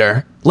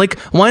provider? Like,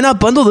 why not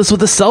bundle this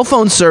with a cell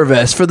phone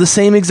service for the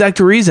same exact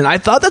reason? I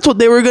thought that's what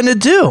they were going to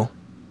do.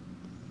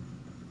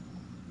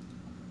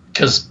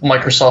 Because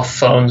Microsoft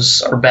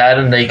phones are bad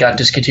and they got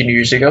discontinued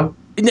years ago.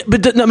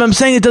 But I'm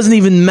saying it doesn't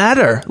even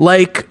matter.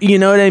 Like, you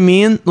know what I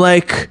mean?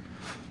 Like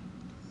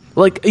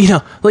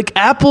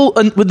Apple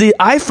with the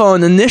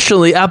iPhone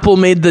initially, Apple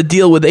made the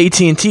deal with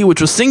AT&T, which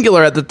was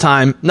singular at the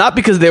time, not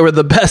because they were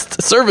the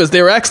best service,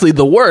 they were actually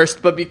the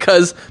worst, but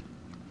because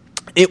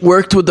it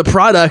worked with the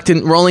product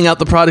and rolling out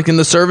the product and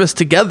the service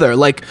together.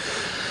 Like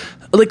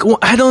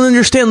I don't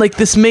understand. Like,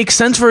 this makes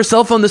sense for a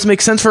cell phone. This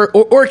makes sense for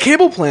or a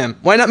cable plan.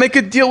 Why not make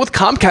a deal with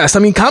Comcast? I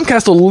mean,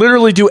 Comcast will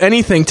literally do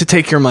anything to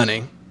take your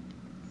money.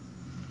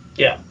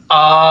 Yeah.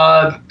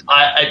 I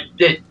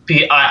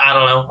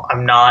don't know.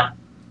 I'm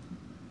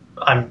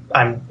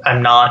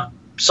not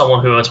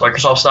someone who owns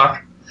Microsoft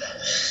stock.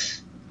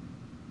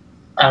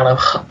 I don't know.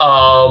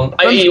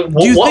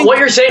 What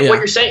you're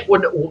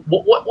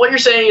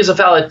saying is a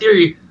valid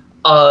theory.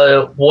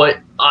 What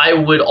I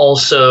would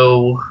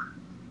also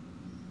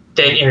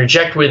then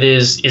interject with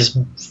is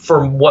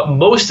for what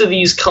most of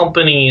these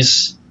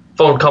companies,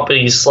 phone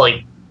companies,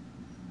 like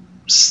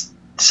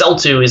sell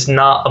to, is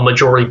not a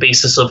majority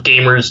basis of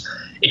gamers,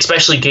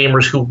 especially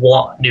gamers who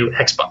want new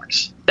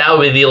Xbox. That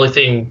would be the only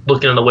thing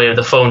looking in the way of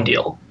the phone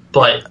deal.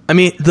 But I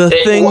mean, the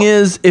thing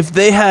is, if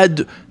they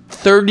had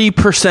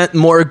 30%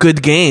 more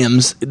good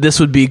games,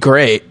 this would be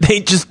great. They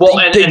just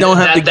they don't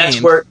have the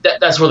games.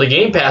 That's where the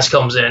Game Pass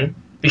comes in,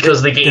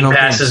 because the Game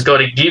Pass is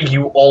going to give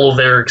you all of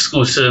their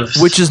exclusives,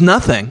 which is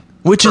nothing.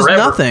 Which forever. is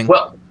nothing.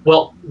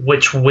 Well,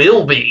 which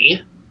will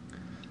be.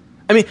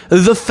 I mean,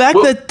 the fact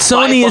that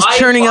Sony is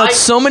churning out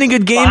so many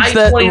good games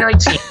by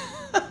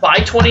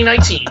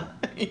 2019,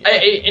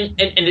 and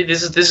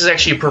this is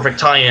actually a perfect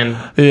tie-in.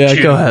 Yeah,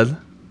 go ahead.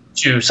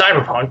 To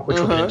Cyberpunk, which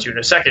we'll get into in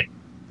a second.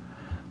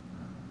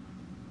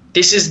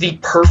 This is the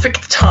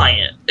perfect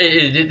tie-in.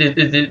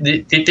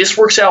 This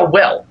works out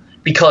well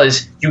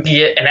because you can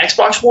get an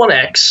Xbox One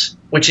X,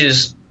 which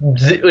is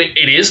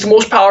the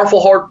most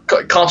powerful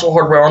console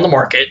hardware on the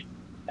market,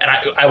 and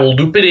I will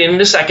loop it in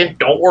a second.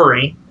 Don't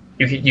worry.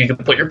 You can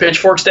put your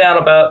pitchforks down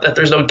about that.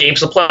 There's no games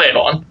to play it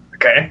on.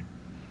 Okay,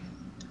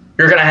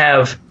 you're gonna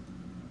have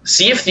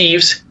Sea of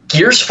Thieves,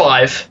 Gears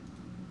 5,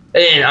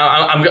 and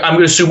I'm going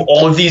to assume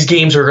all of these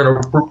games are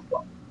going to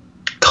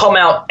come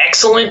out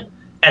excellent,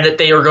 and that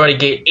they are going to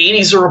get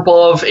 80s or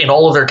above in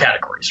all of their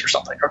categories or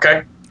something.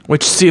 Okay.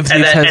 Which Sea of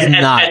Thieves has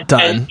not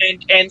done.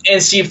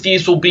 And Sea of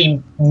Thieves will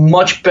be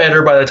much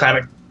better by the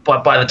time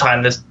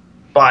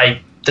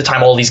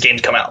all these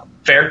games come out.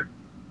 Fair?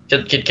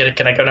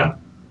 Can I go now?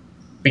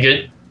 We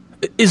good?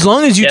 As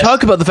long as you Yes.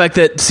 talk about the fact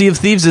that Sea of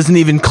Thieves isn't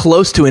even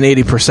close to an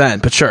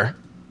 80%, but sure.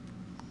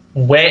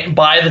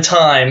 By the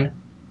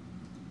time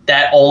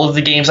that all of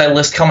the games I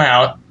list come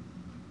out,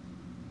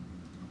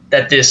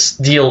 that this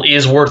deal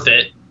is worth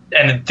it.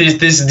 And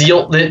this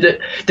deal,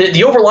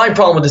 the overlying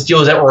problem with this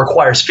deal is that it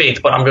requires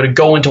faith. But I'm going to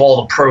go into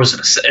all the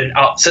pros.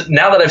 So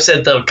now that I've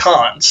said the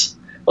cons,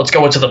 let's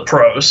go into the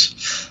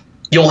pros.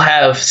 You'll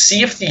have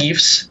Sea of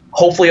Thieves,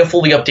 hopefully a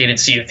fully updated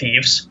Sea of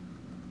Thieves,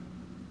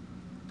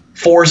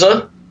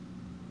 Forza,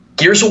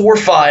 Gears of War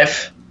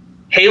 5,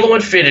 Halo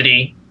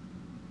Infinity,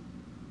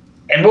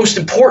 and most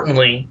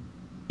importantly,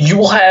 you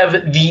will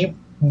have the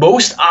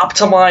most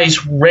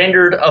optimized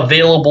rendered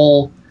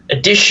available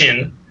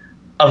edition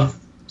of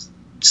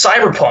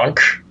Cyberpunk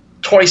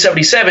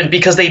 2077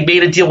 because they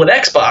made a deal with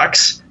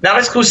Xbox,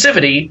 not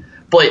exclusivity,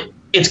 but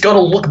it's going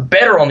to look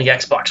better on the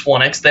Xbox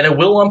One X than it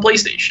will on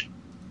PlayStation.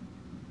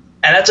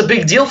 And that's a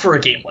big deal for a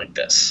game like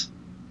this.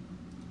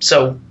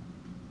 So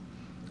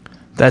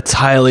That's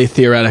highly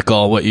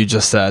theoretical, what you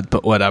just said,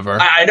 but whatever.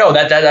 I know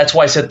that's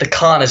why I said the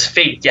con is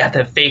faith. You have to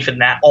have faith in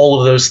that all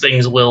of those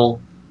things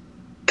will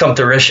come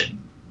to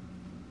fruition.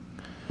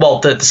 Well,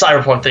 the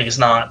Cyberpunk thing is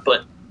not,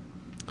 but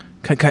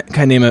Can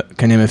I name a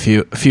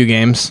few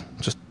games?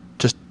 Just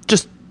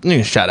I'm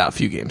gonna shout out a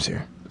few games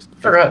here.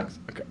 all right.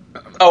 Okay.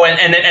 Oh,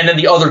 and then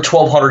the other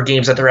 1,200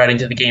 games that they're adding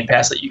to the Game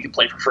Pass that you can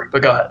play for free.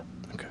 But go ahead.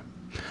 Okay.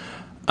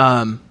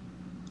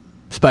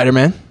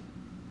 Spider-Man,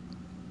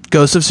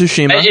 Ghost of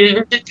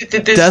Tsushima,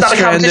 Death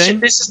Stranding.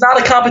 This is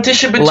not a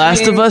competition between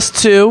Last of Us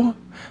 2,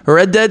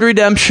 Red Dead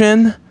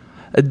Redemption,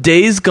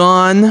 Days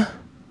Gone.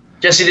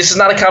 Jesse, this is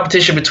not a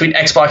competition between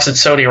Xbox and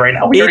Sony right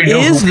now. We It already know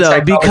is who wins though,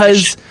 that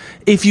because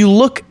competition. if you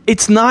look,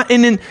 it's not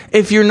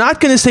if you're not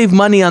going to save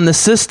money on the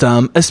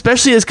system,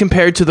 especially as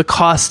compared to the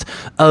cost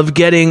of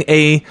getting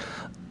the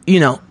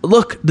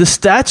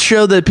stats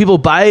show that people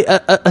buy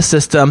a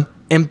system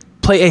and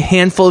play a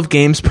handful of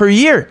games per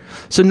year.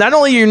 So not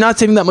only you're not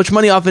saving that much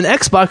money off an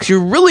Xbox, you're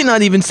really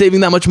not even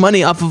saving that much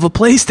money off of a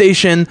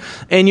PlayStation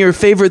and your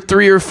favorite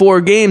 3 or 4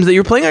 games that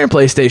you're playing on your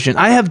PlayStation.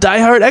 I have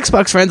diehard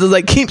Xbox friends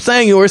that keep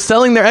saying who are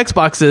selling their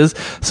Xboxes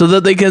so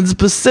that they can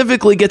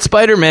specifically get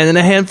Spider-Man and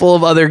a handful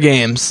of other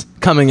games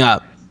coming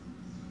up.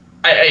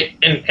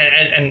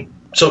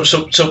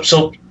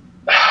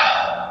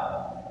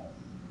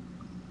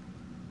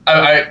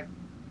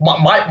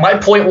 My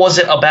point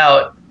wasn't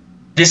about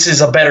this is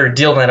a better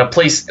deal than a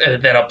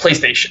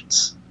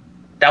PlayStation's.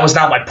 That was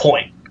not my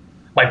point.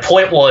 My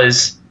point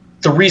was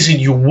the reason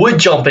you would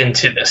jump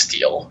into this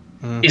deal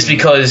is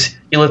because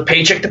you live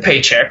paycheck to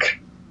paycheck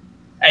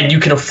and you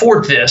can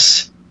afford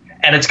this,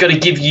 and it's going to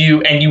give you,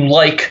 and you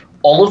like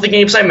all of the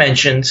games I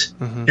mentioned.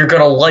 You're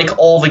going to like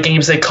all the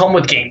games that come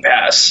with Game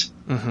Pass,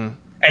 and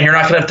you're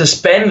not going to have to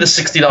spend the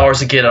 $60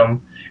 to get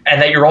them,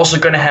 and that you're also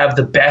going to have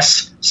the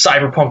best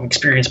Cyberpunk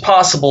experience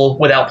possible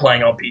without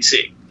playing on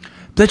PC.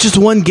 That's just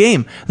one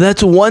game.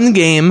 That's one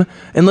game,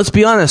 and let's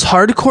be honest,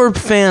 hardcore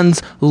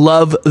fans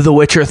love The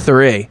Witcher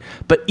 3.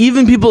 But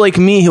even people like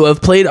me who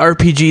have played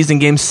RPGs and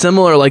games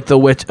similar like The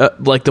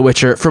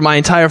Witcher for my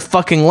entire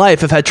fucking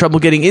life have had trouble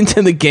getting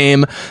into the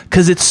game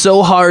because it's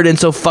so hard and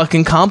so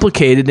fucking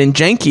complicated and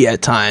janky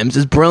at times,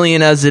 as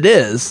brilliant as it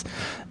is.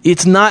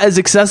 It's not as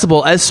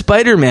accessible as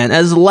Spider-Man,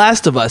 as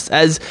Last of Us,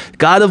 as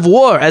God of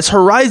War, as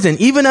Horizon,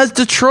 even as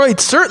Detroit,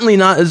 certainly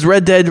not as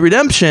Red Dead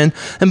Redemption.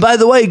 And by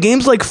the way,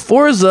 games like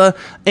Forza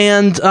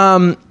and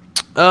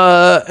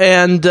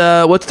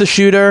what's the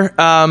shooter?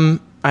 I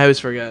always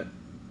forget.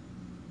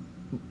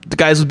 The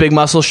guys with big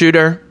muscle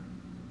shooter.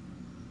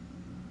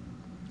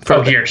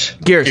 Gears.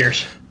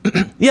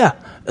 Yeah.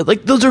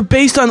 Those are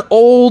based on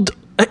old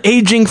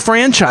aging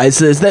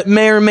franchises that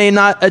may or may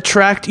not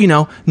attract,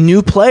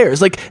 new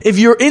players. If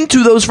you're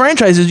into those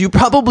franchises, you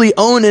probably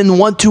own and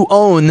want to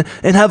own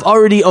and have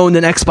already owned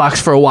an Xbox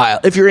for a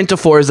while. If you're into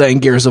Forza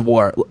and Gears of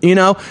War,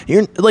 you're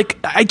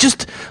I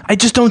just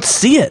don't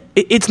see it.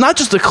 It's not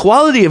just the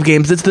quality of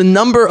games, it's the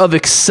number of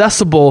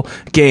accessible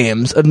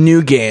games, of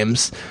new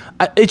games.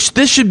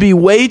 This should be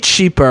way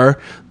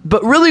cheaper.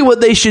 But really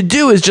what they should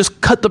do is just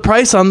cut the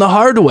price on the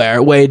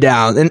hardware way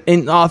down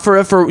and offer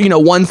it for,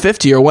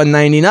 $150 or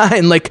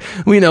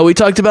 $199 we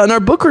talked about in our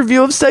book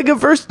review of Sega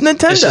vs.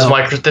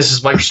 Nintendo. This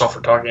is Microsoft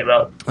we're talking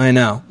about. I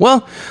know.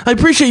 Well, I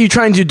appreciate you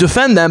trying to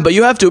defend them, but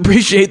you have to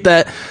appreciate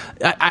that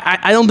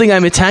I don't think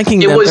I'm attacking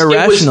them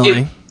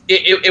irrationally.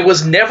 It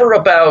was never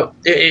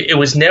about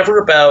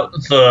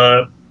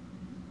the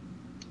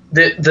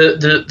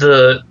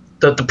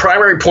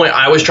primary point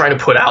I was trying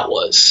to put out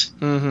was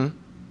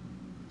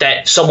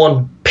that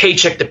someone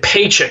paycheck to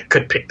paycheck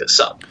could pick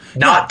this up.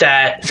 Not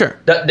that... Sure.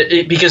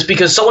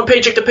 Because someone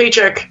paycheck to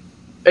paycheck,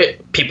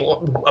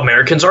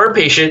 Americans are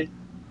impatient,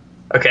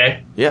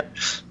 okay? Yeah.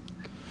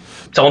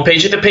 someone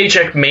paycheck to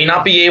paycheck may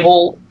not be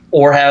able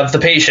or have the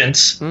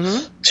patience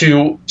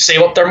to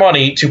save up their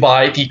money to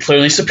buy the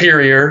clearly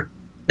superior,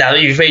 now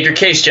that you've made your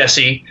case,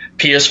 Jesse,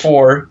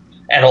 PS4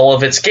 and all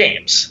of its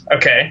games.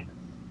 Okay?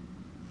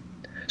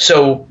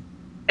 So,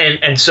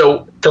 and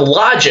so the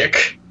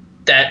logic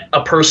that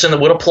a person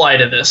would apply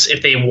to this,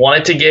 if they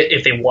wanted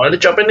to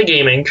jump into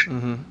gaming,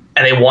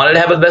 and they wanted to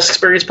have the best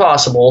experience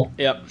possible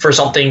for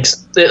something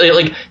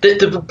like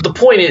the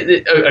point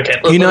is, okay.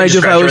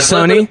 If I was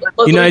Sony,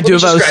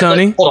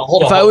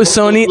 if I was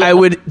Sony, I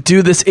would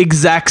do this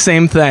exact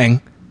same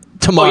thing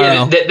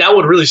tomorrow. That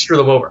would really screw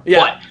them over.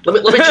 Yeah.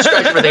 But let me just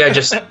scratch everything I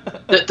just.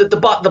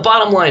 The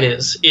bottom line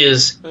is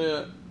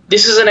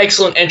this is an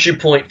excellent entry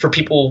point for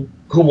people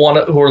who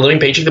are living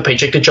paycheck to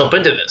paycheck to jump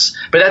into this.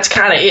 But that's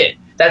kind of it.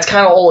 That's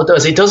kind of all it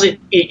does.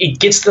 It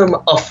gets them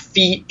a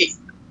fee.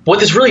 What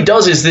this really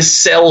does is this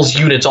sells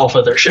units off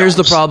of their shelves. Here's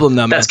the problem,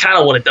 though, man. That's kind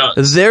of what it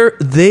does.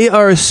 They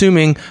are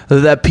assuming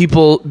that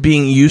people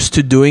being used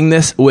to doing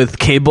this with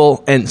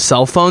cable and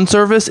cell phone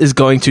service is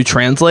going to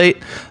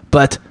translate.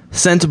 But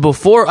since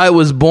before I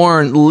was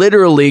born,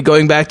 literally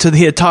going back to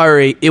the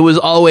Atari, it was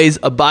always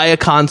buy a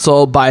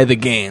console, buy the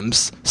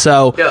games.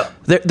 So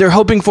they're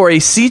hoping for a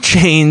sea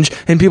change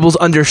in people's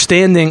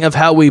understanding of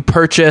how we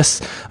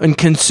purchase and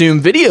consume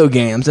video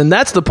games. And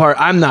that's the part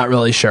I'm not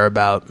really sure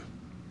about.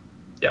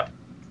 Yeah.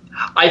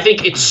 I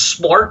think it's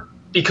smart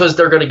because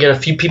they're going to get a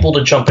few people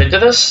to jump into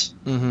this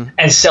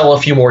and sell a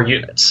few more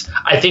units.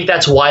 I think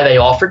that's why they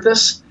offered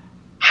this.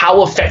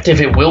 How effective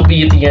it will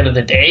be at the end of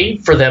the day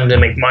for them to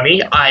make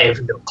money, I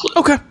have no clue.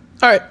 Okay.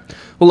 All right.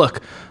 Well,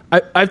 look,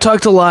 I've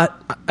talked a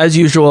lot, as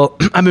usual.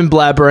 I've been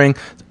blabbering.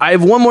 I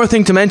have one more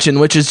thing to mention,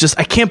 which is just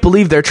I can't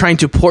believe they're trying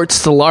to port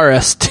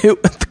Stellaris to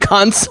the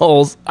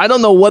consoles. I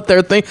don't know what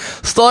they're thinking.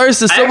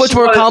 Stellaris is so much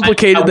more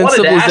complicated than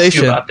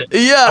Civilization.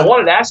 I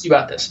wanted to ask you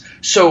about this.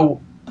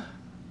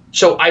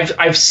 So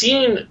I've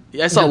seen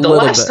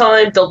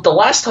the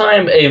last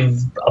time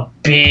a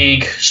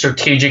big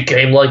strategic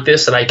game like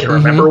this that I can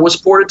remember was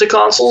ported to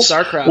consoles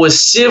StarCraft.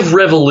 Was Civ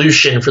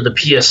Revolution for the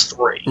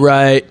PS3.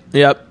 Right.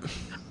 Yep.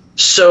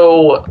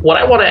 So what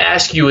I want to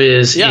ask you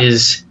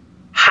is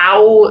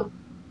how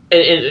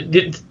and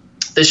this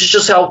is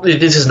just how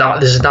this is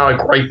not a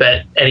gripe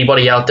at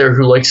anybody out there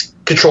who likes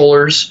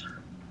controllers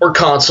or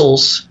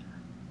consoles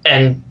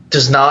and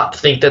does not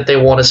think that they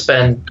want to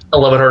spend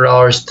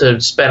 $1,100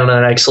 to spend on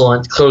an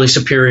excellent, clearly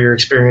superior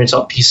experience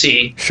on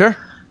PC. Sure.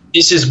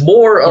 This is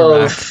more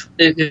of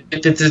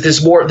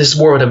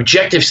an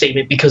objective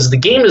statement because the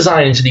game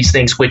design into these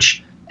things,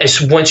 which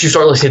once you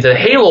start listening to the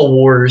Halo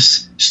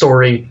Wars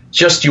story,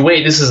 just you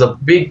wait. This is a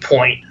big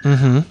point.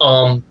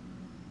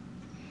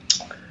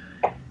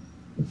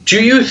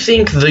 Do you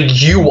think the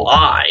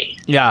UI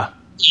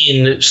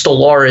in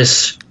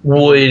Stellaris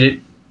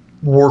would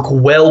work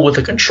well with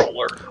a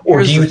controller,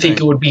 or do you think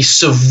it would be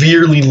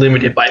severely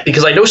limited by it?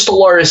 Because I know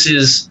Stellaris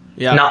is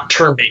not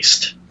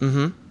turn-based.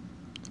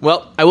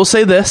 Well, I will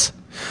say this.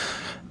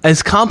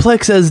 As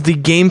complex as the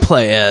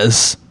gameplay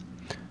is,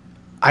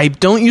 I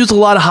don't use a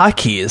lot of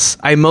hotkeys.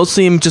 I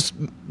mostly am just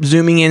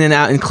zooming in and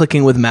out and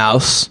clicking with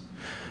mouse.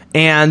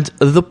 And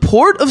the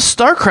port of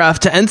StarCraft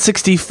to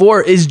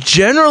N64 is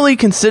generally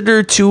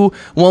considered to,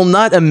 while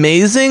not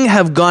amazing,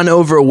 have gone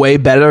over way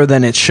better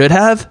than it should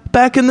have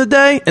back in the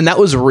day. And that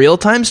was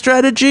real-time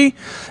strategy.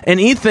 And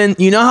Ethan,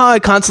 you know how I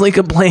constantly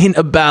complain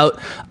about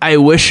I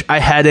wish I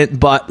hadn't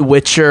bought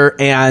Witcher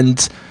and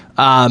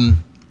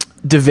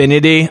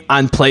Divinity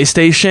on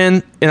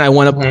PlayStation, and I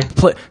want to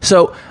play...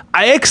 So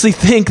I actually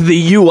think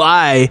the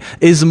UI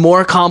is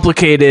more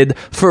complicated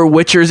for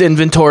Witcher's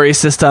inventory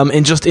system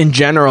and just in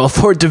general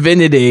for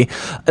Divinity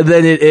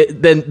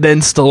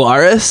than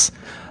Stellaris.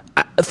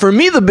 For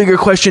me, the bigger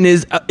question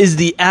is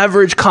the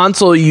average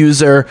console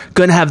user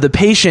going to have the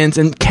patience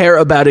and care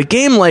about a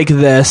game like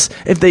this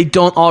if they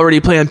don't already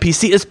play on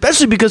PC,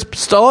 especially because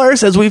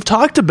Stellaris, as we've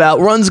talked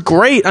about, runs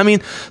great. I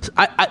mean,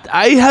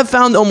 I have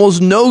found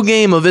almost no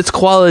game of its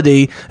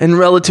quality and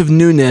relative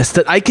newness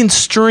that I can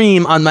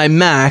stream on my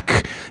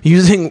Mac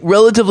using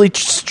relatively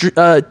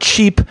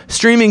cheap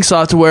streaming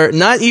software,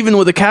 not even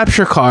with a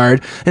capture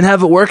card, and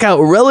have it work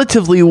out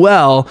relatively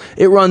well.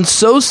 It runs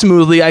so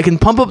smoothly. I can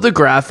pump up the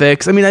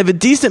graphics. I mean, I have a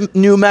decent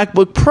new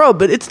MacBook Pro,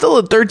 but it's still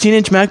a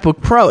 13-inch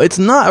MacBook Pro. It's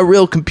not a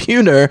real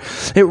computer.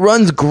 It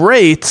runs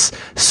great.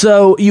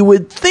 So you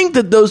would think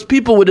that those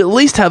people would at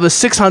least have a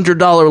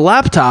 $600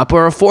 laptop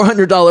or a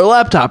 $400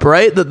 laptop,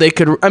 right? That they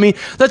could, I mean,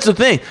 that's the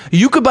thing.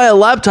 You could buy a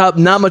laptop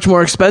not much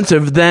more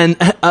expensive than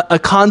a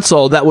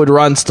console that would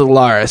run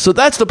Stellaris. So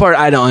that's the part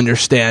I don't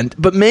understand.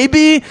 But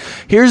maybe,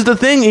 here's the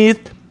thing,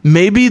 Eth,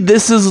 maybe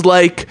this is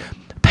like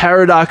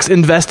Paradox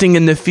investing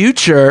in the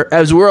future,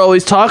 as we're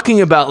always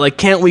talking about, like,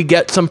 can't we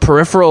get some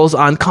peripherals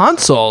on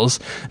consoles?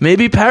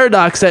 Maybe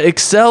Paradox, that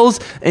excels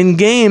in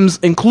games,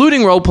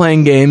 including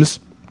role-playing games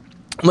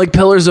like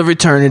Pillars of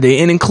Eternity,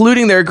 and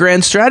including their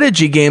grand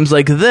strategy games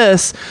like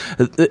this,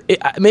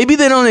 maybe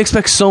they don't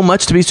expect so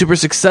much to be super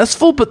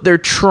successful, but they're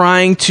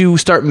trying to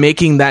start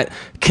making that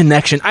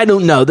connection. I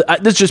don't know.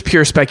 That's just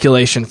pure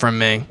speculation from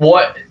me.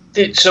 What?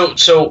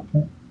 So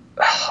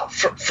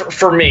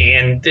for me,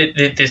 and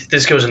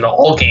this goes into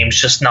all games,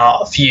 just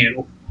not a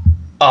few.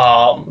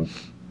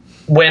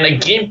 When a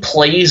game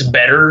plays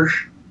better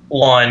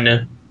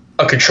on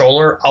a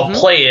controller, I'll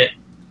play it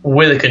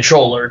with a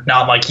controller,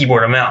 not my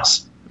keyboard and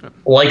mouse.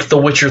 Like The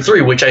Witcher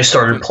 3, which I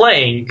started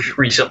playing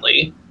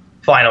recently,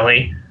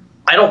 finally.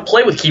 I don't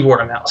play with keyboard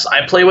and mouse.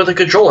 I play with a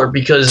controller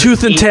because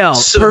Tooth and Tail,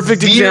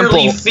 perfect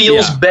example.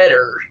 Feels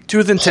better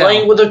Tooth and Tail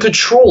playing with a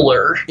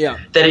controller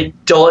than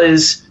it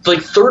does.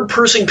 Like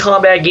third-person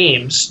combat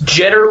games,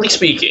 generally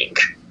speaking,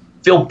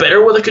 feel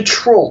better with a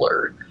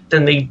controller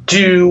than they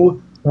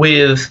do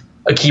with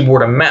a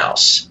keyboard and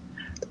mouse.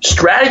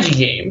 Strategy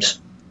games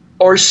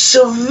are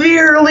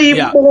severely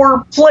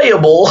more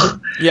playable.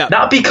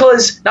 Not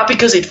because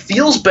it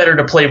feels better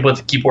to play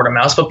with keyboard and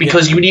mouse, but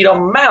because you need a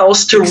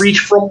mouse to reach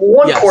from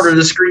one corner of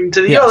the screen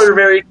to the other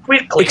very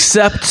quickly.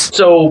 Except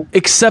for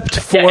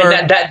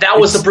that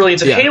was the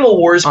brilliance of Halo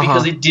Wars,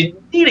 because it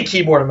didn't need a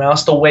keyboard and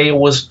mouse the way it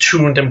was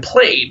tuned and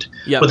played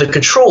with a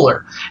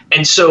controller.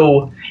 And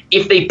so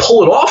if they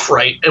pull it off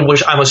right, and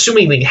which I'm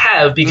assuming they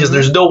have, because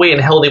there's no way in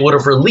hell they would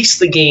have released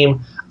the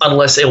game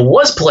unless it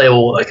was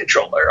playable with a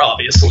controller,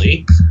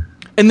 obviously.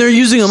 And they're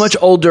using a much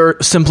older,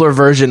 simpler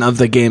version of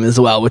the game as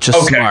well, which is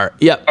smart.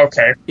 Yep.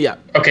 Okay. Yeah.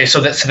 Okay,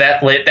 so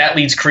that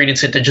leads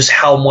credence into just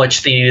how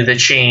much they needed to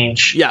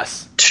change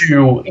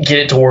to get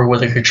it to work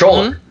with a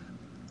controller.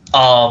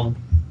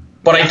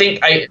 But I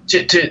think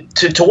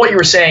to what you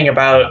were saying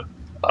about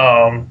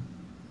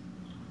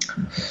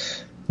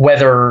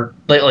whether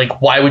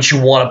like why would you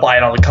want to buy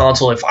it on the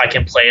console if I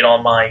can play it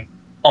on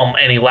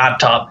any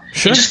laptop?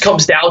 Sure. It just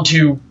comes down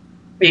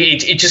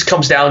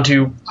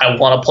to I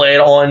want to play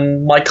it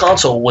on my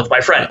console with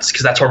my friends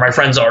because that's where my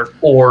friends are,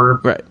 or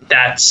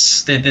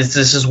this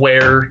is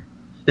where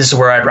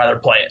I'd rather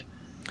play it.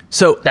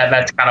 So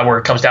that's kind of where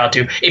it comes down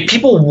to. If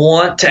people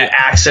want to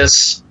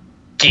access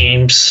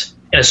games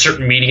in a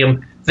certain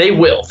medium, they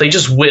will. They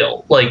just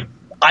will. Like,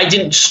 I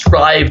didn't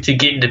strive to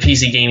get into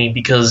PC gaming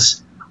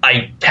because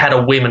I had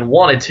a whim and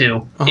wanted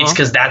to. It's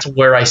because that's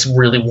where I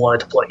really wanted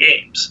to play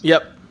games.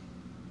 Yep.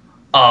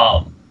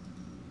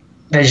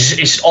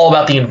 It's all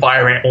about the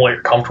environment and what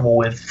you're comfortable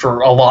with for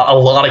a lot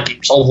of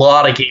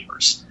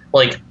gamers.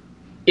 Like,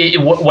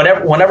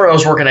 whenever I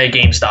was working at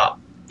GameStop,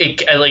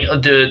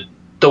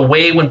 the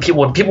way when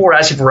people were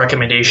asking for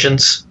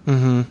recommendations,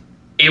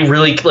 it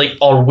really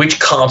on which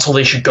console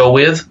they should go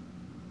with.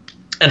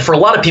 And for a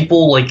lot of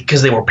people,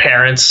 because they were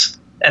parents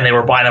and they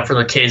were buying them for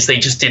their kids, they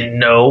just didn't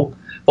know.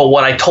 But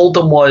what I told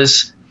them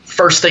was,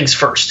 first things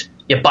first,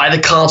 you buy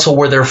the console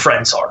where their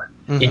friends are.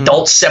 You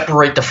don't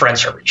separate the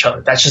friends from each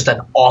other. That's just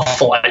an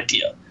awful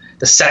idea.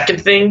 The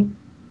second thing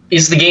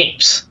is the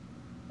games.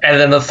 And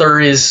then the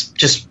third is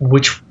just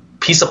which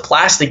piece of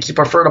plastic you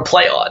prefer to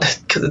play on.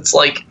 Because it's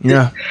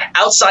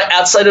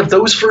outside of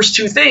those first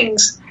two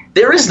things,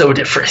 there is no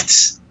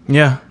difference.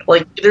 Yeah.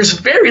 There's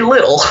very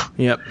little.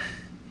 Yep.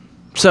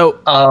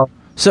 So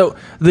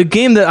the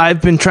game that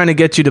I've been trying to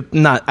get you to,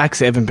 I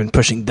haven't been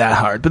pushing that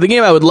hard, but the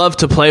game I would love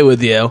to play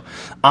with you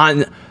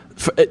on,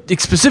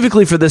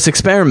 specifically for this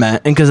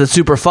experiment, and because it's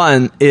super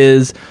fun,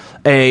 is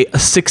a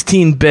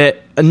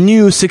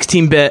new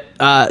 16-bit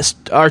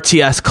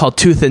RTS called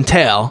Tooth and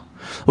Tail,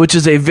 which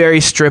is a very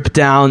stripped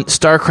down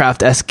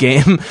StarCraft-esque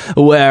game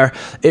where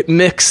it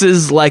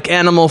mixes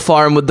Animal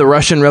Farm with the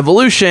Russian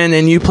Revolution,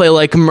 and you play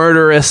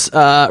murderous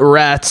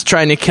rats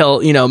trying to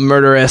kill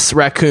murderous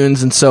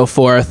raccoons and so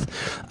forth,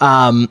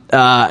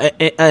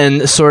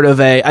 and sort of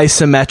a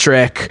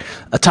isometric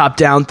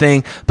top-down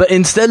thing. But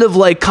instead of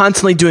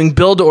constantly doing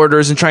build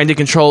orders and trying to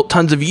control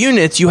tons of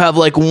units, you have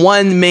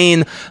one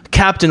main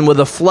captain with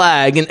a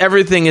flag, and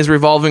everything is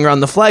revolving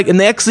around the flag. And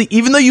they actually,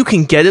 even though you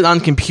can get it on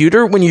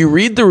computer, when you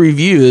read the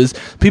reviews,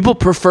 people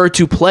prefer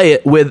to play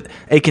it with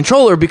a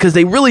controller because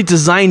they really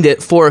designed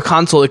it for a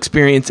console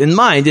experience in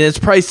mind. And it's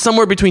priced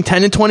somewhere between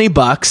 $10 and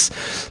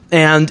 $20,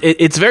 and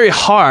it's very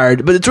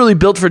hard, but it's really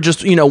built for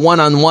just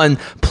one-on-one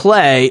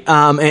play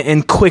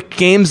and quick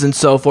games and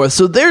so forth.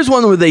 So there's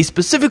one where they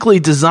specifically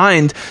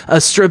designed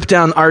a stripped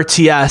down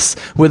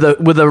RTS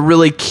with a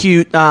really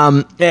cute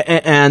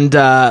and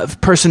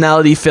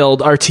personality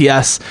filled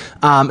RTS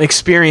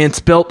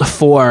experience built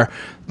for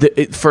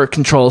a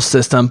control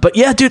system. But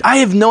yeah, dude, I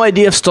have no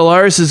idea if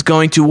Stellaris is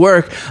going to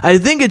work. I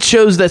think it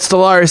shows that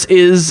Stellaris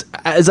is,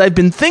 as I've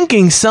been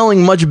thinking,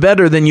 selling much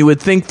better than you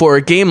would think for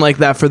a game like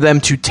that, for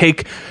them to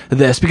take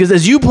this. Because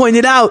as you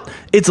pointed out,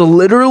 it's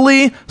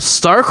literally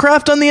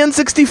StarCraft on the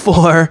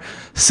N64,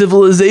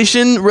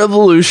 Civilization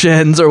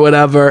Revolutions or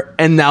whatever,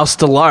 and now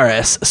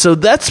Stellaris. So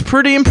that's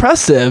pretty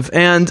impressive.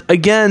 And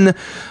again,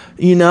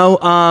 let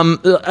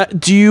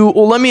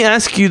me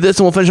ask you this,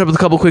 and we'll finish up with a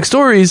couple quick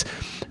stories.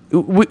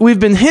 We've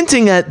been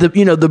hinting at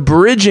the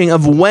bridging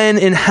of when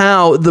and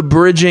how the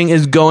bridging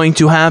is going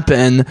to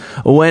happen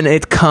when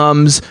it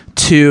comes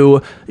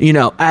to,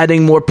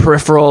 adding more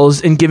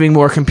peripherals and giving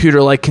more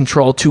computer-like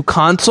control to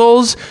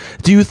consoles.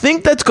 Do you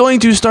think that's going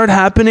to start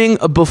happening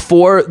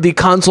before the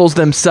consoles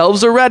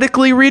themselves are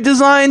radically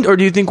redesigned, or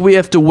do you think we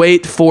have to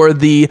wait for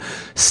the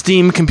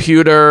Steam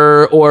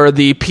computer or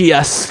the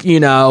PS,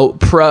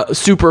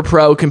 Super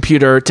Pro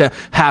computer to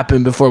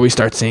happen before we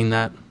start seeing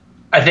that?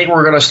 I think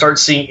we're going to start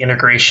seeing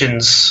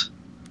integrations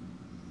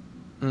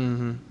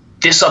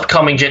this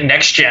upcoming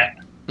next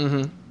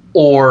gen,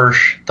 or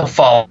the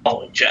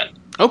following gen.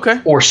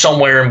 Okay. Or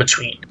somewhere in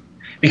between,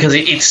 because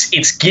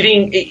it's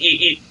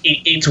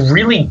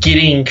really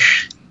getting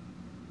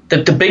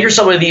the bigger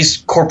some of these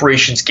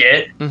corporations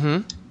get.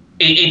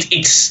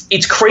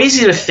 It's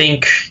crazy to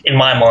think, in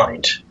my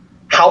mind,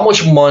 how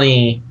much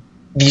money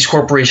these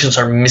corporations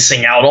are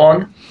missing out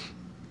on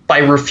by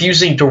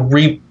refusing to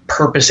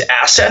repurpose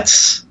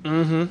assets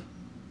and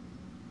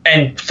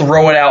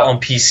throw it out on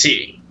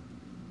PC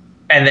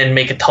and then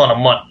make a ton of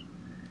money.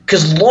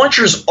 Because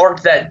launchers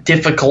aren't that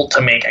difficult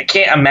to make. I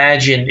can't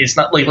imagine. It's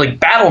not like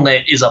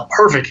Battle.net is a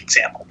perfect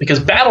example, because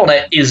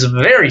Battle.net is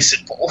very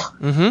simple.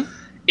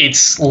 It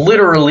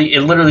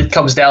literally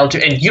comes down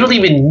to, and you don't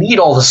even need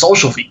all the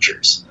social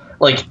features.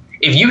 Like,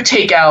 if you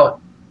take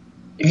out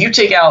 3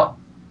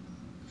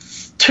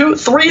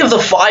 of the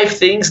 5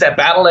 things that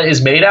Battle.net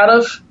is made out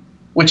of,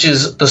 which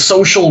is the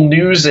social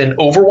news and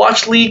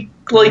Overwatch League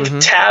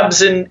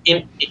tabs and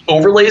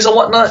overlays and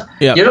whatnot.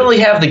 Yep. You only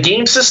have the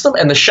game system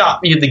and the shop.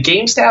 You have the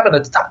games tab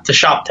and the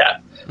shop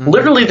tab.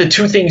 Literally the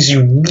 2 things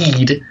you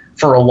need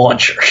for a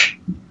launcher.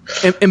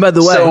 And by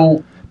the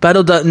way,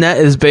 Battle.net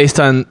is based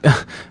on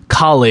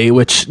Kali,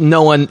 which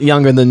no one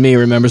younger than me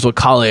remembers what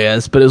Kali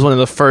is, but it was one of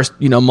the first,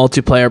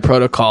 multiplayer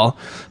protocol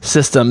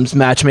systems,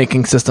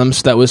 matchmaking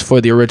systems that was for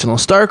the original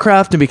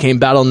StarCraft and became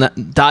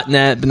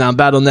Battle.net, but now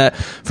Battle.net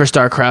for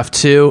StarCraft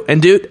 2.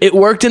 And dude, it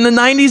worked in the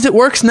 90s, it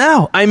works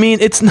now. I mean,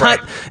 it's not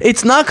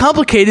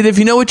complicated if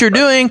you know what you're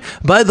doing.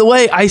 By the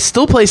way, I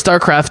still play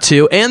StarCraft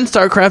 2 and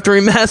StarCraft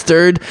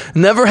Remastered,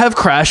 never have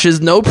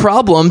crashes, no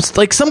problems.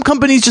 Like, some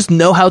companies just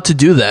know how to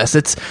do this.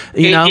 It's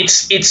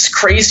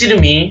crazy to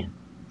me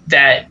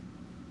that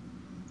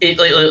it's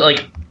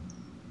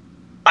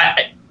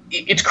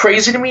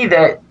crazy to me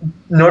that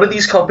none of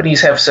these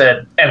companies have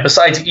said, and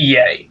besides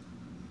EA,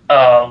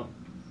 but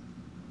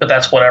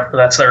that's whatever,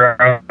 that's their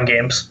own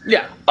games.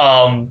 Yeah.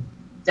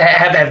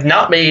 Have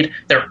not made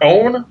their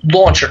own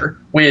launcher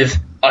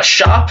with a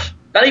shop.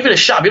 Not even a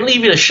shop. You don't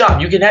even need a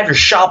shop. You can have your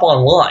shop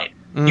online.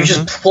 You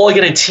just plug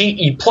in a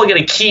key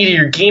to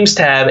your games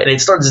tab, and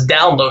it starts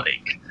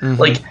downloading.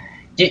 Like,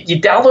 you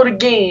download a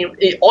game.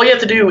 All you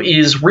have to do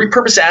is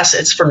repurpose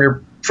assets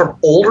from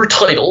older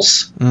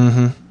titles.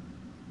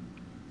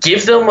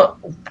 Give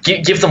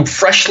them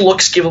fresh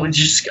looks. Give them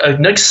just a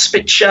nice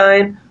spit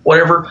shine,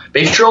 whatever.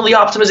 Make sure all the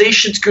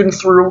optimization's good and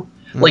through.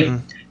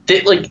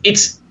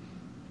 It's.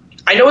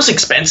 I know it's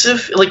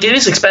expensive. Like, it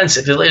is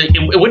expensive.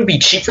 It wouldn't be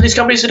cheap for these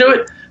companies to do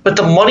it, but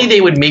the money they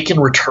would make in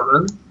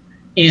return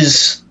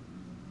is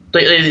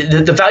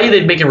the value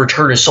they'd make in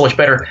return is so much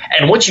better.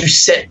 And once you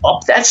set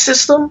up that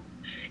system,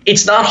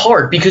 it's not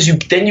hard, because you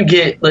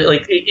get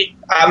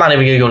I'm not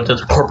even going to go into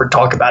the corporate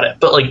talk about it,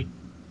 but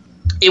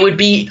it would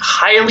be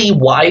highly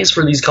wise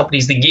for these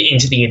companies to get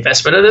into the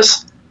investment of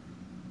this.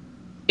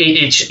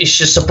 It's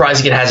just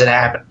surprising it hasn't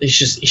happened. It's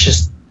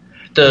just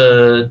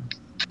the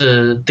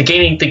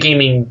gaming the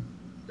gaming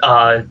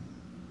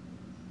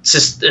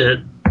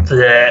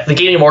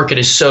market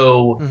is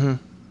so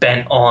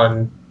bent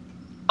on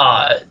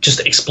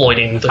just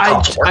exploiting the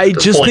console market. I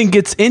just think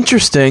it's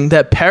interesting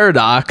that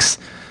Paradox,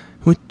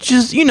 which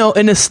is,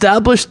 an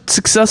established,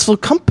 successful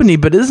company,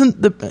 but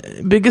isn't the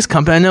biggest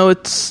company. I know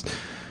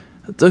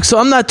so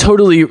I'm not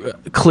totally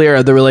clear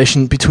of the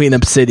relation between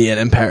Obsidian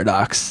and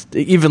Paradox,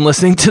 even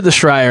listening to the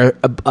Schreier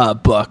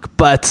book.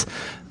 But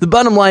the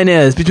bottom line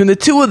is, between the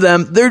two of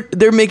them,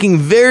 they're making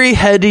very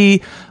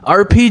heady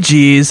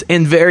RPGs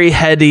and very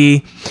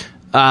heady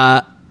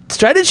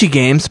strategy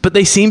games, but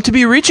they seem to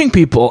be reaching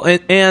people.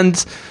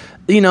 And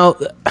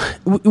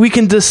we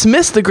can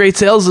dismiss the great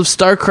sales of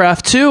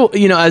StarCraft 2,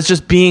 as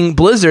just being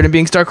Blizzard and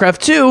being StarCraft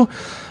 2,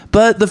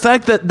 but the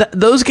fact that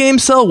those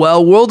games sell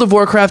well, World of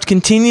Warcraft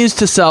continues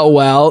to sell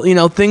well,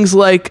 things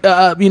like,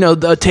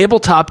 the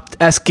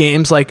tabletop-esque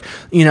games like,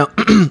 why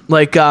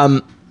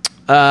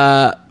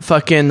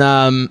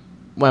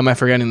am I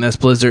forgetting this?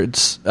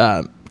 Blizzard's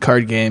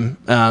card game.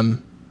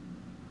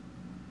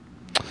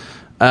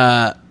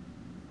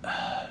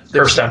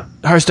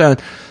 Hearthstone.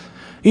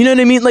 You know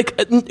what I mean?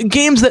 Like,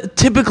 games that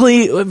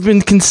typically have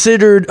been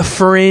considered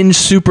fringe,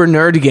 super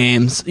nerd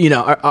games,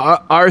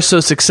 are so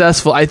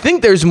successful. I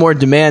think there's more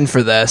demand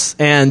for this,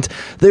 and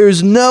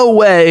there's no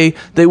way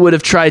they would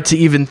have tried to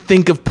even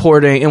think of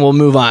porting, and we'll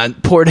move on,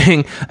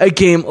 porting a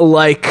game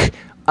like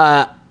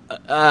Stellaris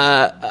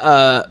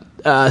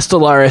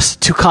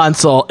to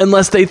console,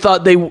 unless they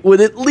thought they would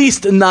at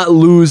least not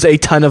lose a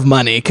ton of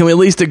money. Can we at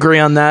least agree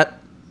on that?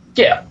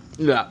 Yeah.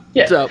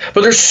 So,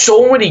 but there's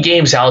so many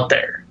games out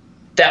there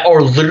that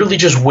are literally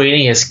just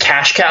waiting as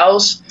cash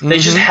cows. They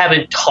just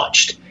haven't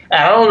touched. And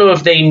I don't know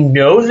if they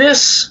know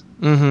this,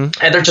 and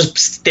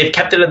they've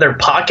kept it in their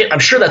pocket. I'm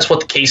sure that's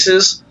what the case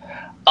is.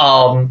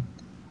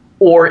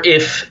 Or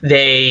if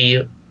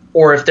they're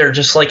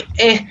just like,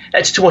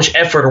 that's too much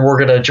effort, and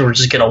we're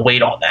just gonna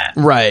wait on that,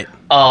 Right.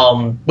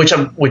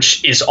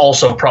 Which is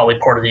also probably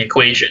part of the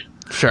equation.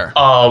 Sure.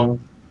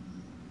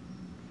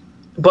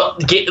 But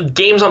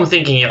games I'm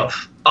thinking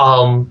of,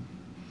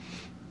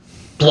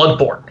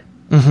 Bloodborne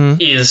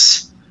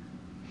is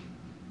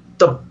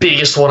the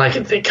biggest one I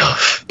can think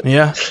of.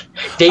 Yeah.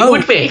 They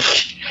would make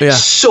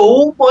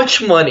so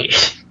much money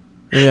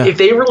if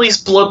they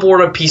released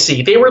Bloodborne on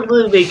PC. They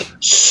would make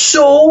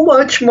so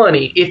much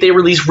money if they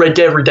released Red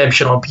Dead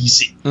Redemption on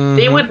PC.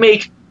 They would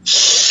make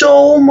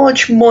so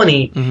much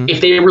money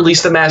if they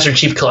released the Master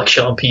Chief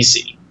Collection on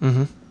PC.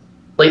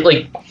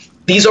 Like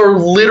these are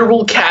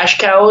literal cash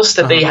cows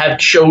that they have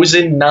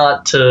chosen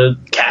not to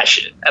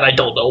cash it, and I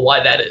don't know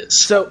why that is.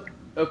 So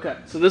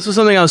this was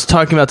something I was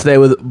talking about today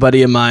with a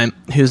buddy of mine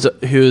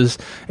who's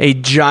a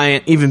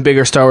giant, even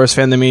bigger Star Wars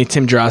fan than me,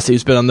 Tim Jarossi,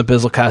 who's been on the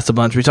Bizzlecast a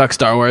bunch. We talk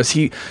Star Wars.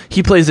 He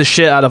plays the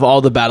shit out of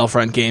all the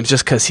Battlefront games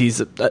just because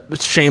he's a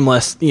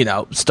shameless,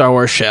 Star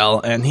Wars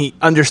shell, and he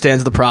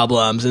understands the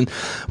problems. And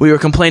we were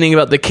complaining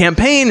about the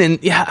campaign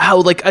and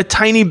how like a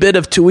tiny bit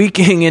of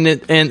tweaking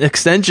and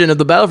extension of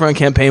the Battlefront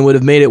campaign would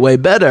have made it way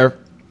better.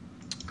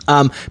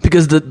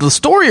 Because the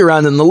story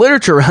around it and the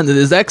literature around it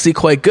is actually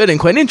quite good and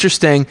quite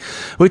interesting,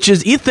 which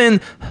is,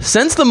 Ethan,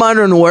 since the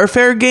Modern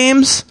Warfare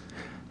games,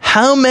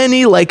 how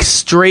many like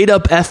straight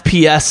up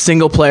FPS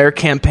single player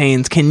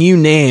campaigns can you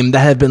name that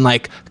have been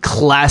like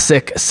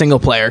classic single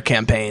player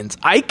campaigns?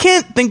 I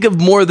can't think of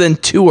more than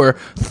 2 or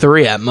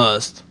 3 at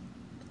most.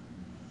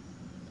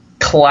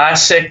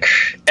 Classic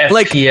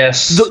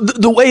FPS. Like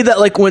the way that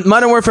like when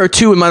Modern Warfare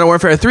 2 and Modern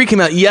Warfare 3 came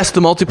out, yes,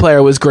 the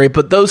multiplayer was great,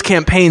 but those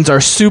campaigns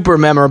are super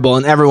memorable,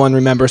 and everyone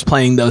remembers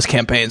playing those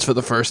campaigns for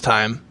the first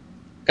time.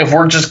 If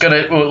we're just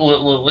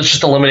let's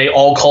just eliminate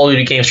all Call of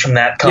Duty games from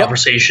that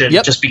conversation,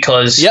 just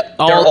because they're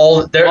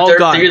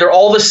either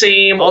all the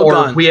same or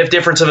gone. We have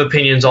difference of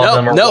opinions on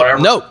them or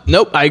whatever.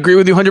 Nope. I agree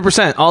with you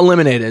 100%. All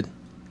eliminated.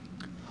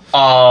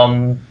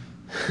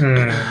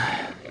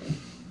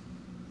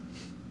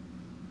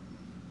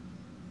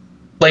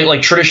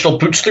 Like traditional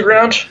boots to the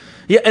ground?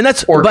 Yeah, and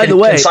that's, or by the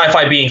way, can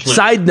sci-fi be included?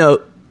 Side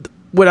note,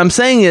 what I'm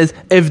saying is,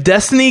 if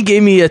Destiny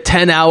gave me a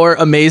 10-hour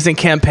amazing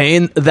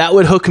campaign, that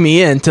would hook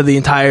me into the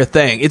entire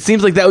thing. It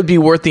seems like that would be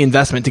worth the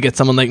investment to get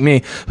someone like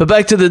me. But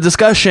back to the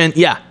discussion,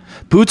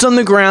 boots on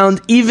the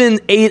ground, even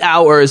 8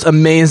 hours,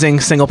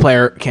 amazing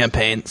single-player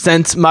campaign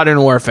since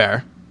Modern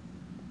Warfare.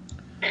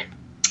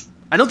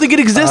 I don't think it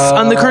exists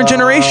on the current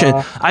generation.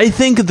 I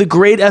think the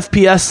great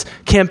FPS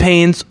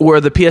campaigns were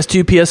the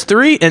PS2,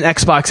 PS3, and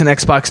Xbox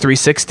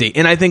 360.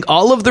 And I think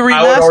all of the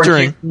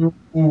remastering...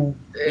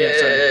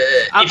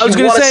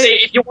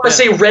 If you want to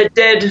say Red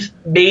Dead,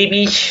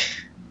 maybe.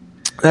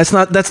 That's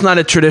not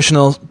a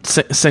traditional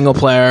single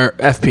player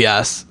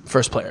FPS.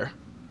 First player.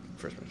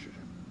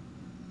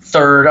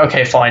 Third.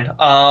 Okay, fine.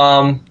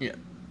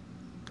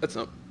 That's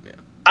not. Yeah.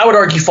 I would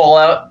argue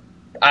Fallout.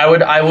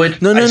 I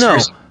would.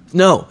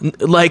 No,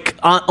 like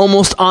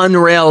almost on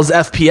rails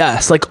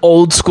FPS, like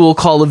old school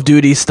Call of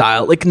Duty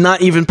style, like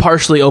not even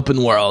partially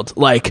open world,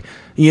 like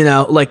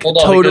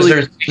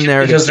totally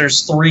narrative. Because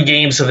there's 3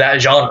 games of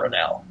that genre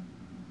now.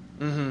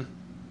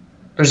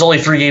 There's only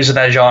 3 games of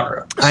that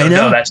genre. So I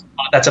know. No,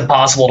 that's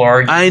impossible to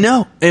argue. I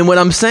know. And what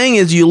I'm saying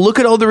is, you look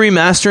at all the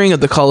remastering of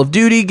the Call of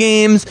Duty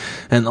games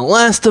and The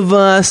Last of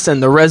Us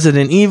and the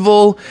Resident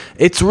Evil,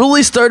 it's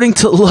really starting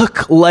to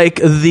look like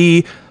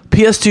the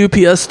PS2,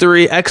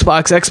 PS3,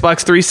 Xbox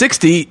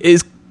 360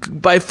 is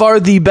by far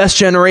the best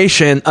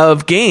generation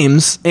of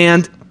games,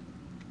 and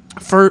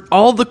for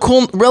all the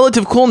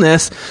relative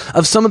coolness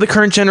of some of the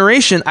current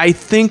generation, I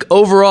think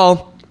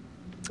overall,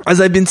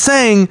 as I've been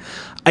saying,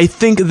 I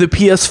think the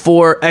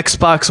PS4,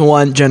 Xbox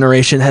One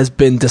generation has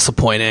been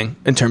disappointing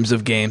in terms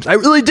of games. I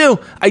really do.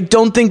 I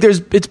don't think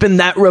it's been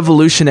that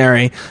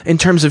revolutionary in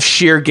terms of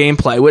sheer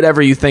gameplay,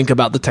 whatever you think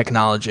about the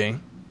technology.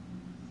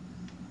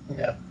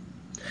 Yeah.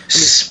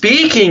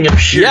 Speaking of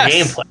sheer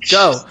gameplay,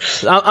 go.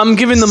 I'm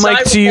giving the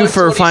mic to you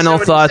for final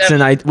thoughts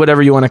and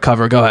whatever you want to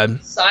cover. Go ahead.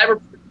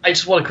 I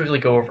just want to quickly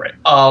go over it.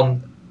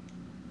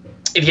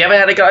 If you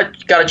haven't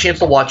got a chance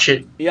to watch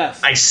it,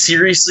 yes, I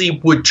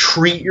seriously would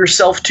treat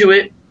yourself to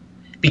it,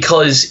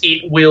 because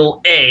it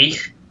will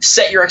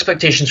set your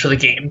expectations for the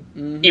game.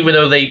 Even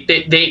though they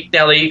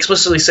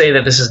explicitly say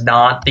that this is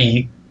not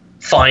the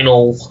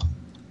final.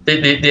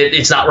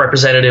 It's not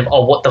representative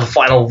of what the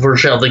final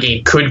version of the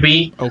game could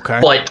be.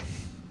 Okay, but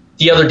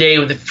the other day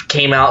it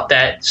came out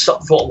that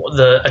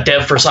a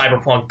dev for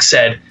Cyberpunk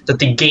said that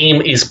the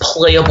game is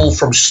playable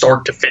from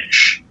start to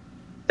finish.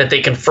 That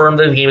they confirmed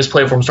that the game is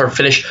playable from start to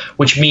finish,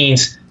 which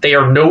means they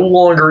are no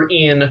longer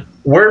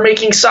we're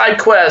making side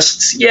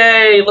quests.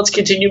 Yay, let's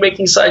continue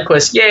making side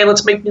quests. Yay,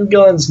 let's make new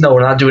guns. No,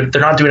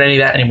 they're not doing any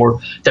of that anymore.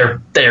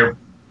 They're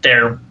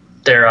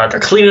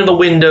cleaning the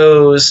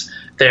windows.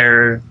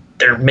 They're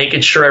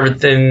making sure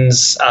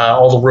everything's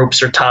all the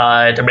ropes are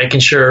tied. They're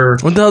making sure.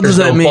 What the hell does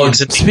that mean?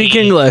 Speak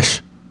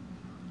English.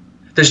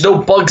 there's no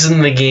bugs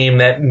in the game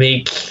that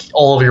make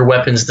all of your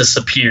weapons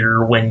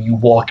disappear when you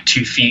walk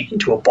 2 feet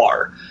into a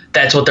bar.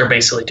 That's what they're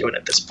basically doing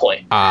at this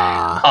point.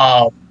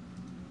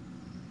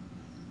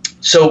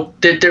 So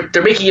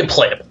they're making it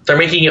playable. They're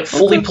making it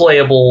fully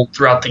playable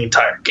throughout the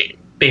entire game,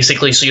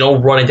 basically, so you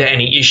don't run into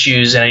any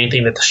issues and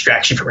anything that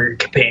distracts you from your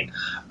campaign.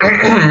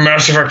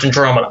 Mass Effect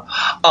Andromeda.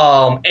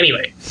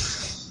 Anyway.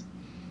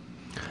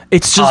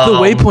 It's just the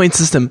waypoint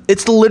system.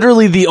 It's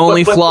literally the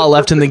only flaw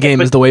left in the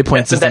game is the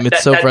waypoint system.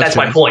 It's so frustrating. That's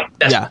my point.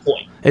 That's my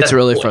point. It's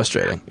really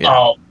frustrating.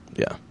 Yeah.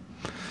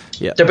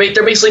 They're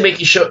basically making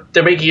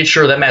it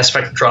sure that Mass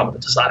Effect Andromeda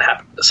does not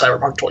happen to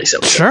Cyberpunk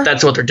 2077. Sure.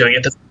 That's what they're doing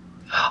at this.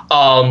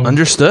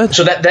 Understood.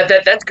 So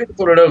that's good to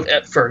put it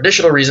out for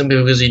additional reason,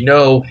 because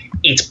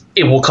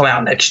it will come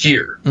out next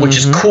year, which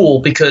is cool,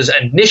 because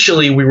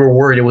initially we were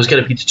worried it was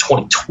going to be to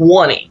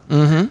 2020.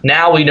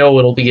 Now we know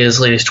it'll be as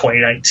late as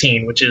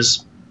 2019, which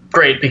is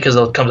great because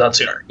it comes out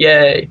sooner.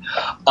 Yay!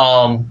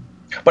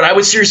 But I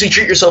would seriously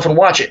treat yourself and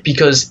watch it,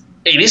 because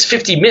it is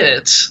 50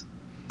 minutes,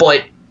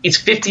 but it's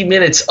 50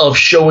 minutes of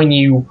showing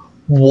you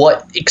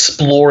what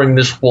exploring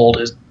this world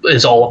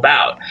is all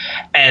about,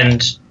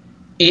 and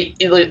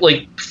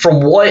it from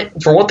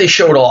what they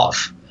showed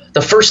off,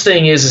 the first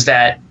thing is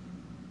that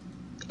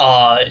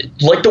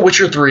like The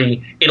Witcher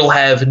 3, it'll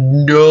have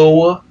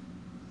no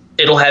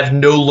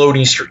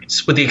loading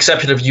screens, with the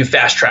exception of you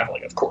fast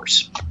traveling, of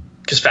course,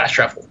 because fast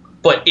travel.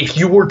 But if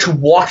you were to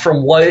walk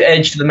from one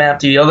edge to the map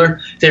to the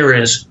other,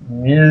 there's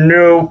none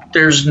of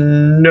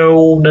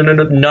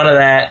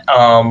that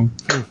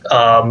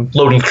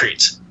loading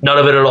screens. None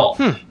of it at all.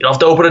 You don't have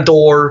to open a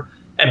door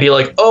and be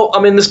like, oh,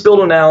 I'm in this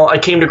building now, I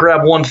came to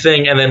grab one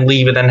thing, and then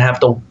leave, and then have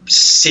to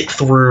sit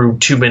through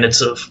 2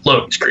 minutes of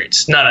loading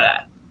screens. None of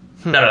that.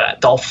 None of that.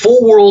 The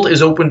full world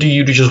is open to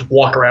you to just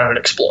walk around and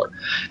explore.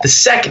 The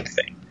second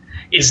thing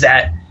is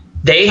that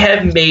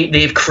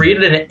they've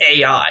created an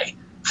AI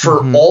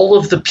for all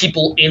of the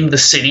people in the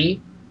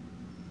city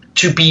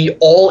to be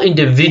all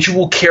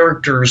individual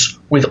characters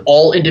with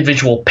all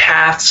individual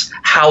paths,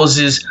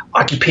 houses,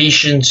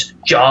 occupations,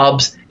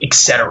 jobs,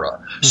 etc.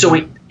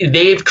 So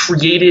they've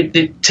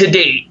created, to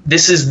date,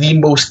 this is the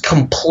most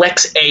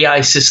complex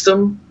AI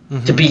system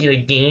to be in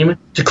a game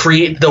to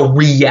create the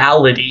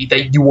reality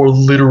that you are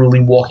literally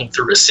walking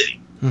through a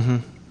city.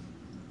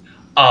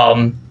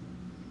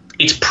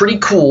 It's pretty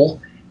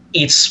cool.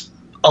 It's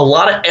a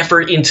lot of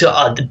effort into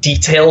the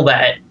detail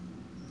that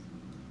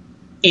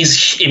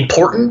is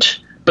important,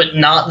 but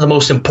not the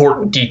most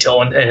important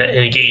detail in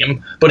a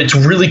game. But it's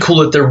really cool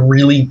that they're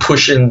really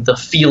pushing the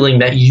feeling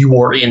that you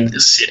are in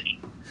the city,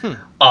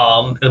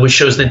 which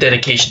shows the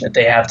dedication that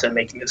they have to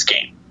making this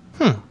game.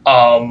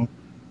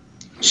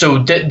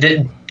 So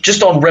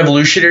just on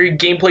revolutionary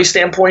gameplay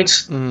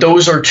standpoints,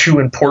 those are two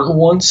important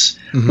ones.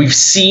 We've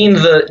seen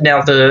the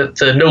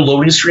no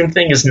loading screen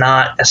thing is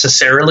not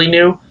necessarily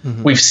new.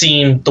 We've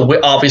seen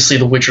obviously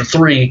The Witcher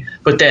 3,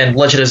 but then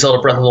Legend of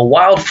Zelda Breath of the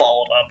Wild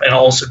followed up and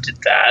also did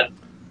that.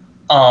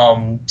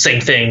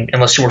 Same thing,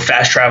 unless you were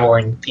fast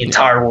traveling, the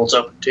entire world's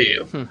open to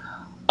you.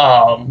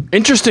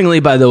 Interestingly,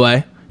 by the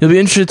way, you'll be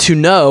interested to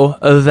know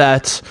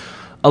that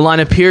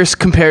Alana Pierce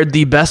compared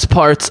the best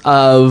parts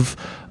of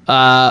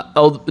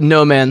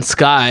No Man's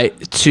Sky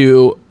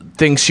to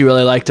things she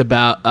really liked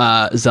about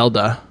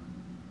Zelda.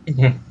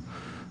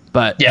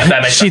 But yeah,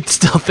 that makes she sense.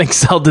 still thinks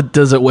Zelda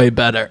does it way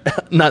better.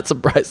 Not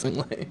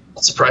surprisingly.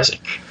 Not surprising.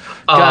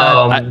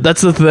 God,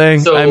 that's the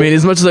thing. so- I mean,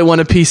 as much as I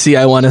want a PC,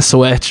 I want a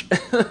Switch.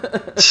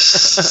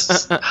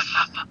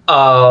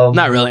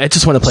 Not really. I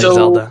just want to play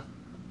Zelda.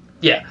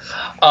 Yeah.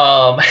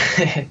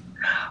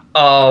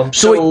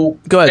 So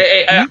wait, go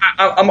ahead.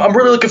 I'm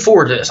really looking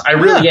forward to this. I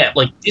really am.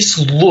 Like, this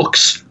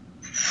looks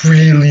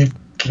really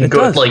fucking good.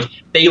 does. Like,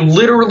 they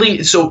literally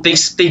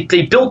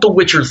they built The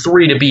Witcher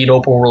 3 to be an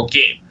open world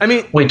game. I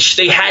mean, which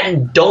they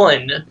hadn't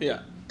done. yeah.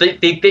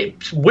 They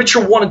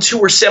Witcher 1 and 2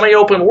 were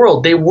semi-open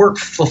world. They weren't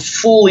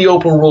fully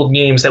open world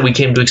games that we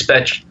came to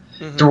expect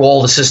through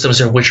all the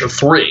systems in Witcher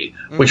 3,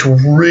 which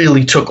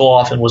really took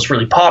off and was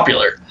really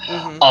popular.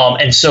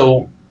 And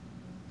so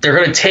they're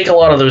going to take a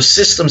lot of those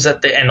systems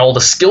and all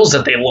the skills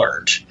that they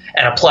learned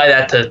and apply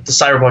that to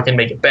Cyberpunk and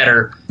make it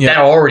better. Yeah.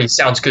 That already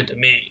sounds good to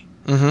me.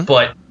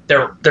 But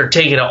they're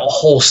taking it a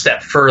whole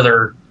step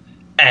further,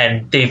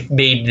 and they've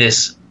made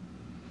this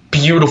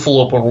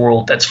beautiful open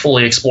world that's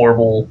fully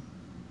explorable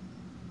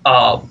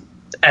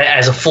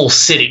as a full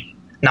city,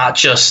 not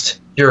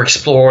just you're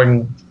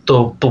exploring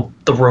the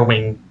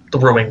roaming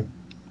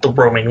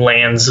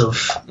lands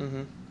of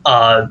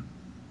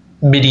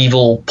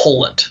medieval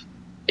Poland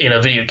in a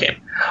video game.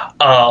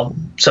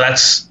 So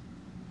that's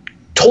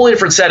totally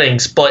different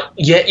settings, but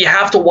you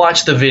have to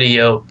watch the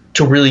video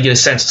to really get a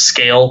sense of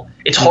scale.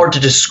 It's hard to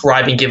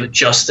describe and give it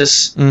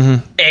justice.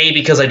 A,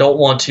 because I don't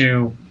want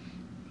to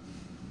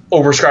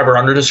overscribe or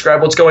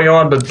underdescribe what's going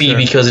on, but B,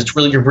 because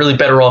you're really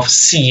better off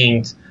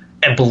seeing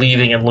and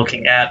believing and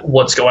looking at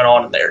what's going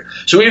on in there.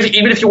 So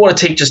even if you want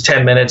to take just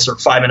 10 minutes or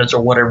 5 minutes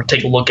or whatever,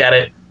 take a look at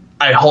it,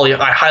 I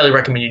highly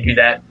recommend you do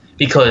that,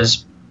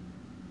 because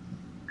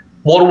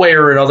one way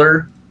or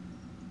another,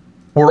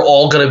 we're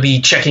all going to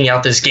be checking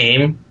out this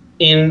game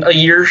in a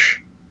year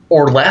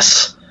or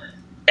less,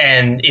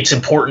 and it's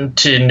important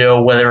to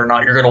know whether or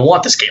not you're going to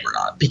want this game or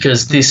not,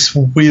 because this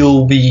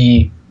will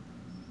be,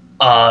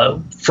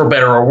 for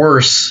better or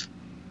worse,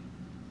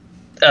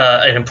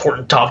 an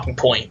important talking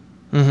point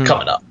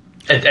coming up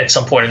at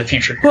some point in the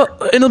future.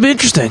 Well, it'll be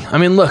interesting. I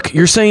mean, look,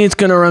 you're saying it's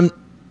going to run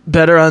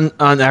better on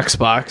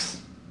Xbox.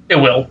 It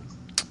will.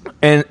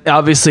 And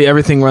obviously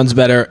everything runs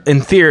better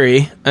in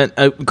theory,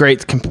 a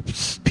great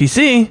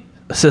PC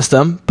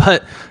system,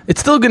 but it's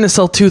still going to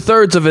sell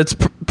 2/3 of its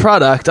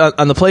product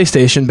on the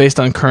PlayStation based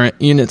on current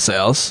unit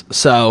sales.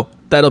 So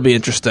that'll be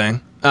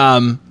interesting.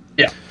 Yeah.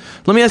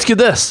 Let me ask you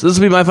this. This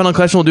will be my final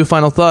question. We'll do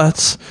final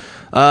thoughts.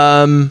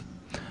 And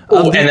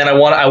then I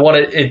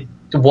want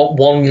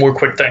one more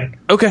quick thing.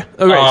 Okay.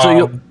 Wait,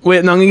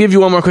 no, I'm going to give you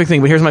one more quick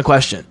thing, but here's my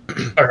question.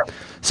 Okay.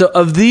 So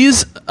of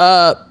these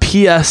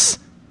PS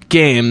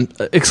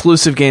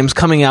exclusive games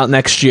coming out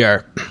next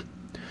year,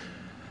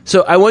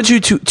 so I want you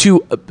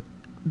to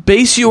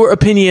base your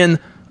opinion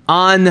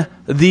on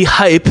the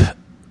hype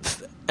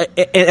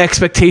and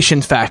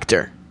expectation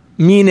factor,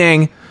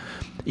 meaning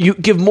you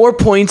give more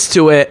points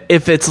to it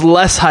if it's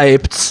less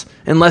hyped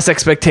and less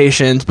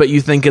expectations, but you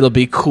think it'll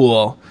be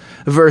cool,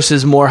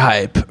 versus more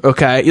hype.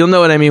 Okay, you'll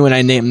know what I mean when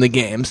I name the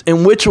games,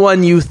 and which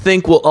one you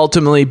think will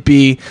ultimately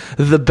be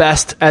the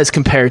best as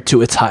compared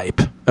to its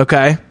hype.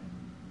 Okay.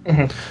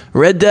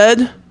 Red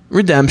Dead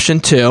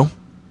Redemption 2,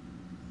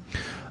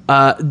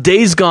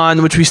 Days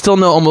Gone, which we still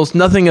know almost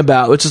nothing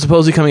about, which is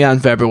supposedly coming out in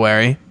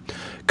February,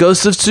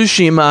 Ghost of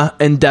Tsushima,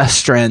 and Death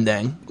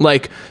Stranding.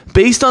 Like,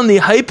 based on the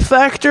hype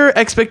factor,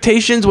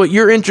 expectations, what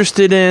you're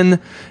interested in,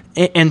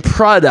 and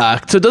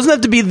product. So it doesn't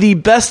have to be the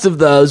best of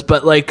those,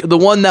 but like the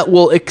one that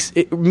will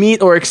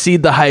meet or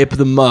exceed the hype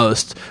the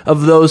most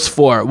of those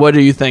four. What are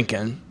you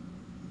thinking?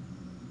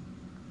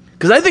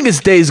 Because I think it's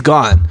Days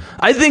Gone.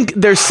 I think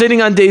they're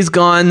sitting on Days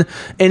Gone,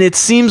 and it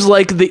seems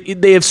like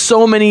they have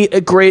so many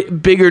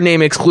great bigger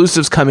name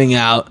exclusives coming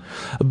out,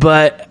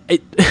 but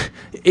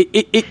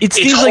it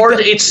seems hard.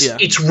 Like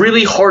it's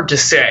really hard to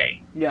say.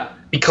 Yeah.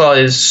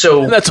 Because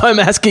that's why I'm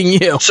asking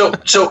you. So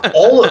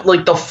all of,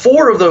 like, the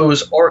four of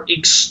those are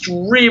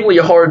extremely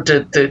hard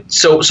to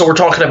so we're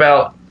talking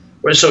about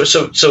let's look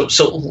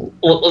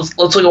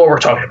at what we're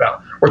talking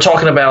about. We're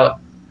talking about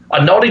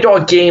a Naughty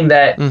Dog game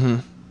that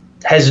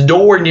has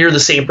nowhere near the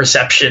same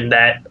perception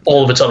that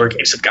all of its other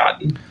games have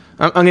gotten.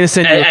 I'm going to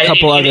send you a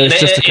couple others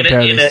just to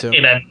compare these two.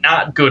 In a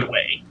not good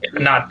way.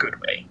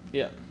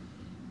 Yeah.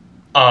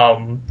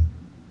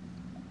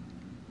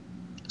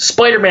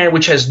 Spider-Man,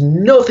 which has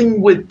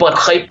nothing but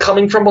hype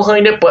coming from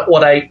behind it, but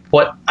what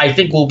I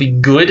think will be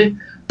good,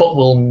 but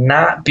will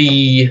not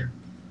be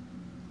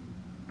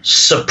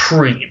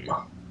supreme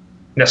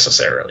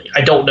necessarily. I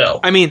don't know.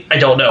 I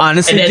don't know.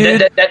 Honestly,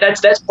 dude,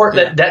 that's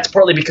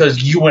partly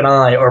because you and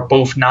I are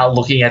both not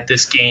looking at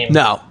this game.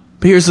 No,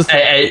 but here's the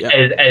thing.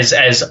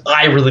 As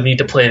I really need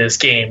to play this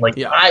game. Like,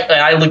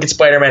 I look at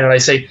Spider-Man and I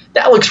say,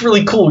 that looks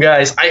really cool,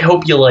 guys. I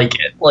hope you like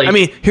it.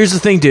 Like, here's the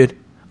thing, dude.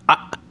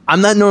 I'm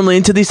not normally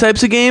into these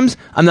types of games.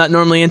 I'm not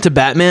normally into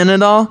Batman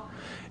at all.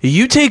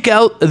 You take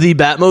out the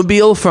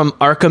Batmobile from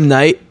Arkham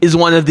Knight is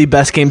one of the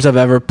best games I've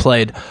ever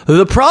played.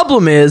 The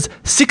problem is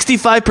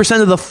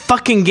 65% of the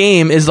fucking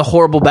game is the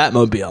horrible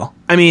Batmobile.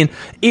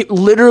 It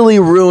literally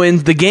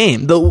ruined the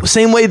game. The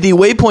same way the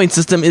waypoint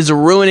system is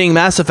ruining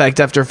Mass Effect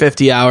after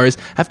 50 hours.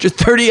 After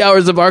 30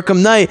 hours of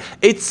Arkham Knight,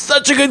 it's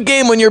such a good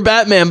game when you're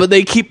Batman, but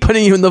they keep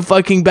putting you in the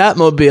fucking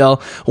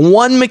Batmobile.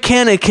 One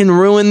mechanic can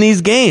ruin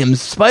these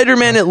games.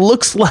 Spider-Man, it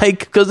looks like,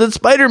 because it's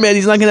Spider-Man,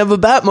 he's not going to have a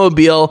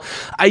Batmobile.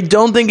 I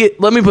don't think it...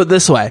 Let me put it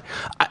this way.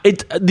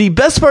 The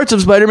best parts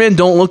of Spider-Man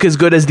don't look as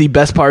good as the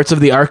best parts of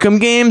the Arkham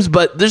games,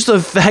 but there's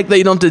the fact that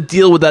you don't have to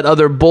deal with that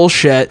other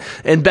bullshit,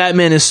 and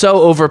Batman is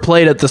so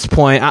overplayed at this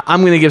point.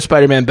 I'm going to give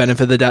Spider-Man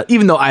benefit of the doubt,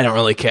 even though I don't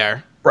really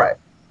care. Right.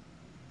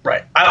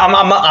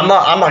 I'm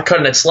not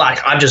cutting it slack.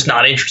 I'm just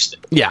not interested.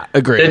 Yeah,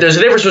 agreed. There's a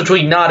difference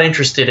between not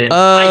interested and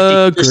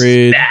I think this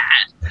is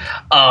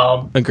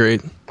bad.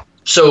 Agreed.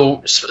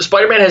 So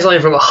Spider-Man has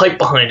nothing from a hype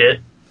behind it,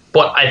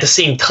 but at the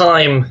same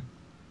time,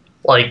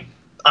 like,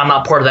 I'm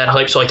not part of that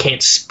hype, so I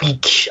can't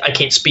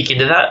speak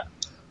into that.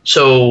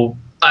 So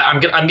I'm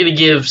gonna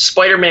give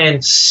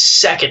Spider-Man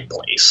second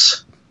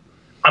place.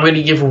 I'm going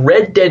to give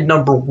Red Dead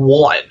number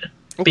 1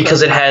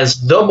 because it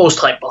has the most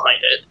hype behind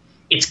it.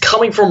 It's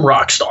coming from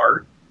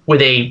Rockstar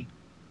with a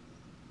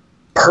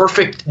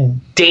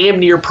damn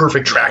near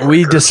perfect track record.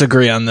 We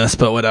disagree on this,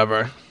 but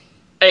whatever.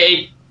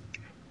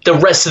 The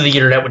rest of the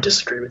internet would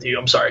disagree with you.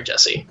 I'm sorry,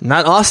 Jesse.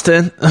 Not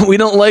Austin. We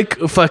don't like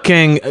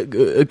fucking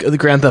the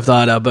Grand Theft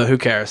Auto, but who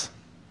cares?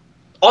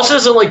 Austin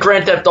doesn't like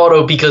Grand Theft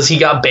Auto because he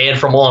got banned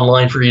from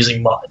online for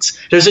using mods.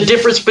 There's a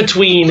difference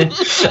between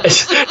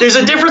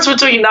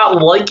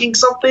not liking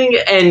something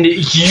and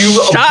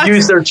you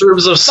abuse their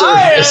terms of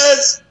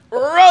service.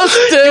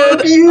 Roasted. You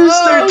abuse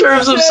their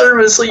terms of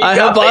service. So I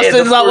hope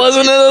Austin's not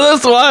listening to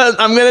this one.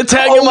 I'm going to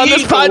tag him on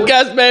this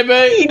podcast,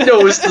 baby. He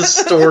knows the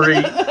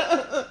story.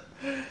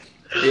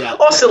 Yeah.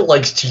 Austin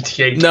likes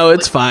GTA. No,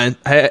 it's fine.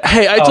 Hey,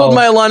 I told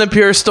my Alana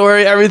Pierce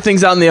story.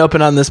 Everything's out in the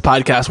open on this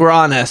podcast. We're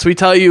honest. We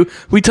tell you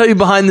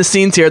behind the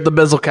scenes here at the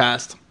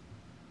Bizzlecast.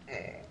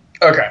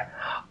 Okay.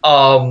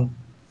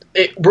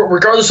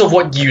 Regardless of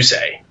what you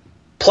say,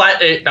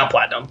 not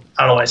Platinum.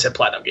 I don't know why I said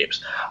Platinum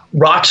Games.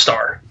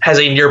 Rockstar has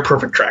a near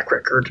perfect track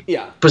record.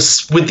 Yeah.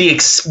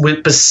 Besides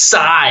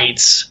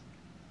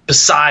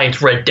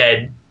Red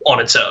Dead on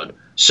its own.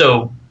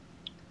 So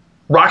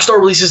Rockstar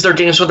releases their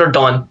games when they're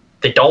done.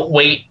 They don't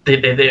wait. They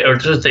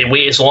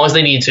wait as long as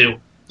they need to.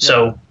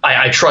 So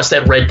I trust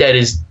that Red Dead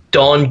is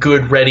done,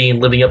 good, ready, and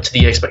living up to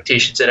the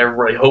expectations that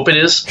everybody hope it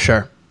is.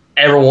 Sure.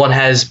 Everyone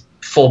has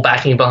full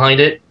backing behind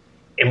it.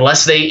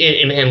 Unless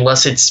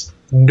it's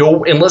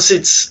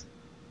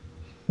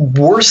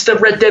worse than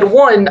Red Dead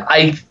 1,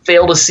 I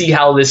fail to see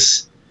how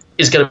this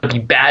is going to be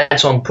bad.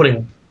 So I'm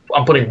putting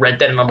Red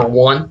Dead at number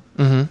 1.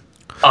 Mm-hmm.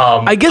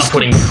 I guess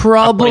the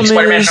problem is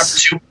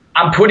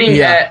I'm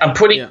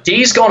putting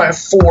Days Gone at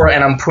 4,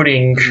 and I'm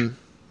putting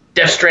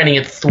Death Stranding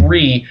at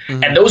 3,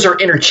 and those are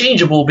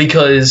interchangeable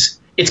because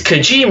it's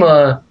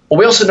Kojima, but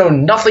we also know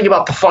nothing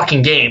about the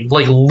fucking game,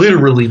 like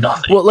literally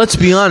nothing. Well, let's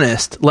be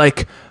honest.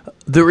 Like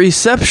the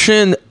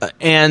reception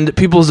and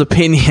people's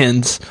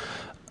opinions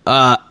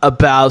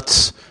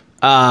about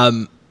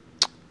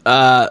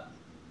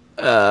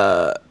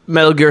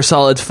Metal Gear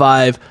Solid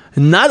 5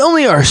 not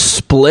only are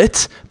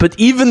split, but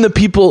even the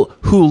people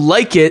who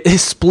like it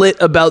is split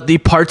about the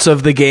parts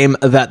of the game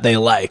that they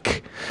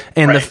like.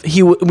 And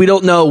we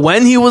don't know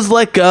when he was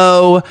let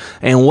go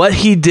and what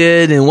he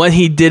did and what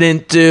he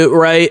didn't do,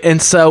 right?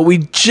 And so we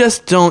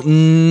just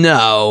don't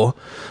know.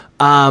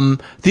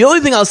 The only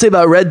thing I'll say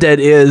about Red Dead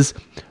is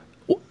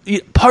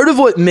part of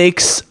what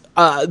makes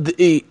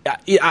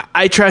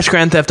I trash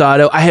Grand Theft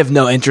Auto. I have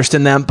no interest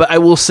in them, but I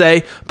will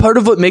say part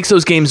of what makes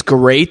those games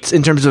great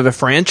in terms of a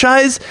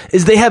franchise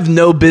is they have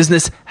no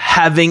business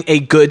having a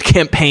good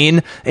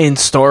campaign and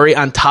story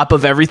on top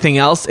of everything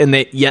else, and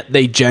yet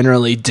they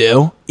generally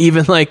do.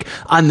 Even like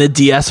on the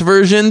DS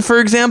version, for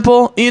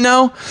example,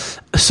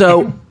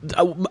 So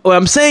what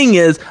I'm saying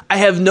is I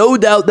have no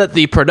doubt that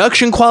the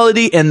production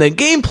quality and the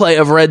gameplay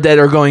of Red Dead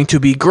are going to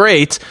be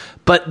great,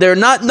 but they're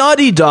not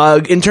Naughty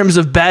Dog in terms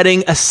of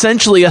batting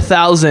essentially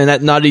 1,000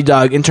 at Naughty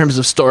Dog in terms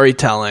of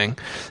storytelling.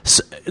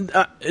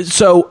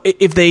 So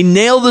if they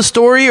nail the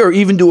story or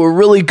even do a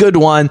really good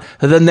one,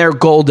 then they're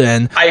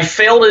golden. I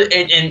failed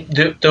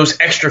and those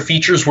extra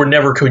features were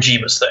never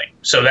Kojima's thing,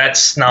 so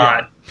that's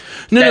not.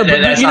 Yeah.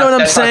 But you know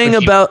what I'm saying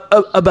about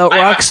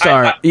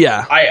Rockstar.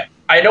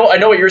 I know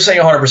what you're saying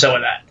 100% with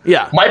that.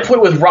 Yeah. My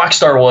point with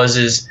Rockstar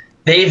is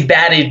they've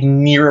batted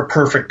near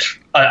perfect,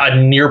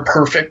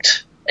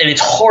 and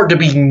it's hard to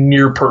be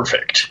near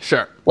perfect.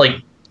 Sure.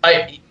 Like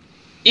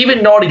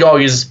even Naughty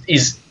Dog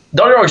is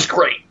Naughty Dog's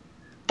great,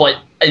 but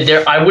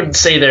I wouldn't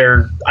say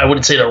they're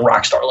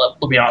Rockstar level,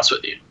 to be honest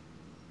with you.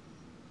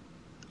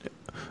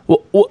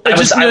 No.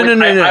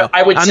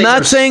 I'm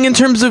not saying in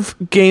terms of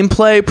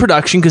gameplay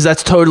production, because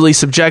that's totally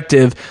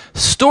subjective.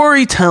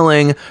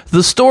 Storytelling,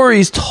 the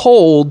stories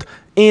told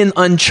in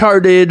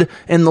Uncharted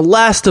and The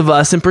Last of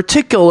Us in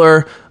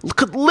particular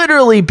could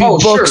literally be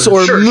books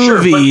or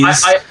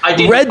movies.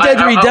 Red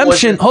Dead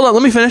Redemption. Hold on,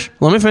 let me finish.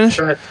 Go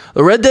ahead.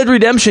 Red Dead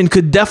Redemption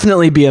could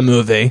definitely be a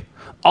movie.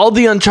 All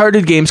the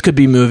Uncharted games could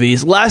be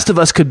movies. Last of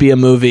Us could be a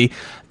movie.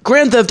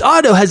 Grand Theft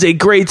Auto has a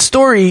great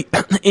story.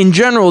 In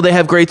general, they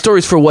have great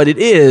stories for what it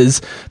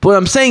is. But what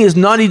I'm saying is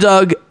Naughty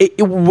Dog,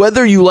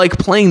 whether you like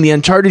playing the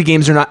Uncharted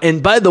games or not,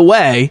 and by the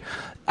way,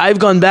 I've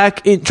gone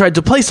back and tried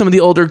to play some of the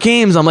older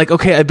games. I'm like,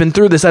 okay, I've been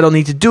through this. I don't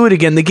need to do it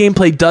again. The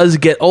gameplay does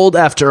get old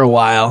after a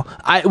while.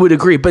 I would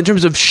agree. But in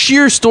terms of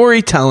sheer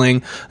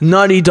storytelling,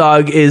 Naughty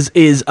Dog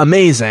is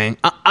amazing.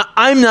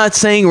 I'm not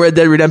saying Red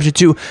Dead Redemption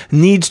 2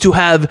 needs to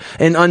have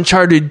an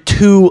Uncharted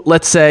 2,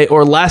 let's say,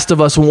 or Last of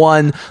Us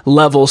 1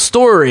 level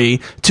story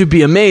to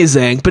be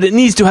amazing, but it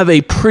needs to have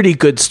a pretty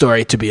good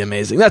story to be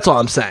amazing. That's all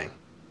I'm saying.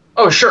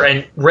 Oh, sure,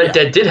 and Red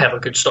Dead did have a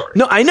good story.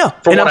 No, I know.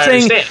 And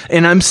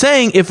I'm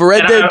saying if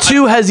Red Dead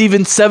 2 has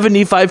even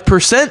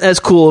 75%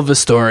 as cool of a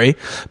story,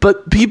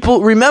 but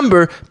people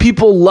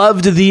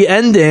loved the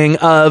ending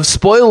of,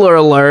 spoiler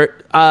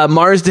alert,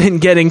 Marsden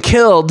getting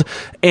killed,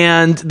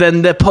 and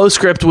then the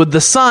postscript with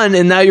the son,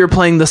 and now you're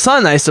playing the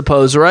son, I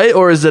suppose, right?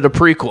 Or is it a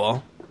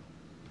prequel?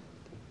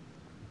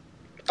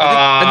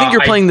 I think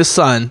you're playing the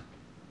son.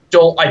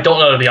 I don't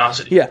know, to be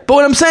honest with you. Yeah, but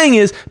what I'm saying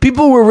is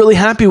people were really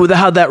happy with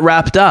how that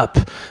wrapped up,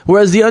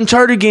 whereas the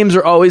Uncharted games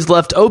are always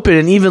left open,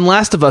 and even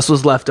Last of Us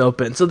was left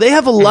open. So they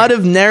have a lot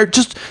of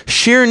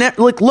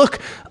look,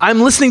 I'm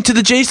listening to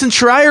the Jason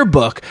Schreier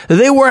book.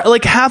 They were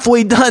like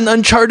halfway done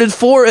Uncharted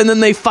 4, and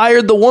then they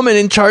fired the woman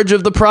in charge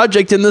of the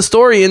project and the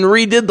story and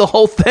redid the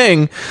whole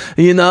thing,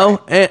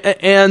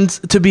 And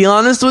to be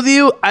honest with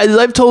you, as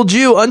I've told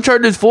you,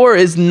 Uncharted 4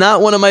 is not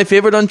one of my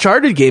favorite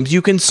Uncharted games.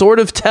 You can sort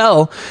of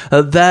tell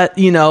that,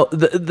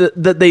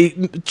 that they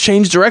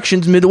changed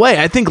directions midway.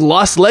 I think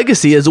Lost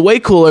Legacy is way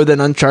cooler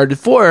than Uncharted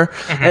 4,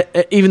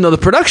 even though the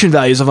production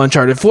values of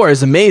Uncharted 4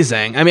 is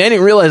amazing. I mean, I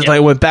didn't realize when I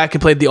went back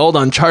and played the old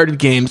Uncharted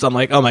games, I'm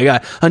like, oh my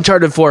god,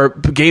 Uncharted 4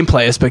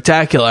 gameplay is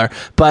spectacular.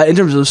 But in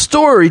terms of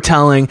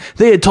storytelling,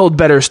 they had told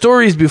better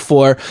stories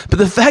before. But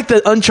the fact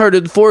that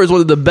Uncharted 4 is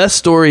one of the best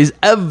stories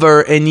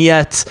ever, and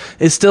yet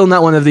is still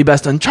not one of the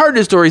best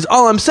Uncharted stories,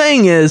 all I'm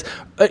saying is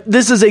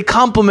this is a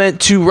compliment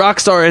to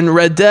Rockstar and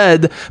Red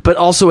Dead, but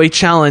also a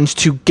challenge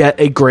to get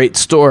a great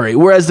story.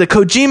 Whereas the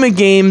Kojima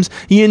games,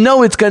 you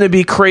know it's going to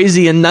be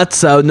crazy and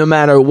nutso no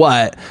matter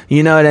what.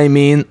 You know what I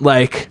mean?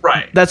 Like,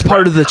 that's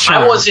part of the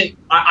challenge.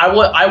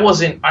 I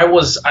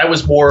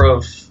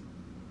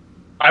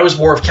was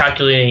more of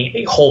calculating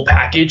a whole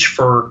package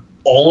for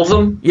all of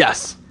them.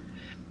 Yes.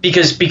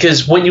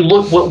 Because when you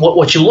look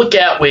what you look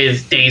at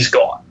with Days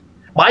Gone,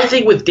 my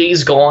thing with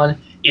Days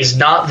Gone is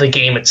not the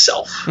game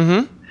itself.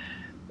 Mm-hmm.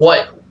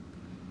 What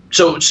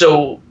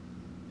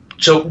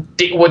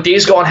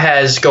Days Gone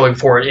has going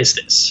for it is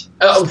this.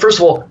 First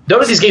of all,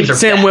 none of these games are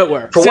Sam bad.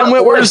 Witwer. For Sam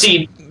what I've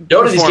seen,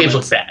 none of these games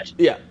look bad.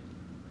 Yeah.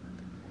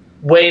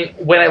 When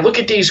I look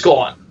at Days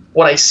Gone,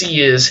 what I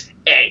see is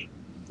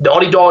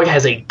Naughty Dog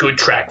has a good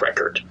track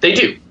record. They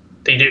do.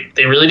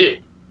 They really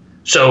do.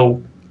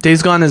 So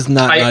Days Gone is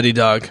not Naughty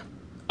Dog.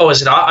 Oh,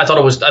 is it not? I thought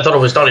it was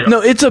Naughty Dog. No,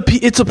 it's a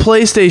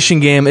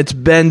PlayStation game. It's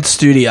Bend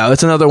Studio.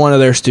 It's another one of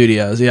their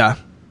studios. Yeah.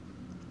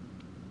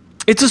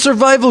 It's a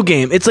survival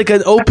game. It's like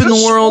an open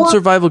world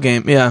survival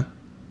game. Yeah.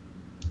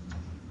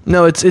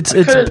 No,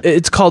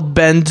 it's called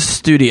Bend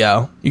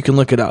Studio. You can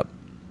look it up.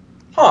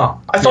 Huh.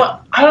 I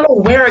don't know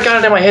where I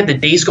got it in my head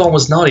that Days Gone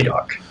was Naughty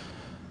Dog.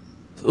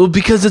 Well,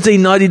 because it's a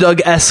Naughty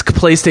Dog-esque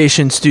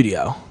PlayStation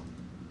studio.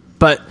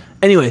 But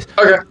anyways,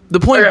 the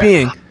point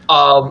being,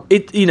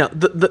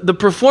 the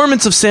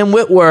performance of Sam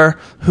Witwer,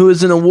 who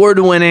is an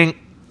award-winning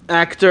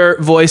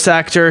voice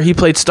actor. He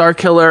played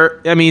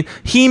Starkiller. I mean,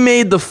 he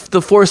made the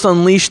Force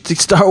Unleashed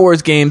Star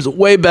Wars games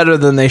way better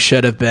than they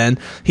should have been.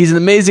 He's an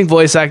amazing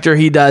voice actor.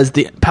 He does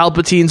the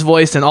Palpatine's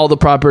voice and all the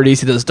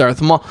properties. He does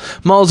Darth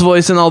Maul's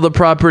voice and all the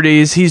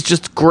properties. He's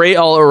just great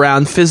all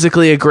around.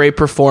 Physically a great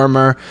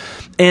performer.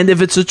 And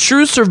if it's a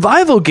true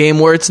survival game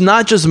where it's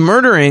not just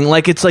murdering,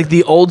 like it's like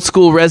the old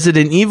school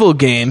Resident Evil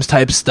games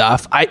type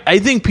stuff, I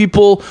think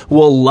people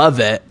will love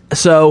it.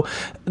 So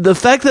the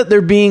fact that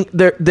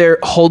they're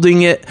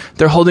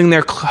holding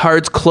their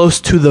cards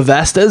close to the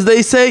vest, as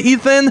they say,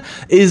 Ethan,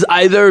 is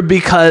either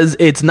because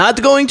it's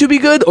not going to be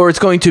good or it's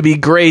going to be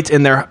great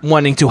and they're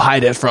wanting to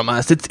hide it from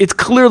us. It's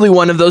clearly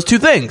one of those two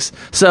things.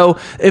 So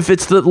if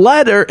it's the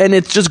latter and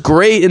it's just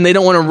great and they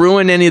don't want to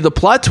ruin any of the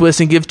plot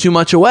twists and give too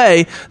much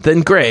away,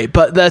 then great.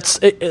 But that's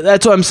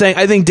what I'm saying.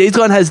 I think Days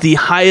Gone has the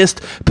highest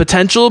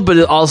potential, but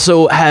it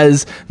also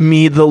has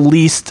me the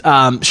least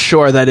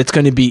sure that it's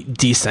going to be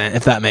decent,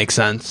 if that makes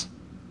sense.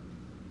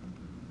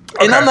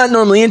 Okay. And I'm not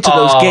normally into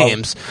those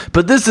games,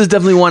 but this is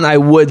definitely one I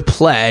would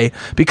play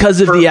because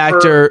of the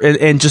actor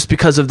and just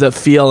because of the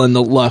feel and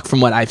the look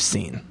from what I've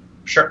seen.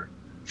 Sure.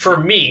 For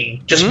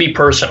me, just me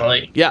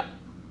personally,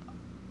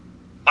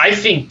 I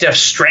think Death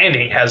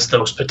Stranding has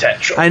those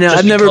potential. I know.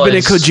 I've never been a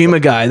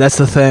Kojima guy. That's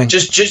the thing.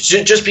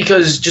 Just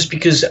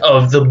because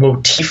of the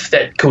motif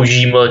that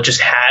Kojima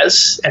just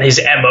has and his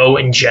MO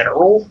in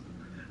general.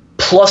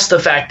 Plus the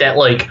fact that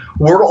like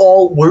we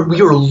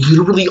are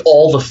literally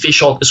all the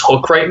fish off this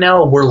hook right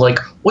now. We're like,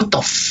 what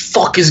the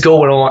fuck is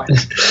going on?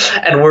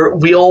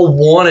 And we all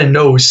want to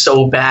know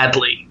so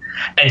badly.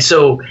 And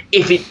so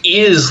if it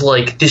is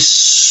like this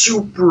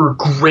super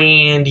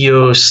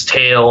grandiose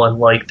tale and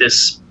like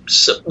this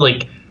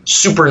like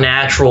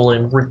supernatural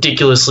and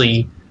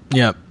ridiculously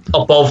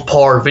above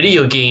par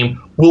video game,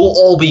 we'll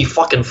all be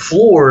fucking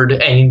floored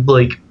and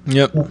like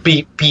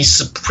be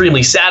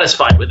supremely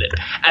satisfied with it.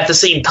 At the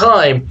same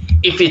time,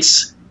 if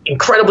it's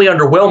incredibly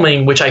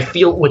underwhelming, which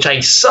I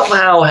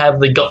somehow have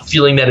the gut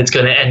feeling that it's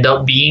going to end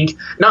up being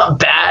not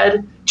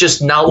bad,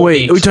 just not what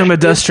Wait, are we talking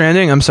about Death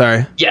Stranding? I'm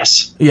sorry.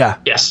 Yes. Yeah.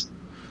 Yes.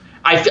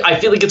 I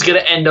feel like it's going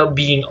to end up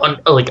being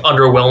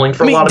underwhelming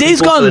for a lot of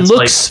Days people. Gone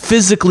looks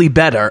physically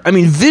better. I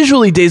mean,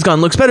 visually, Days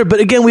Gone looks better. But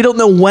again, we don't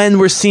know when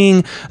we're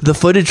seeing the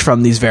footage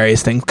from these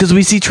various things because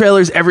we see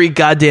trailers every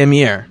goddamn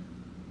year.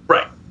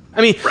 Right.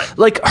 I mean,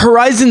 like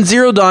Horizon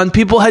Zero Dawn,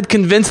 people had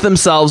convinced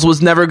themselves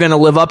was never going to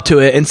live up to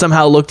it and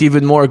somehow looked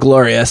even more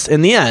glorious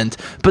in the end.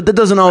 But that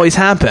doesn't always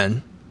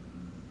happen.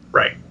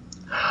 Right.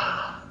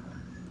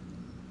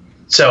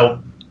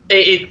 So,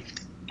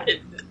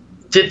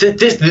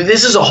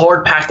 this is a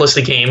hard pack list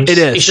of games. It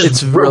is. It's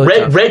just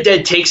really Red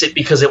Dead takes it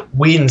because it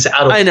wins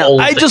out of I know.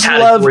 all of I the just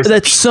love categories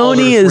that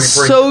Sony is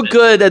so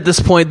good at this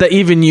point that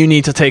even you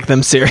need to take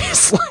them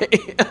seriously.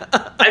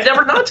 I I've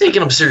never not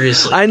taken him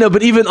seriously. I know,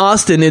 but even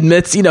Austin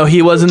admits,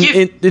 he wasn't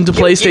into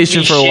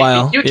PlayStation for a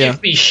while. You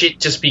give me shit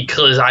just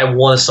because I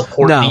want to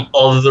support the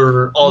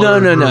other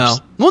No.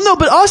 groups. Well, no,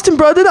 but Austin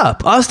brought it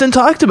up. Austin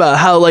talked about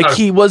how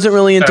he wasn't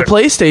really into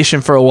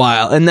PlayStation for a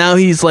while, and now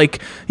he's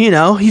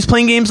he's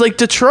playing games like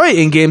Detroit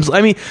and games.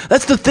 I mean,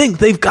 that's the thing.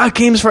 They've got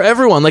games for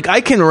everyone.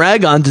 I can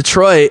rag on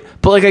Detroit,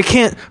 but I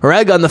can't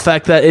rag on the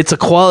fact that it's a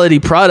quality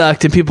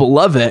product and people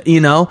love it.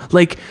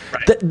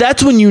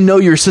 That's when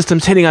your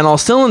system's hitting on all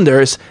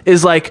cylinders.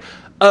 Is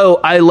oh,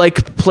 I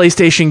like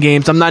PlayStation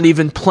games. I'm not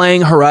even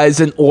playing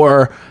Horizon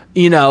or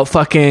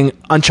fucking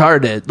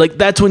Uncharted.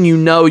 That's when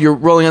you're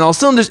rolling on all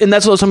cylinders. And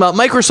that's what I was talking about.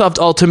 Microsoft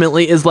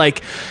ultimately is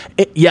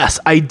yes,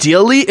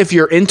 ideally, if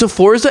you're into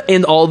Forza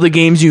and all the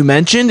games you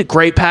mentioned,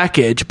 great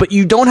package, but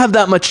you don't have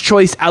that much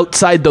choice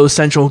outside those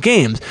central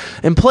games.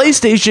 In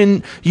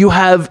PlayStation, you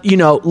have,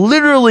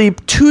 literally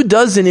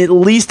 24 at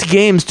least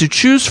games to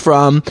choose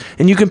from,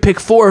 and you can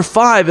pick 4 or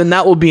 5, and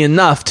that will be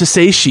enough to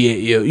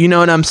satiate you. You know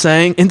what I'm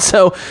saying? And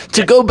so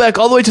to go back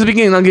all the way to the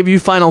beginning, I'll give you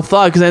final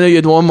thought because I know you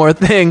had one more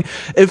thing.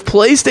 If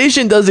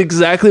PlayStation does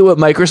exactly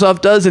what Microsoft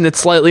does and it's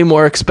slightly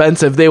more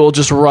expensive, they will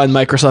just run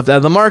Microsoft out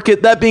of the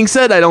market. That being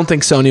said, I don't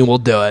think Sony will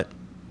do it.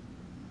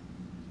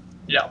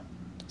 Yeah.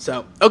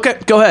 So, okay,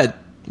 go ahead.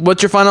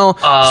 What's your final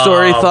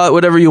story, thought,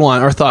 whatever you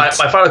want, or thoughts?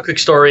 My final quick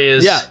story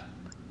is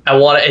I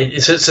want to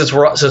since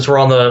we're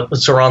on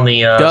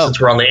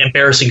the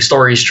embarrassing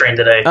stories train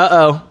today.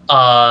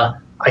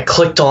 I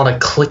clicked on a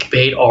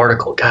clickbait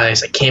article,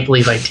 guys. I can't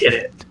believe I did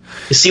it.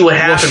 You see what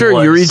happened? Well,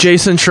 sure, you read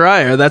Jason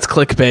Schreier. That's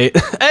clickbait.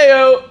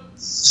 Heyo.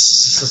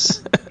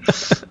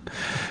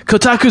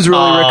 Kotaku's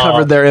really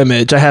recovered their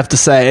image, I have to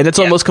say, and it's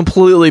almost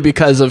completely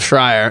because of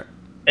Schreier.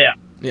 Yeah.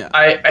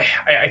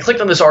 I clicked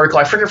on this article.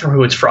 I forget from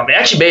who it's from. It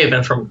actually may have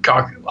been from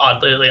Kotaku,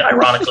 oddly,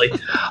 ironically.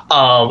 It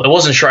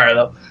wasn't Schreier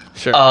though.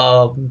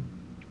 Sure.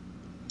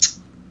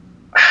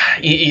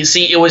 You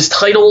see, it was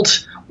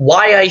titled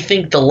 "Why I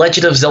Think the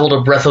Legend of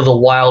Zelda: Breath of the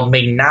Wild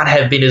May Not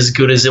Have Been as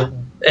Good as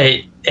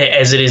it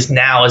is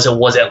now as it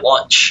was at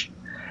launch."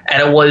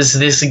 And it was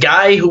this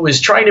guy who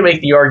was trying to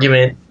make the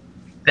argument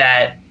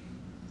that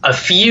a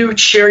few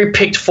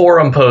cherry-picked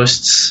forum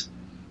posts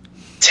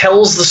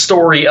tells the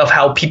story of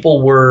how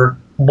people were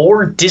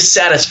more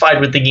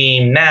dissatisfied with the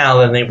game now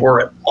than they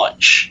were at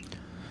launch.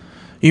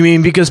 You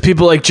mean because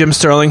people like Jim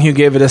Sterling, who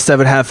gave it a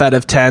 7.5 out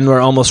of 10, were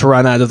almost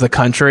run out of the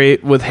country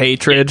with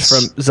hatred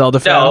from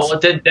Zelda fans? No,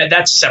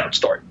 that's a separate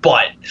story.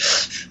 But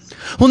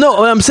well, no,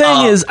 what I'm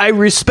saying is I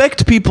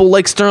respect people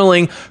like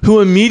Sterling who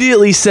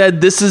immediately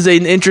said this is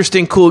an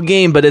interesting, cool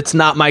game, but it's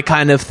not my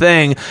kind of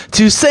thing.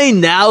 To say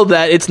now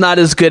that it's not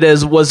as good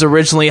as was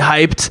originally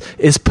hyped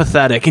is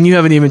pathetic. And you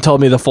haven't even told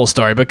me the full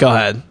story, but go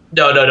ahead.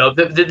 No.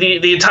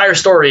 The entire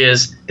story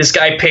is this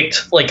guy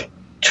picked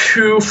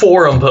 2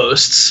 forum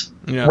posts,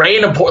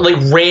 random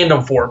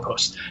forum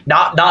posts,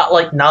 not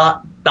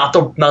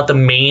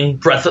the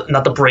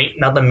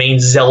main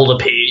Zelda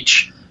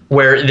page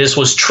where this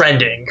was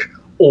trending.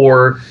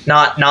 Or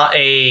not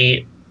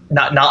a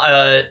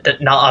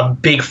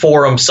big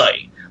forum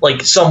site,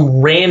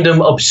 some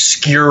random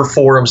obscure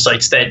forum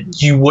sites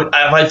that you would, if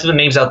I threw the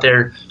names out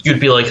there,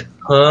 you'd be like,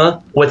 huh?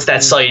 What's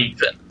that site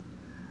even?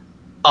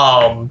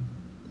 And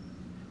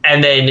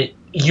then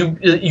you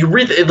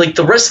read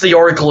the rest of the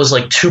article is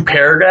 2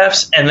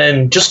 paragraphs, and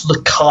then just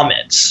the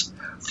comments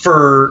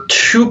for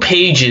 2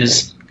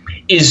 pages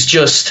is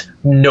just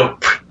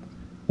nope,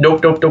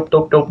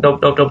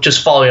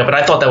 just following up. And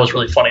I thought that was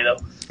really funny though.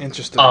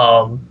 Interesting.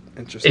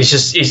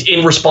 It's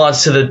in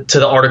response to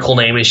the article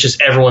name. It's just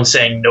everyone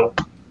saying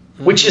nope,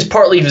 which is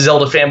partly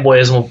Zelda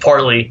fanboyism,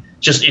 partly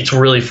just it's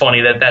really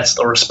funny that's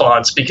the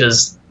response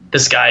because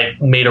this guy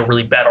made a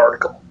really bad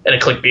article and a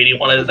clickbaity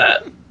one of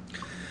that. All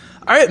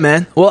right,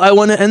 man. Well, I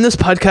want to end this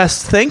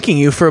podcast thanking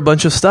you for a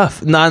bunch of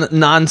stuff,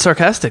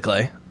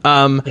 non-sarcastically.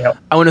 I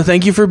want to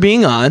thank you for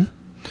being on.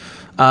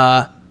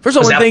 First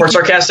of all, was that part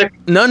sarcastic?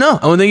 No. I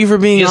want to thank you for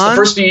being on.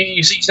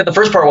 You said the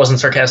first part wasn't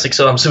sarcastic,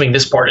 so I'm assuming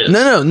this part is.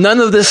 No. None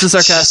of this is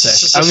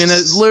sarcastic. I'm going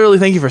to literally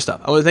thank you for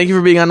stuff. I want to thank you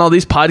for being on all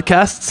these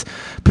podcasts,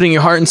 putting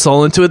your heart and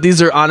soul into it. These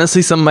are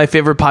honestly some of my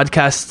favorite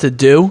podcasts to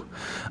do.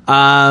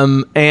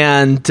 I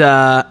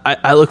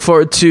look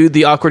forward to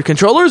the Awkward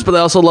Controllers, but I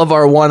also love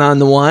our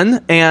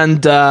one-on-one.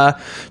 And do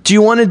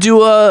you want to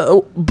do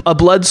a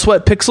Blood,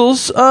 Sweat,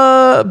 Pixels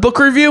book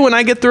review when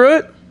I get through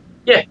it?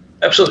 Yeah.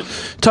 Absolutely.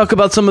 Talk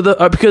about some of the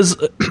because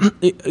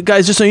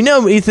guys, just so you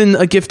know,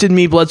 Ethan gifted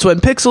me Blood, Sweat,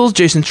 and Pixels,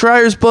 Jason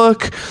Schreier's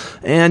book,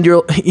 and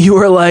you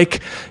were like,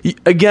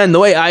 again, the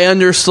way I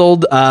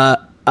undersold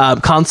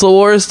Console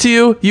Wars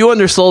to you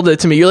undersold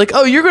it to me. You're like,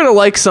 oh, you're gonna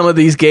like some of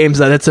these games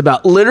that it's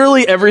about.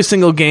 Literally every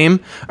single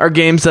game are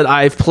games that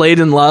I've played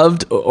and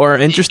loved or are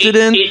interested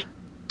in.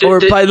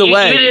 By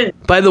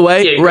the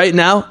way, Yeah, right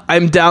now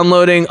I'm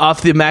downloading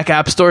off the Mac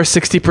App Store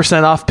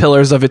 60% off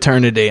Pillars of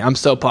Eternity. I'm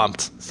so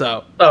pumped.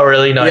 So Oh,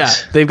 really?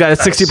 Nice. yeah, they've got a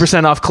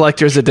 60% off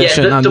collector's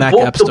edition on Mac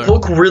App The Store.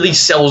 book really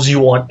sells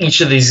you on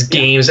each of these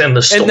games and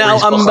the stories And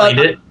now behind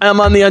it. I'm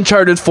on the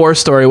Uncharted 4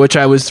 story, which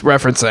I was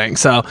referencing.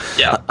 So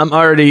Yeah. I'm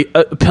already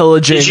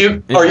pillaging. Did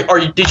you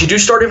did you do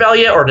Stardew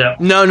Valley yet or no?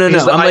 No.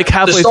 Because I'm like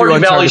halfway the through Stardew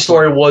Uncharted Valley 4.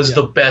 story was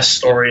the best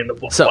story in the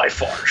book by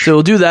far. So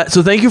we'll do that.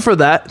 So thank you for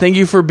that. Thank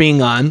you for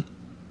being on.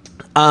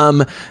 All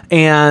the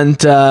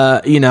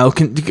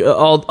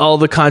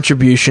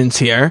contributions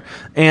here,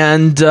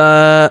 and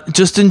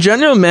just in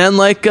general, man,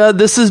 like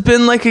this has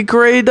been like a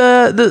great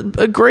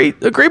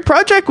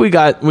project we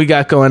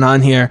got going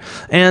on here,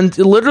 and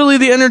literally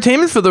the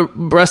entertainment for the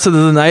rest of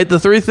the night. The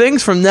three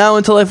things from now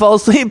until I fall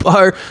asleep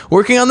are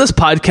working on this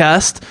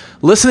podcast,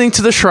 listening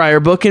to the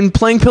Schreier book, and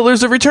playing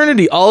Pillars of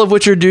Eternity, all of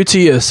which are due to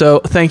you. So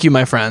thank you,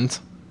 my friend.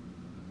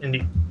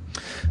 Indeed.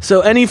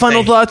 So any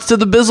final thoughts to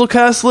the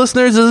Bizzlecast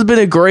listeners? This has been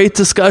a great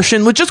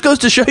discussion, which just goes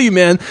to show you,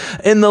 man,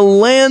 in the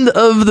land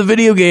of the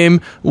video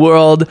game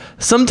world,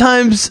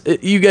 sometimes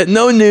you get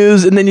no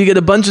news and then you get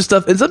a bunch of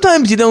stuff, and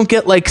sometimes you don't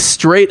get like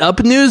straight up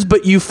news,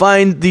 but you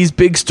find these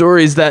big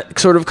stories that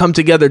sort of come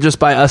together just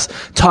by us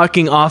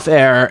talking off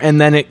air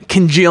and then it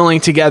congealing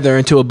together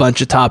into a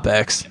bunch of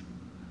topics.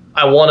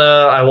 I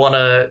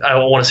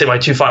wanna say my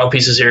two final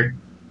pieces here.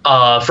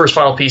 First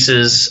final piece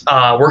is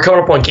we're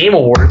coming up on Game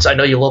Awards. I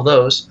know you love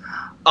those.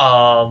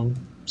 So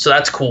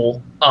that's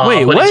cool.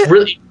 Wait, but what? It's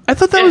really, I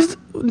thought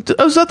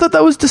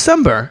that was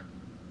December.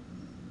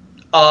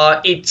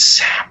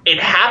 It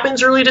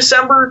happens early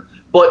December,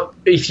 but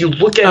if you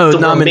look at the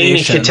remaining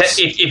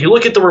if you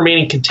look at the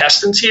remaining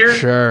contestants here,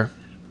 Sure.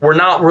 we're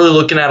not really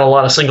looking at a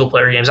lot of single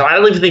player games. I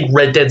don't even think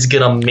Red Dead's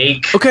gonna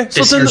make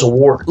this year's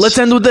awards. Let's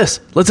end with this.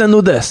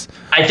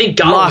 I think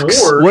God Locks.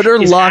 of War. What are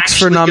is locks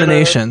for actually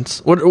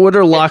nominations? What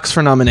are locks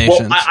for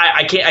nominations? Well,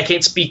 I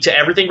can't speak to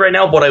everything right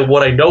now, but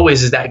what I know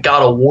is that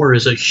God of War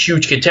is a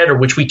huge contender,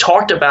 which we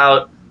talked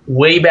about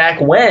way back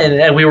when,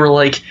 and we were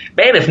like,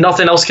 man, if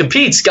nothing else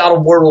competes, God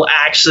of War will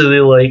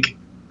actually like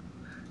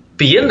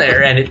be in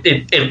there, and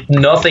if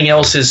nothing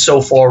else has so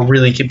far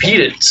really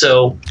competed.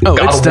 So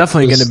it's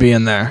definitely going to be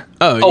in there.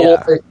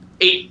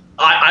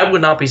 I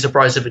would not be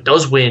surprised if it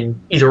does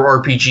win either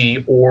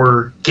RPG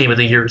or Game of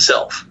the Year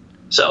itself.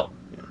 So,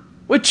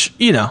 which,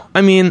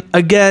 I mean,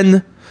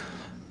 again,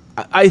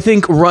 I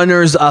think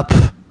runners up,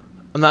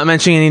 I'm not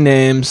mentioning any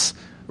names,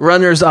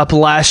 runners up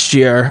last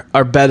year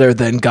are better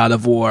than God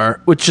of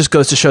War, which just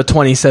goes to show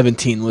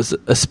 2017 was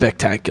a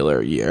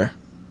spectacular year.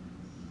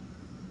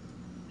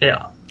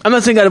 Yeah. I'm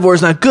not saying God of War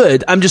is not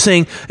good. I'm just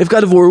saying if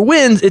God of War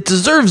wins, it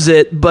deserves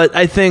it. But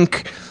I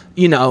think,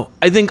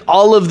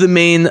 all of the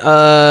main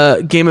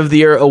Game of the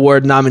Year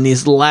award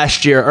nominees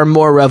last year are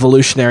more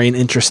revolutionary and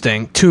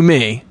interesting to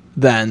me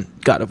than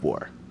God of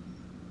War.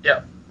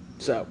 Yeah.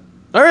 So,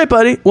 all right,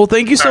 buddy. Well,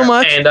 thank you so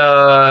much. And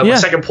my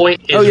second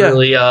point is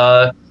really,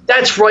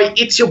 that's right,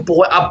 it's your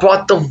boy. I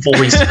brought the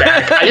voice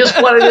back. I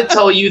just wanted to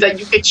tell you that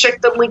you can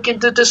check the link in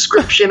the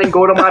description and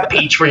go to my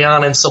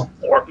Patreon and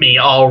support me,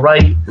 all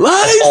right?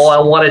 That's all I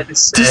wanted to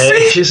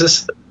say.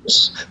 Jesus.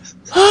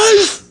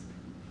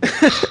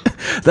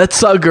 That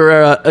Saw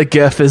Gerrera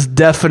gif is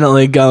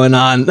definitely going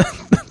on.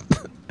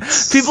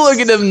 People are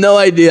going to have no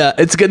idea.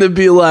 It's going to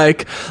be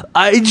like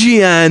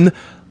IGN,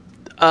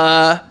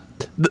 the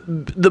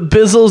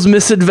Bizzle's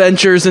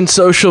misadventures in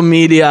social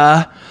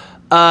media,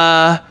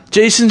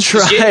 Jason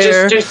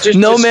Schreier,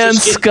 No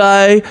Man's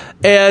Sky,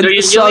 and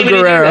Saw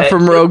Gerrera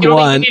from Rogue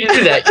One. You don't even need to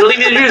do that. You don't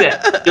even need to do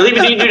that. You don't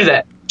even need to do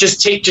that.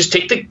 Just take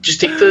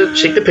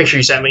the picture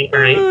you sent me. All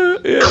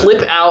right. Yeah.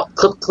 Clip out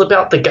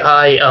the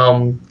guy.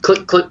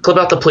 Clip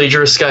out the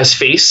plagiarist guy's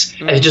face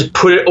and just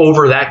put it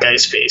over that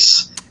guy's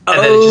face. And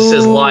then it just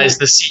says lies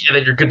the seat, and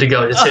then you're good to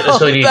go. That's it.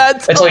 That's all you need.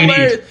 That's all you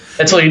need.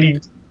 That's all you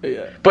need.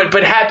 Yeah. But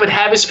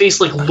have his face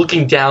like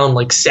looking down,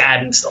 like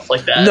sad and stuff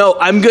like that. No,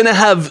 I'm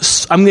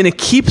gonna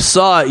keep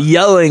Saw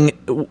yelling,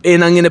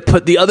 and I'm gonna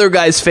put the other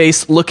guy's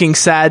face looking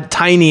sad,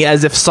 tiny,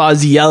 as if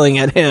Saw's yelling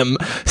at him,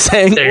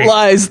 saying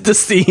lies,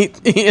 deceit.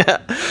 Yeah.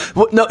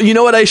 No, you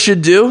know what I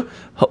should do?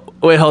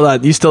 Wait, hold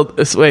on. Just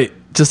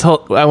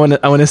hold. I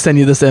want to send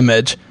you this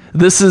image.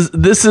 This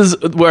is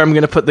where I'm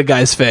gonna put the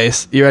guy's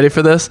face. You ready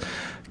for this?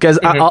 Guys,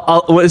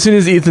 I'll as soon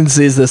as Ethan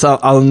sees this,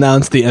 I'll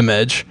announce the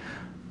image.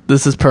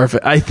 This is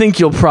perfect. I think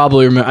you'll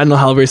probably remember. I don't know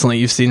how recently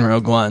you've seen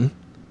Rogue One.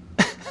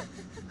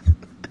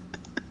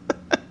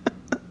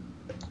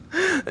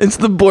 It's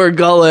the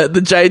Borgullet,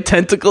 the giant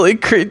tentacly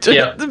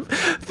creature,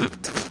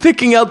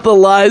 picking out the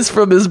lies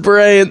from his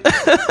brain.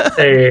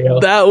 There you go.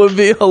 That would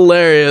be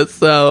hilarious.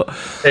 So,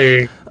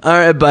 all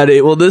right,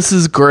 buddy. Well, this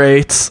is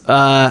great.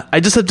 I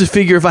just have to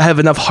figure if I have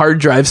enough hard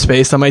drive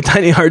space on my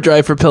tiny hard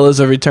drive for Pillars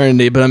of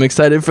Eternity, but I'm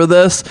excited for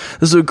this.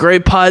 This is a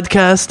great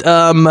podcast.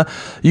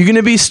 You going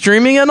to be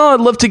streaming at all? I'd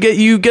love to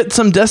get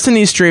some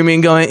Destiny streaming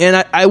going,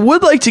 and I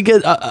would like to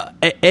get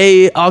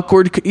a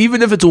awkward,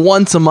 even if it's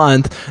once a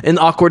month, an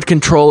awkward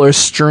controller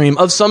stream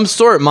of some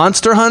sort.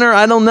 Monster Hunter?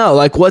 I don't know.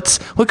 Like, what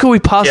could we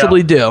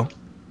possibly do?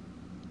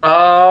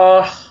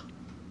 I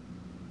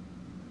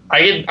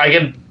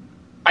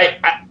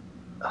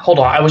hold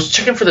on. I was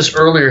checking for this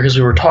earlier because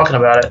we were talking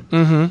about it.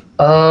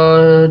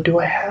 Mm-hmm. Do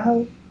I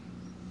have?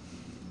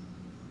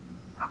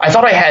 I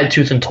thought I had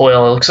Tooth and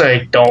Toil. It looks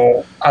like I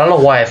don't. I don't know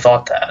why I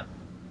thought that.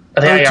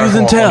 I think I got Tooth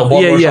and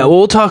Tail. Yeah.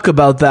 We'll talk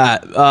about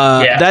that.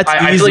 That's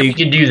easy. I feel like we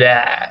can do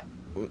that.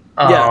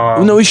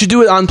 Yeah. No, we should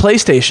do it on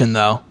PlayStation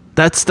though.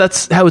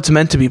 That's how it's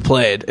meant to be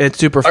played. It's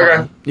super fun.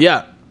 Okay.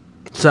 Yeah.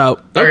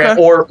 So okay.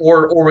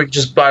 Or we can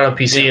just buy it on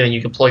PC and then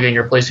you can plug in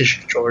your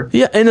PlayStation controller.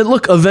 Yeah, and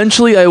look,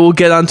 eventually I will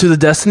get onto the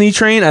Destiny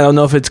train. I don't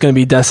know if it's going to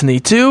be Destiny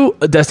 2,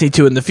 Destiny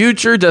 2 in the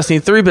future, Destiny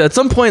 3, but at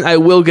some point I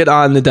will get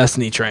on the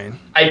Destiny train.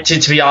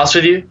 To be honest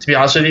with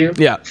you,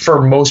 yeah. For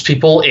most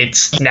people,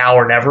 it's now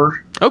or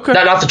never. Okay.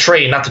 Not the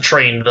train.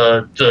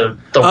 The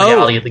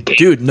reality of the game.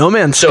 Dude, No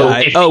Man's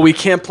Sky. We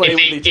can't play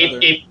with each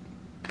other.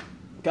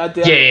 God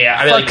damn. Yeah.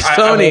 I mean, fuck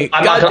Sony.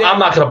 I'm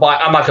not gonna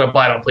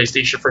buy it on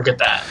PlayStation. Forget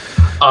that.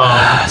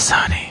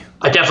 Sony.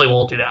 I definitely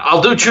won't do that.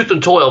 I'll do Tooth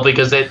and Toil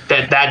because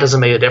that doesn't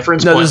make a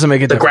difference. No, it doesn't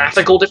make a difference. The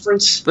graphical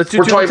difference. We're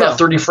talking about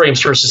 30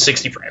 frames versus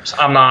 60 frames.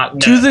 I'm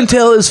not. Tooth and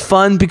Tail is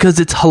fun because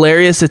it's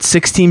hilarious. It's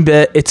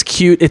 16-bit. It's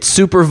cute. It's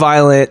super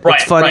violent.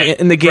 It's funny,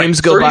 and the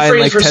games go by in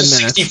like 10 minutes.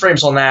 60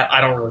 frames on that,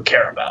 I don't really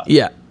care about.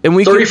 Yeah, and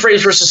 30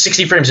 frames versus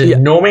 60 frames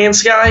in No Man's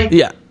Sky.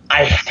 Yeah.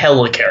 I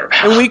hella care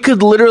about. And we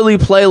could literally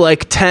play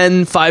like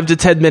 5 to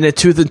 10 minute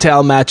Tooth and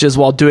Tail matches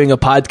while doing a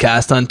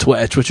podcast on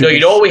Twitch. You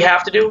know what we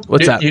have to do?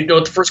 What's that? You know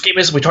what the first game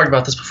is? We talked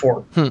about this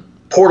before.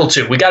 Portal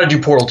 2. We got to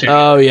do Portal 2.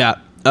 Oh, yeah.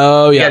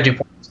 We got to do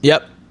Portal 2.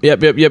 Yep.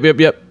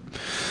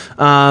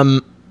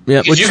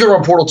 Because you can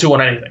run Portal 2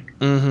 on anything.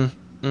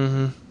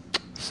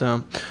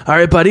 So, all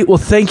right, buddy. Well,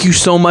 thank you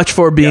so much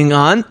for being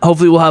on.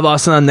 Hopefully, we'll have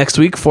Austin on next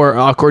week for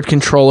Awkward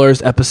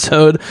Controllers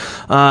episode.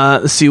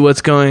 See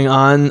what's going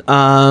on.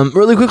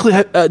 Really quickly,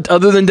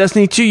 other than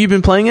Destiny 2, you've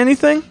been playing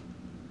anything?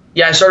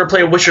 Yeah, I started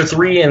playing Witcher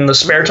 3 in the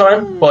spare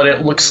time, but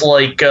it looks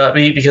like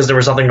because there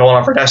was nothing going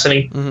on for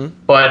Destiny.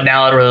 But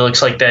now it really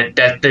looks like that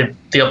the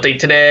update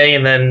today,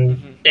 and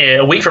then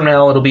a week from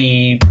now it'll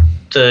be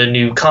the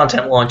new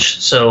content launch.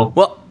 So,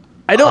 well,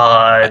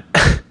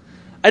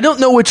 I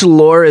don't know which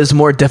lore is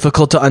more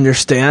difficult to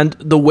understand,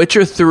 The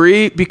Witcher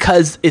 3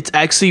 because it's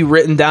actually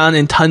written down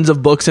in tons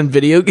of books and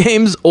video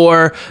games,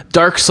 or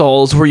Dark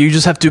Souls where you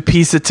just have to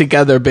piece it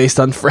together based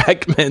on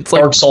fragments.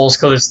 Dark Souls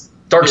because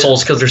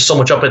there's so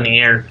much up in the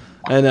air.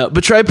 I know,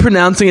 but try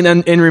pronouncing it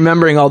and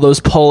remembering all those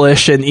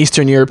Polish and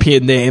Eastern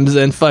European names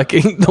and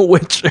fucking The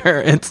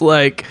Witcher. It's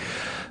like...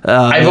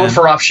 I vote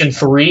for option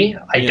 3.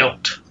 I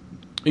don't.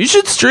 You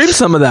should stream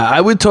some of that.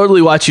 I would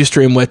totally watch you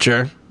stream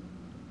Witcher.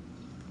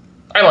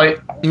 I might.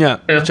 Yeah,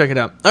 check it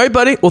out. All right,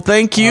 buddy. Well,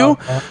 thank you.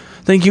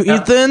 Thank you,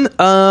 Ethan.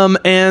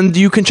 And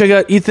you can check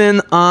out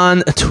Ethan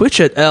on Twitch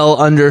at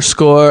L_Fedorable.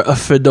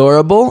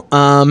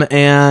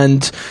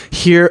 And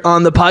here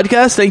on the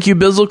podcast, thank you,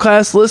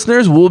 Bizzlecast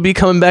listeners. We'll be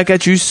coming back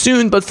at you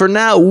soon, but for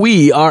now,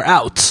 we are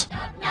out.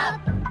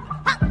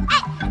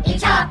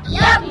 Yup,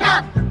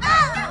 yup.